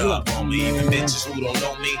 Bad, what up on me? Even bitches who don't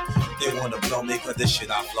know me, they wanna blow me, cause this shit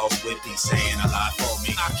I floss with be saying a lot for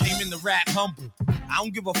me. I came in the rap humble. I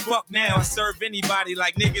don't give a fuck now. I serve anybody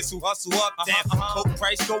like niggas who hustle up. Damn, coke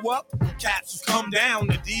price go up, capsules come down.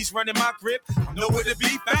 The D's running my grip, I'm nowhere to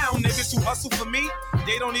be found. Niggas who hustle for me,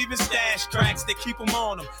 they don't even stash tracks. They keep them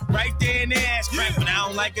on them, right there in their ass crack. But I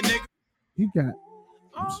don't like a nigga. He got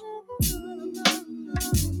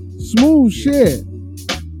smooth shit.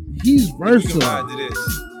 He's versatile.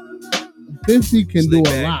 50 can do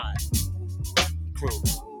a lot.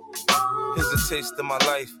 Here's a taste of my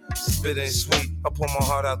life, bitter and sweet. I pour my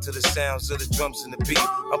heart out to the sounds of the drums and the beat.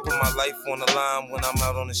 I put my life on the line when I'm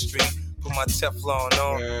out on the street. Put my Teflon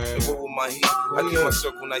on and roll with my heat. I keep my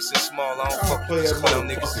circle nice and small. I don't fuck with these clown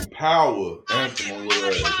niggas. Power anthem on your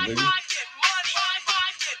ass, nigga.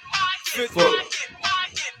 Fuck.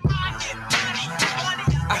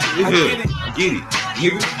 I get it,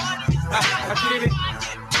 nigga. I get it.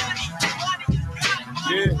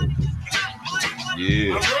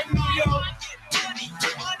 Yeah. I'm New York.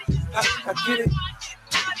 I get it.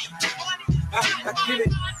 I get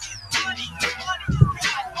it.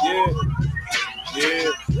 Yeah.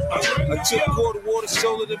 I took quarter water,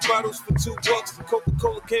 sold it in bottles for $2. The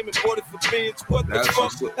Coca-Cola came and bought it for beans. What the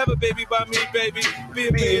fuck? Have a baby by me, baby. Be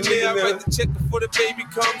a millionaire. I write the check before the baby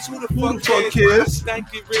comes. Who the fuck cares? I'm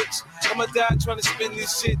stanky rich. I'ma die trying to spend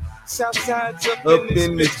this shit. Southside's up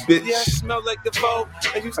in this bitch. Yeah, I smell like the Vogue.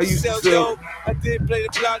 I used to sell dope. I did play the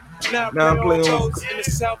block. Now I play on roads in the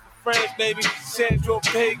South. France, baby, Sandro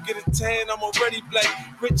Pay, get a tan, I'm already black.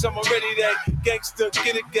 Rich, I'm already that. Gangster,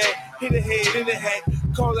 get a gang, hit a head, in a hat.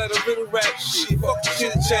 Call that a little rap shit. Fuck the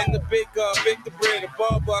chit chat, the bake the bread. The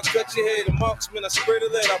barber, I cut your head. The marksman, I spray the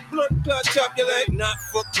lead. I blood clot, chop your leg. Not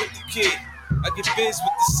fuck with the kid. I get biz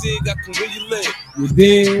with the cig, I can really live. You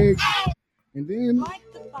dig? And then. Like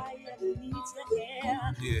the fire needs the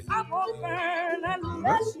air. Yeah. I won't burn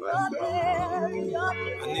unless you're there.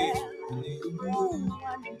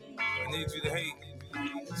 I need you to hate me,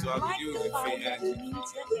 so I can use it for your energy.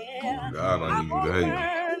 God, I need you to hate.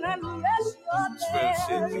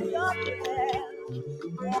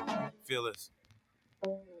 Feel this.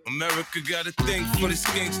 America got a thing for this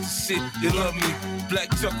gangster shit. They love me. Black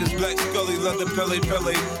Chuckers, Black Scully, London Pele.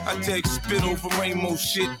 I take spit over rainbow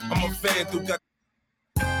shit. I'm a fan who got.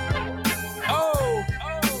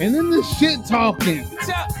 And then the shit talking. The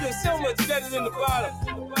top is so much better than the bottom.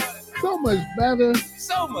 So much better.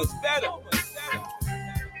 So much better.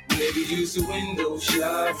 Maybe use the window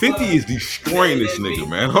shop. 50 is destroying this nigga,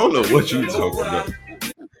 man. I don't know what you talking about.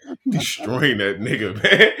 Destroying that nigga,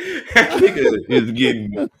 man. That nigga is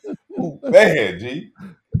getting bad, G.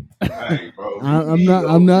 Hey, bro. I'm not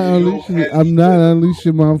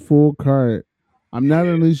unleashing my full card. I'm not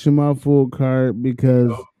unleashing my full card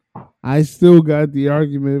because I still got the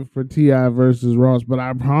argument for T.I. versus Ross, but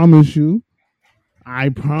I promise you.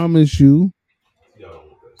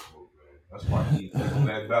 Yo, that's why he won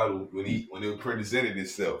that battle when it presented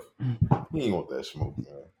itself. He ain't want that smoke,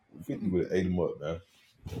 man. 50 would have ate him up, man.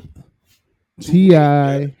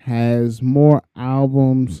 T.I. has more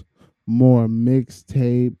albums, more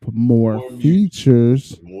mixtape, more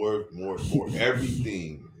features, more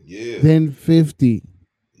everything. Yeah. Than 50.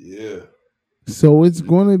 Yeah. So it's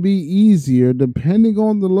going to be easier, depending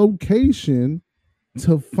on the location,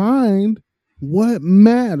 to find what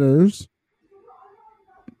matters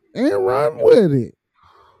and run with it.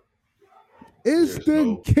 It's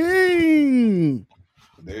king.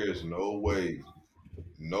 There's no way.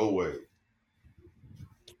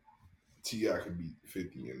 T.I. could beat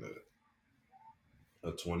 50 in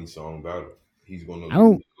a 20-song battle. He's going to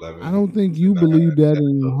lose 11. I don't think you believe that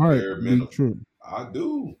in your heart to be true. I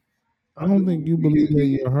do. I don't think you believe that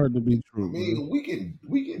in your heart to be true. I mean, we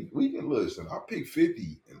can listen. I pick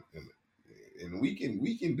 50, and we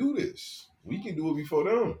can do this. We can do it before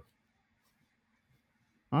them.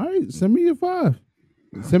 All right, send me your 5.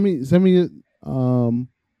 Send me your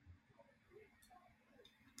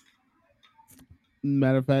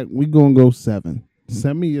matter of fact, we gonna go 7.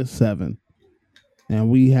 Send me your 7,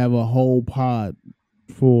 and we have a whole pod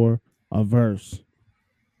for a verse.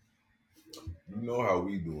 You know how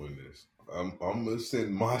we doing this. I'm gonna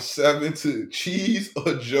send my 7 to Cheese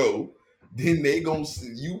or Joe. Then they gonna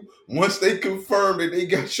see you once they confirm that they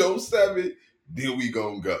got your 7. Then we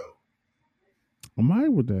gonna go. I'm all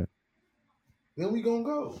right with that. Then we gonna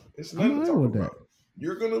go. It's nothing to talk about. That.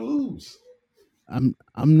 You're gonna lose. I'm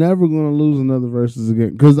never gonna lose another verses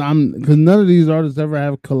again because none of these artists ever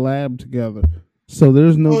have collabed together. So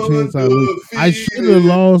there's no chance I lose. I shouldn't have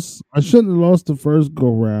lost the first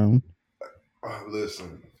go round.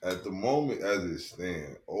 Listen, at the moment as it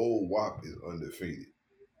stands, old WAP is undefeated.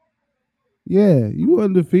 Yeah, you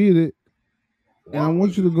undefeated. And I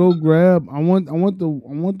want you to go grab. I want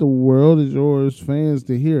the world is yours fans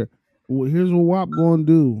to hear. Well, here's what WAP gonna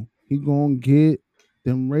do. He gonna get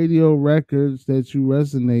them radio records that you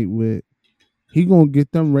resonate with. He gonna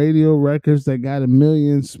get them radio records that got 1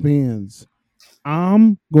 million spins.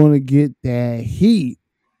 I'm gonna get that heat,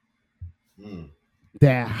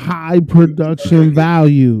 that high production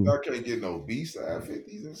value. I can't get no B-side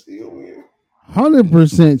 50s and still win.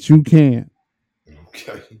 100% you can.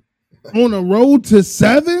 Okay. On a road to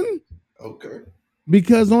 7? Okay.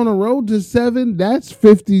 Because on a road to 7, that's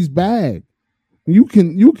 50's bag. You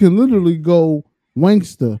can literally go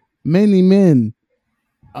Wankster, Many Men.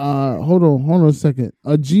 Hold on a second.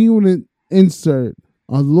 A G-Unit insert.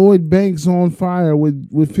 A Lloyd Banks on fire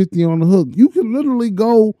with 50 on the hook. You can literally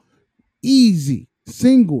go easy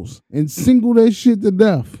singles and single that shit to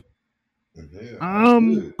death. Yeah,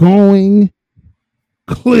 I'm going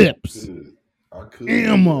clips,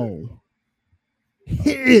 ammo,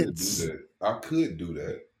 hits. I could do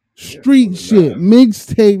that. Street shit,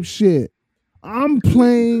 mixtape shit. I'm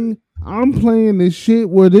playing the shit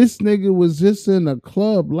where this nigga was just in a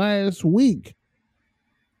club last week,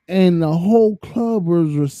 and the whole club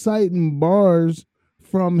was reciting bars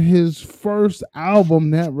from his first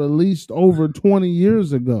album that released over 20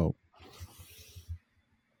 years ago.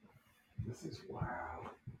 This is wild.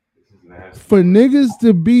 This is nasty. For niggas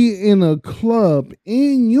to be in a club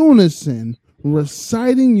in unison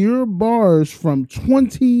reciting your bars from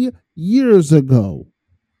 20 years ago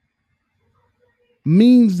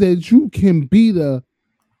means that you can beat a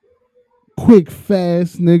quick,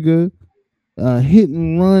 fast nigga, a hit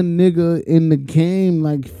and run nigga in the game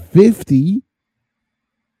like 50.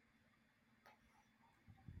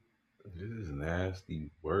 This is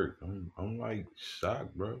nasty work. I'm like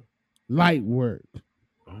shocked, bro. Light work.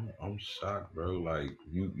 I'm shocked, bro. Like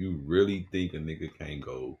you really think a nigga can't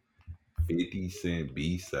go 50 Cent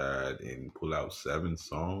B-side and pull out 7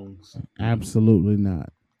 songs? Absolutely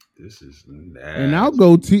not. This is nasty. And I'll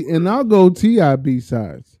go T.I.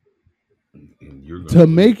 B-sides. And you're to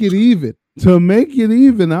make it even. To make it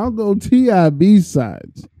even, I'll go T.I.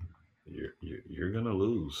 B-sides. You're gonna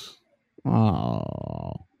lose. Oh.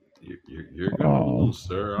 You're gonna lose,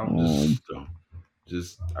 sir. I'm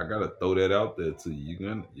just I gotta throw that out there to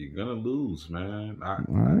you. You're gonna lose, man. All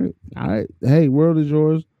right. Hey, World is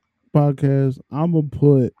Yours podcast. I'm gonna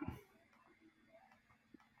put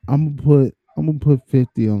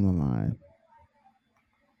 50 on the line.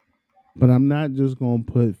 But I'm not just gonna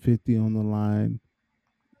put 50 on the line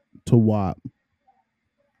to Wop.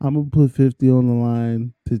 I'm gonna put 50 on the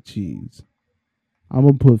line to Cheese. I'm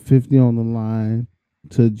gonna put 50 on the line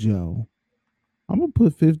to Joe. I'm gonna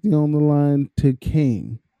put 50 on the line to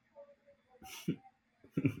King.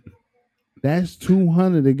 That's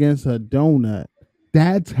 200 against a donut.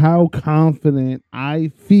 That's how confident I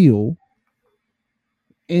feel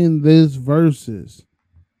in this versus.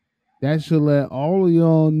 That should let all of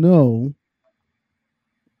y'all know,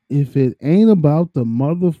 if it ain't about the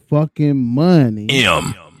motherfucking money.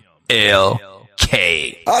 MLK.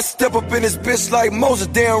 I step up in this bitch like Moses,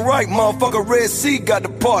 damn right, motherfucker. Red Sea got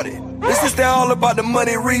departed. This is that all about the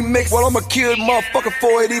money remix. Well, I'ma kill the motherfucker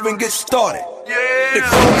before it even gets started. Yeah. The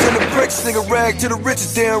crumbs and the bricks, nigga rag to the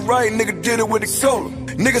riches, damn right, nigga did it with the solar.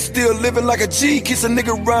 Nigga still living like a G, kiss a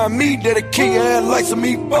nigga around me, that a king and like some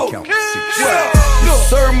meat boat. Yeah.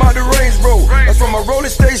 Serve my the Range Road. That's why my rolling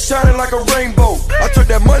stay shining like a rainbow. I took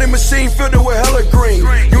that money machine, filled it with hella green.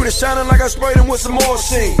 Unit shining like I sprayed him with some more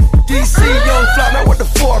sheen. DC, young fly, now what the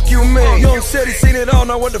fuck you mean? Young said he seen it all,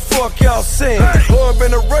 now what the fuck y'all seen? Boy,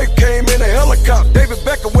 been a rape, came in a helicopter. David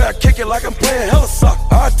Beckham, where I kick it like I'm playing hella soccer.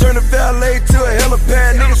 I turn a valet to a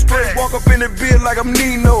helipad. Niggas straight walk up in the bed like I'm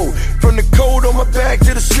Nino. From the coat on my back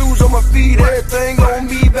to the shoes on my feet, everything on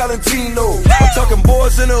me, Valentino. I'm talking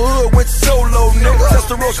boys in the hood, went solo, nigga.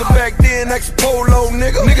 Testarossa back then, ex-polo,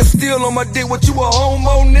 nigga. Nigga still on my dick, what you a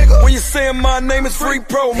homo, nigga? When you saying my name is free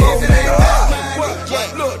promo, nigga.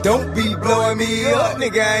 Don't be blowing me up,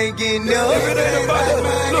 nigga, I ain't getting up. If it ain't about the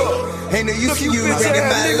look, ain't no use to you taking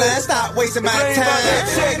my line, stop wasting my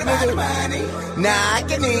time. Nah, I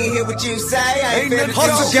can't even hear what you say. I ain't finna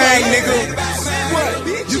hustle gang, nigga. What?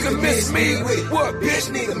 You can miss me with what, bitch?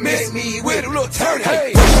 Nigga, miss me with a little turn.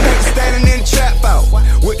 Hey, standing in the trap out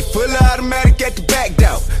with the full automatic at the back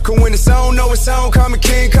door. Cause when it's on, know it's on. Call me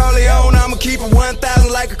King Corleone, I'ma keep it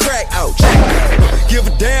 1,000 like a crack out. Give a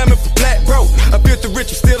damn if I'm flat broke. I built the rich,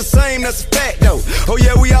 I'm still the same, that's a fact though. Oh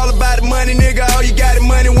yeah, we all about the money, nigga. All you got is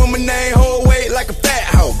money when my name hold weight like a fat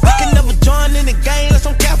hoe. I can never join in the game unless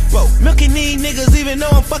I'm capo. Milking these niggas even though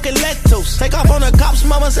I'm fucking lactose. Take off on the cops,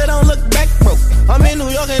 mama said don't look back, bro. I'm in New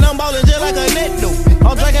York and I'm ballin' just like a net do.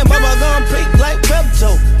 I'm drinking bubble gum pink like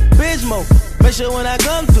Pepto. Bismo, make sure when I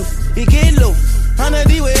come through, he get low. 100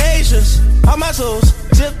 D with Asians, all my souls.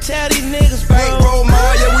 Tip tell these niggas, bro. Hey, bro,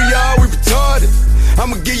 ma, yeah, we retarded.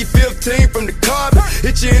 I'ma give you 15 from the carpet.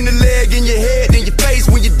 Hit you in the leg, in your head, in your face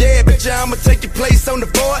when you're dead. Bitch, I'ma take your place on the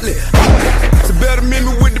forklift. So better meet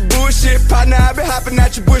me with the bullshit. Partner, I been hopping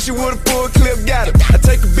out your bushy with a full clip. Got it. I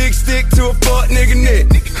take a big stick to a fuck nigga neck.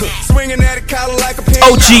 Swinging at a collar like a pin.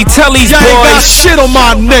 OG, tell these boys, shit on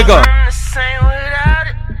my nigga.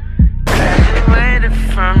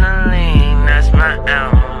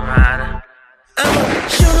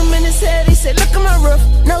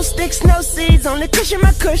 G's only cushion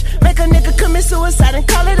my cush. Make a nigga commit suicide and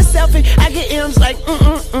call it a selfie. I get M's like,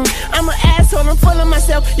 I'm an asshole, I'm full of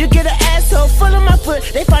myself. You get an asshole full of my foot.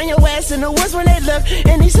 They find your ass in the woods when they look.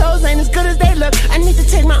 And these hoes ain't as good as they look. I need to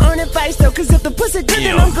take my own advice though, cause if the pussy good,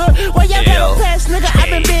 then I'm good. Well, y'all got a pass, nigga. I've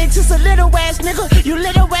been big since a little ass nigga. You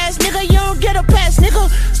little ass nigga, you don't get a pass, nigga.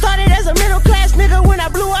 Started as a middle class nigga. When I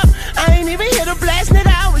blew up, I ain't even hit a blast,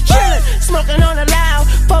 nigga. I was chillin', smoking on the loud.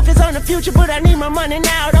 Focus on the future, but I need my money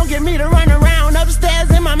now. Don't get me to run around upstairs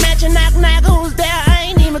in my mansion, knock, who's there? I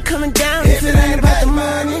ain't even coming down if it ain't about the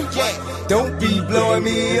money. Yeah. Don't be blowing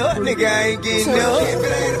me up, nigga, I ain't getting up. If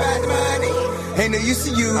it ain't about the money, ain't no use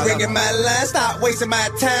to you ringing my line. Stop wasting my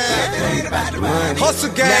time. If it ain't about the money,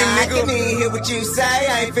 hustle gang, nigga. I can even hear what you say,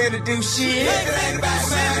 I ain't finna do shit. If it ain't about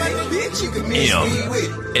the money, bitch, you can miss me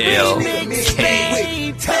with.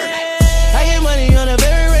 I get money on a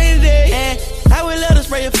very rainy day. I would let her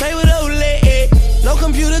spray your face with Olay. No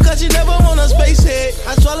computer, cause you never want a space head.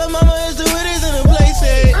 I swallow mama is the witties in the place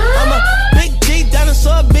head. I'm a big G,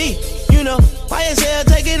 dinosaur B. You know, YSL,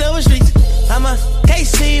 take it over streets. I'm a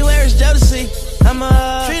KC, where is jealousy? I'm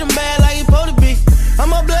a treat him bad like he supposed to be.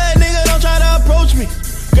 I'm a blood nigga, don't try to approach me.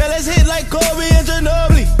 Girl, let's hit like Kobe and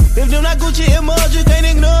Ginobili. If them not Gucci emoji, you can't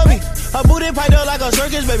ignore me. Her booty piped up like a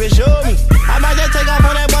circus, baby, show me. I might just take off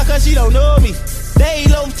on that boy cause she don't know me. They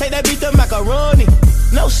low, take that beat the macaroni.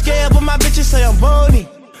 No scale, but my bitches say I'm bony.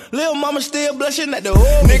 Lil' mama still blushing at the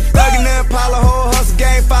whole. Nigga thuggin' that Impala, whole hustle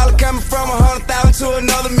game follow, coming from 100,000 to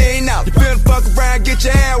another million now. You finna fuck around, get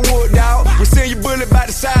your ass whooped, dawg. We send you bullet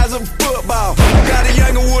about the size of a football. Got a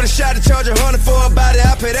youngin' with a shot to charge 100 for a body.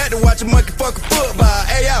 I pay that to watch a monkey fuck a football.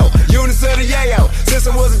 Ayo, units of the yayo.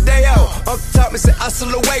 Since I was a day out, Uncle taught me say hasta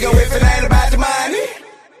luego if it ain't about the money.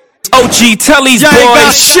 OG, tell these boys, ain't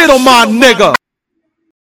got shit on my nigga.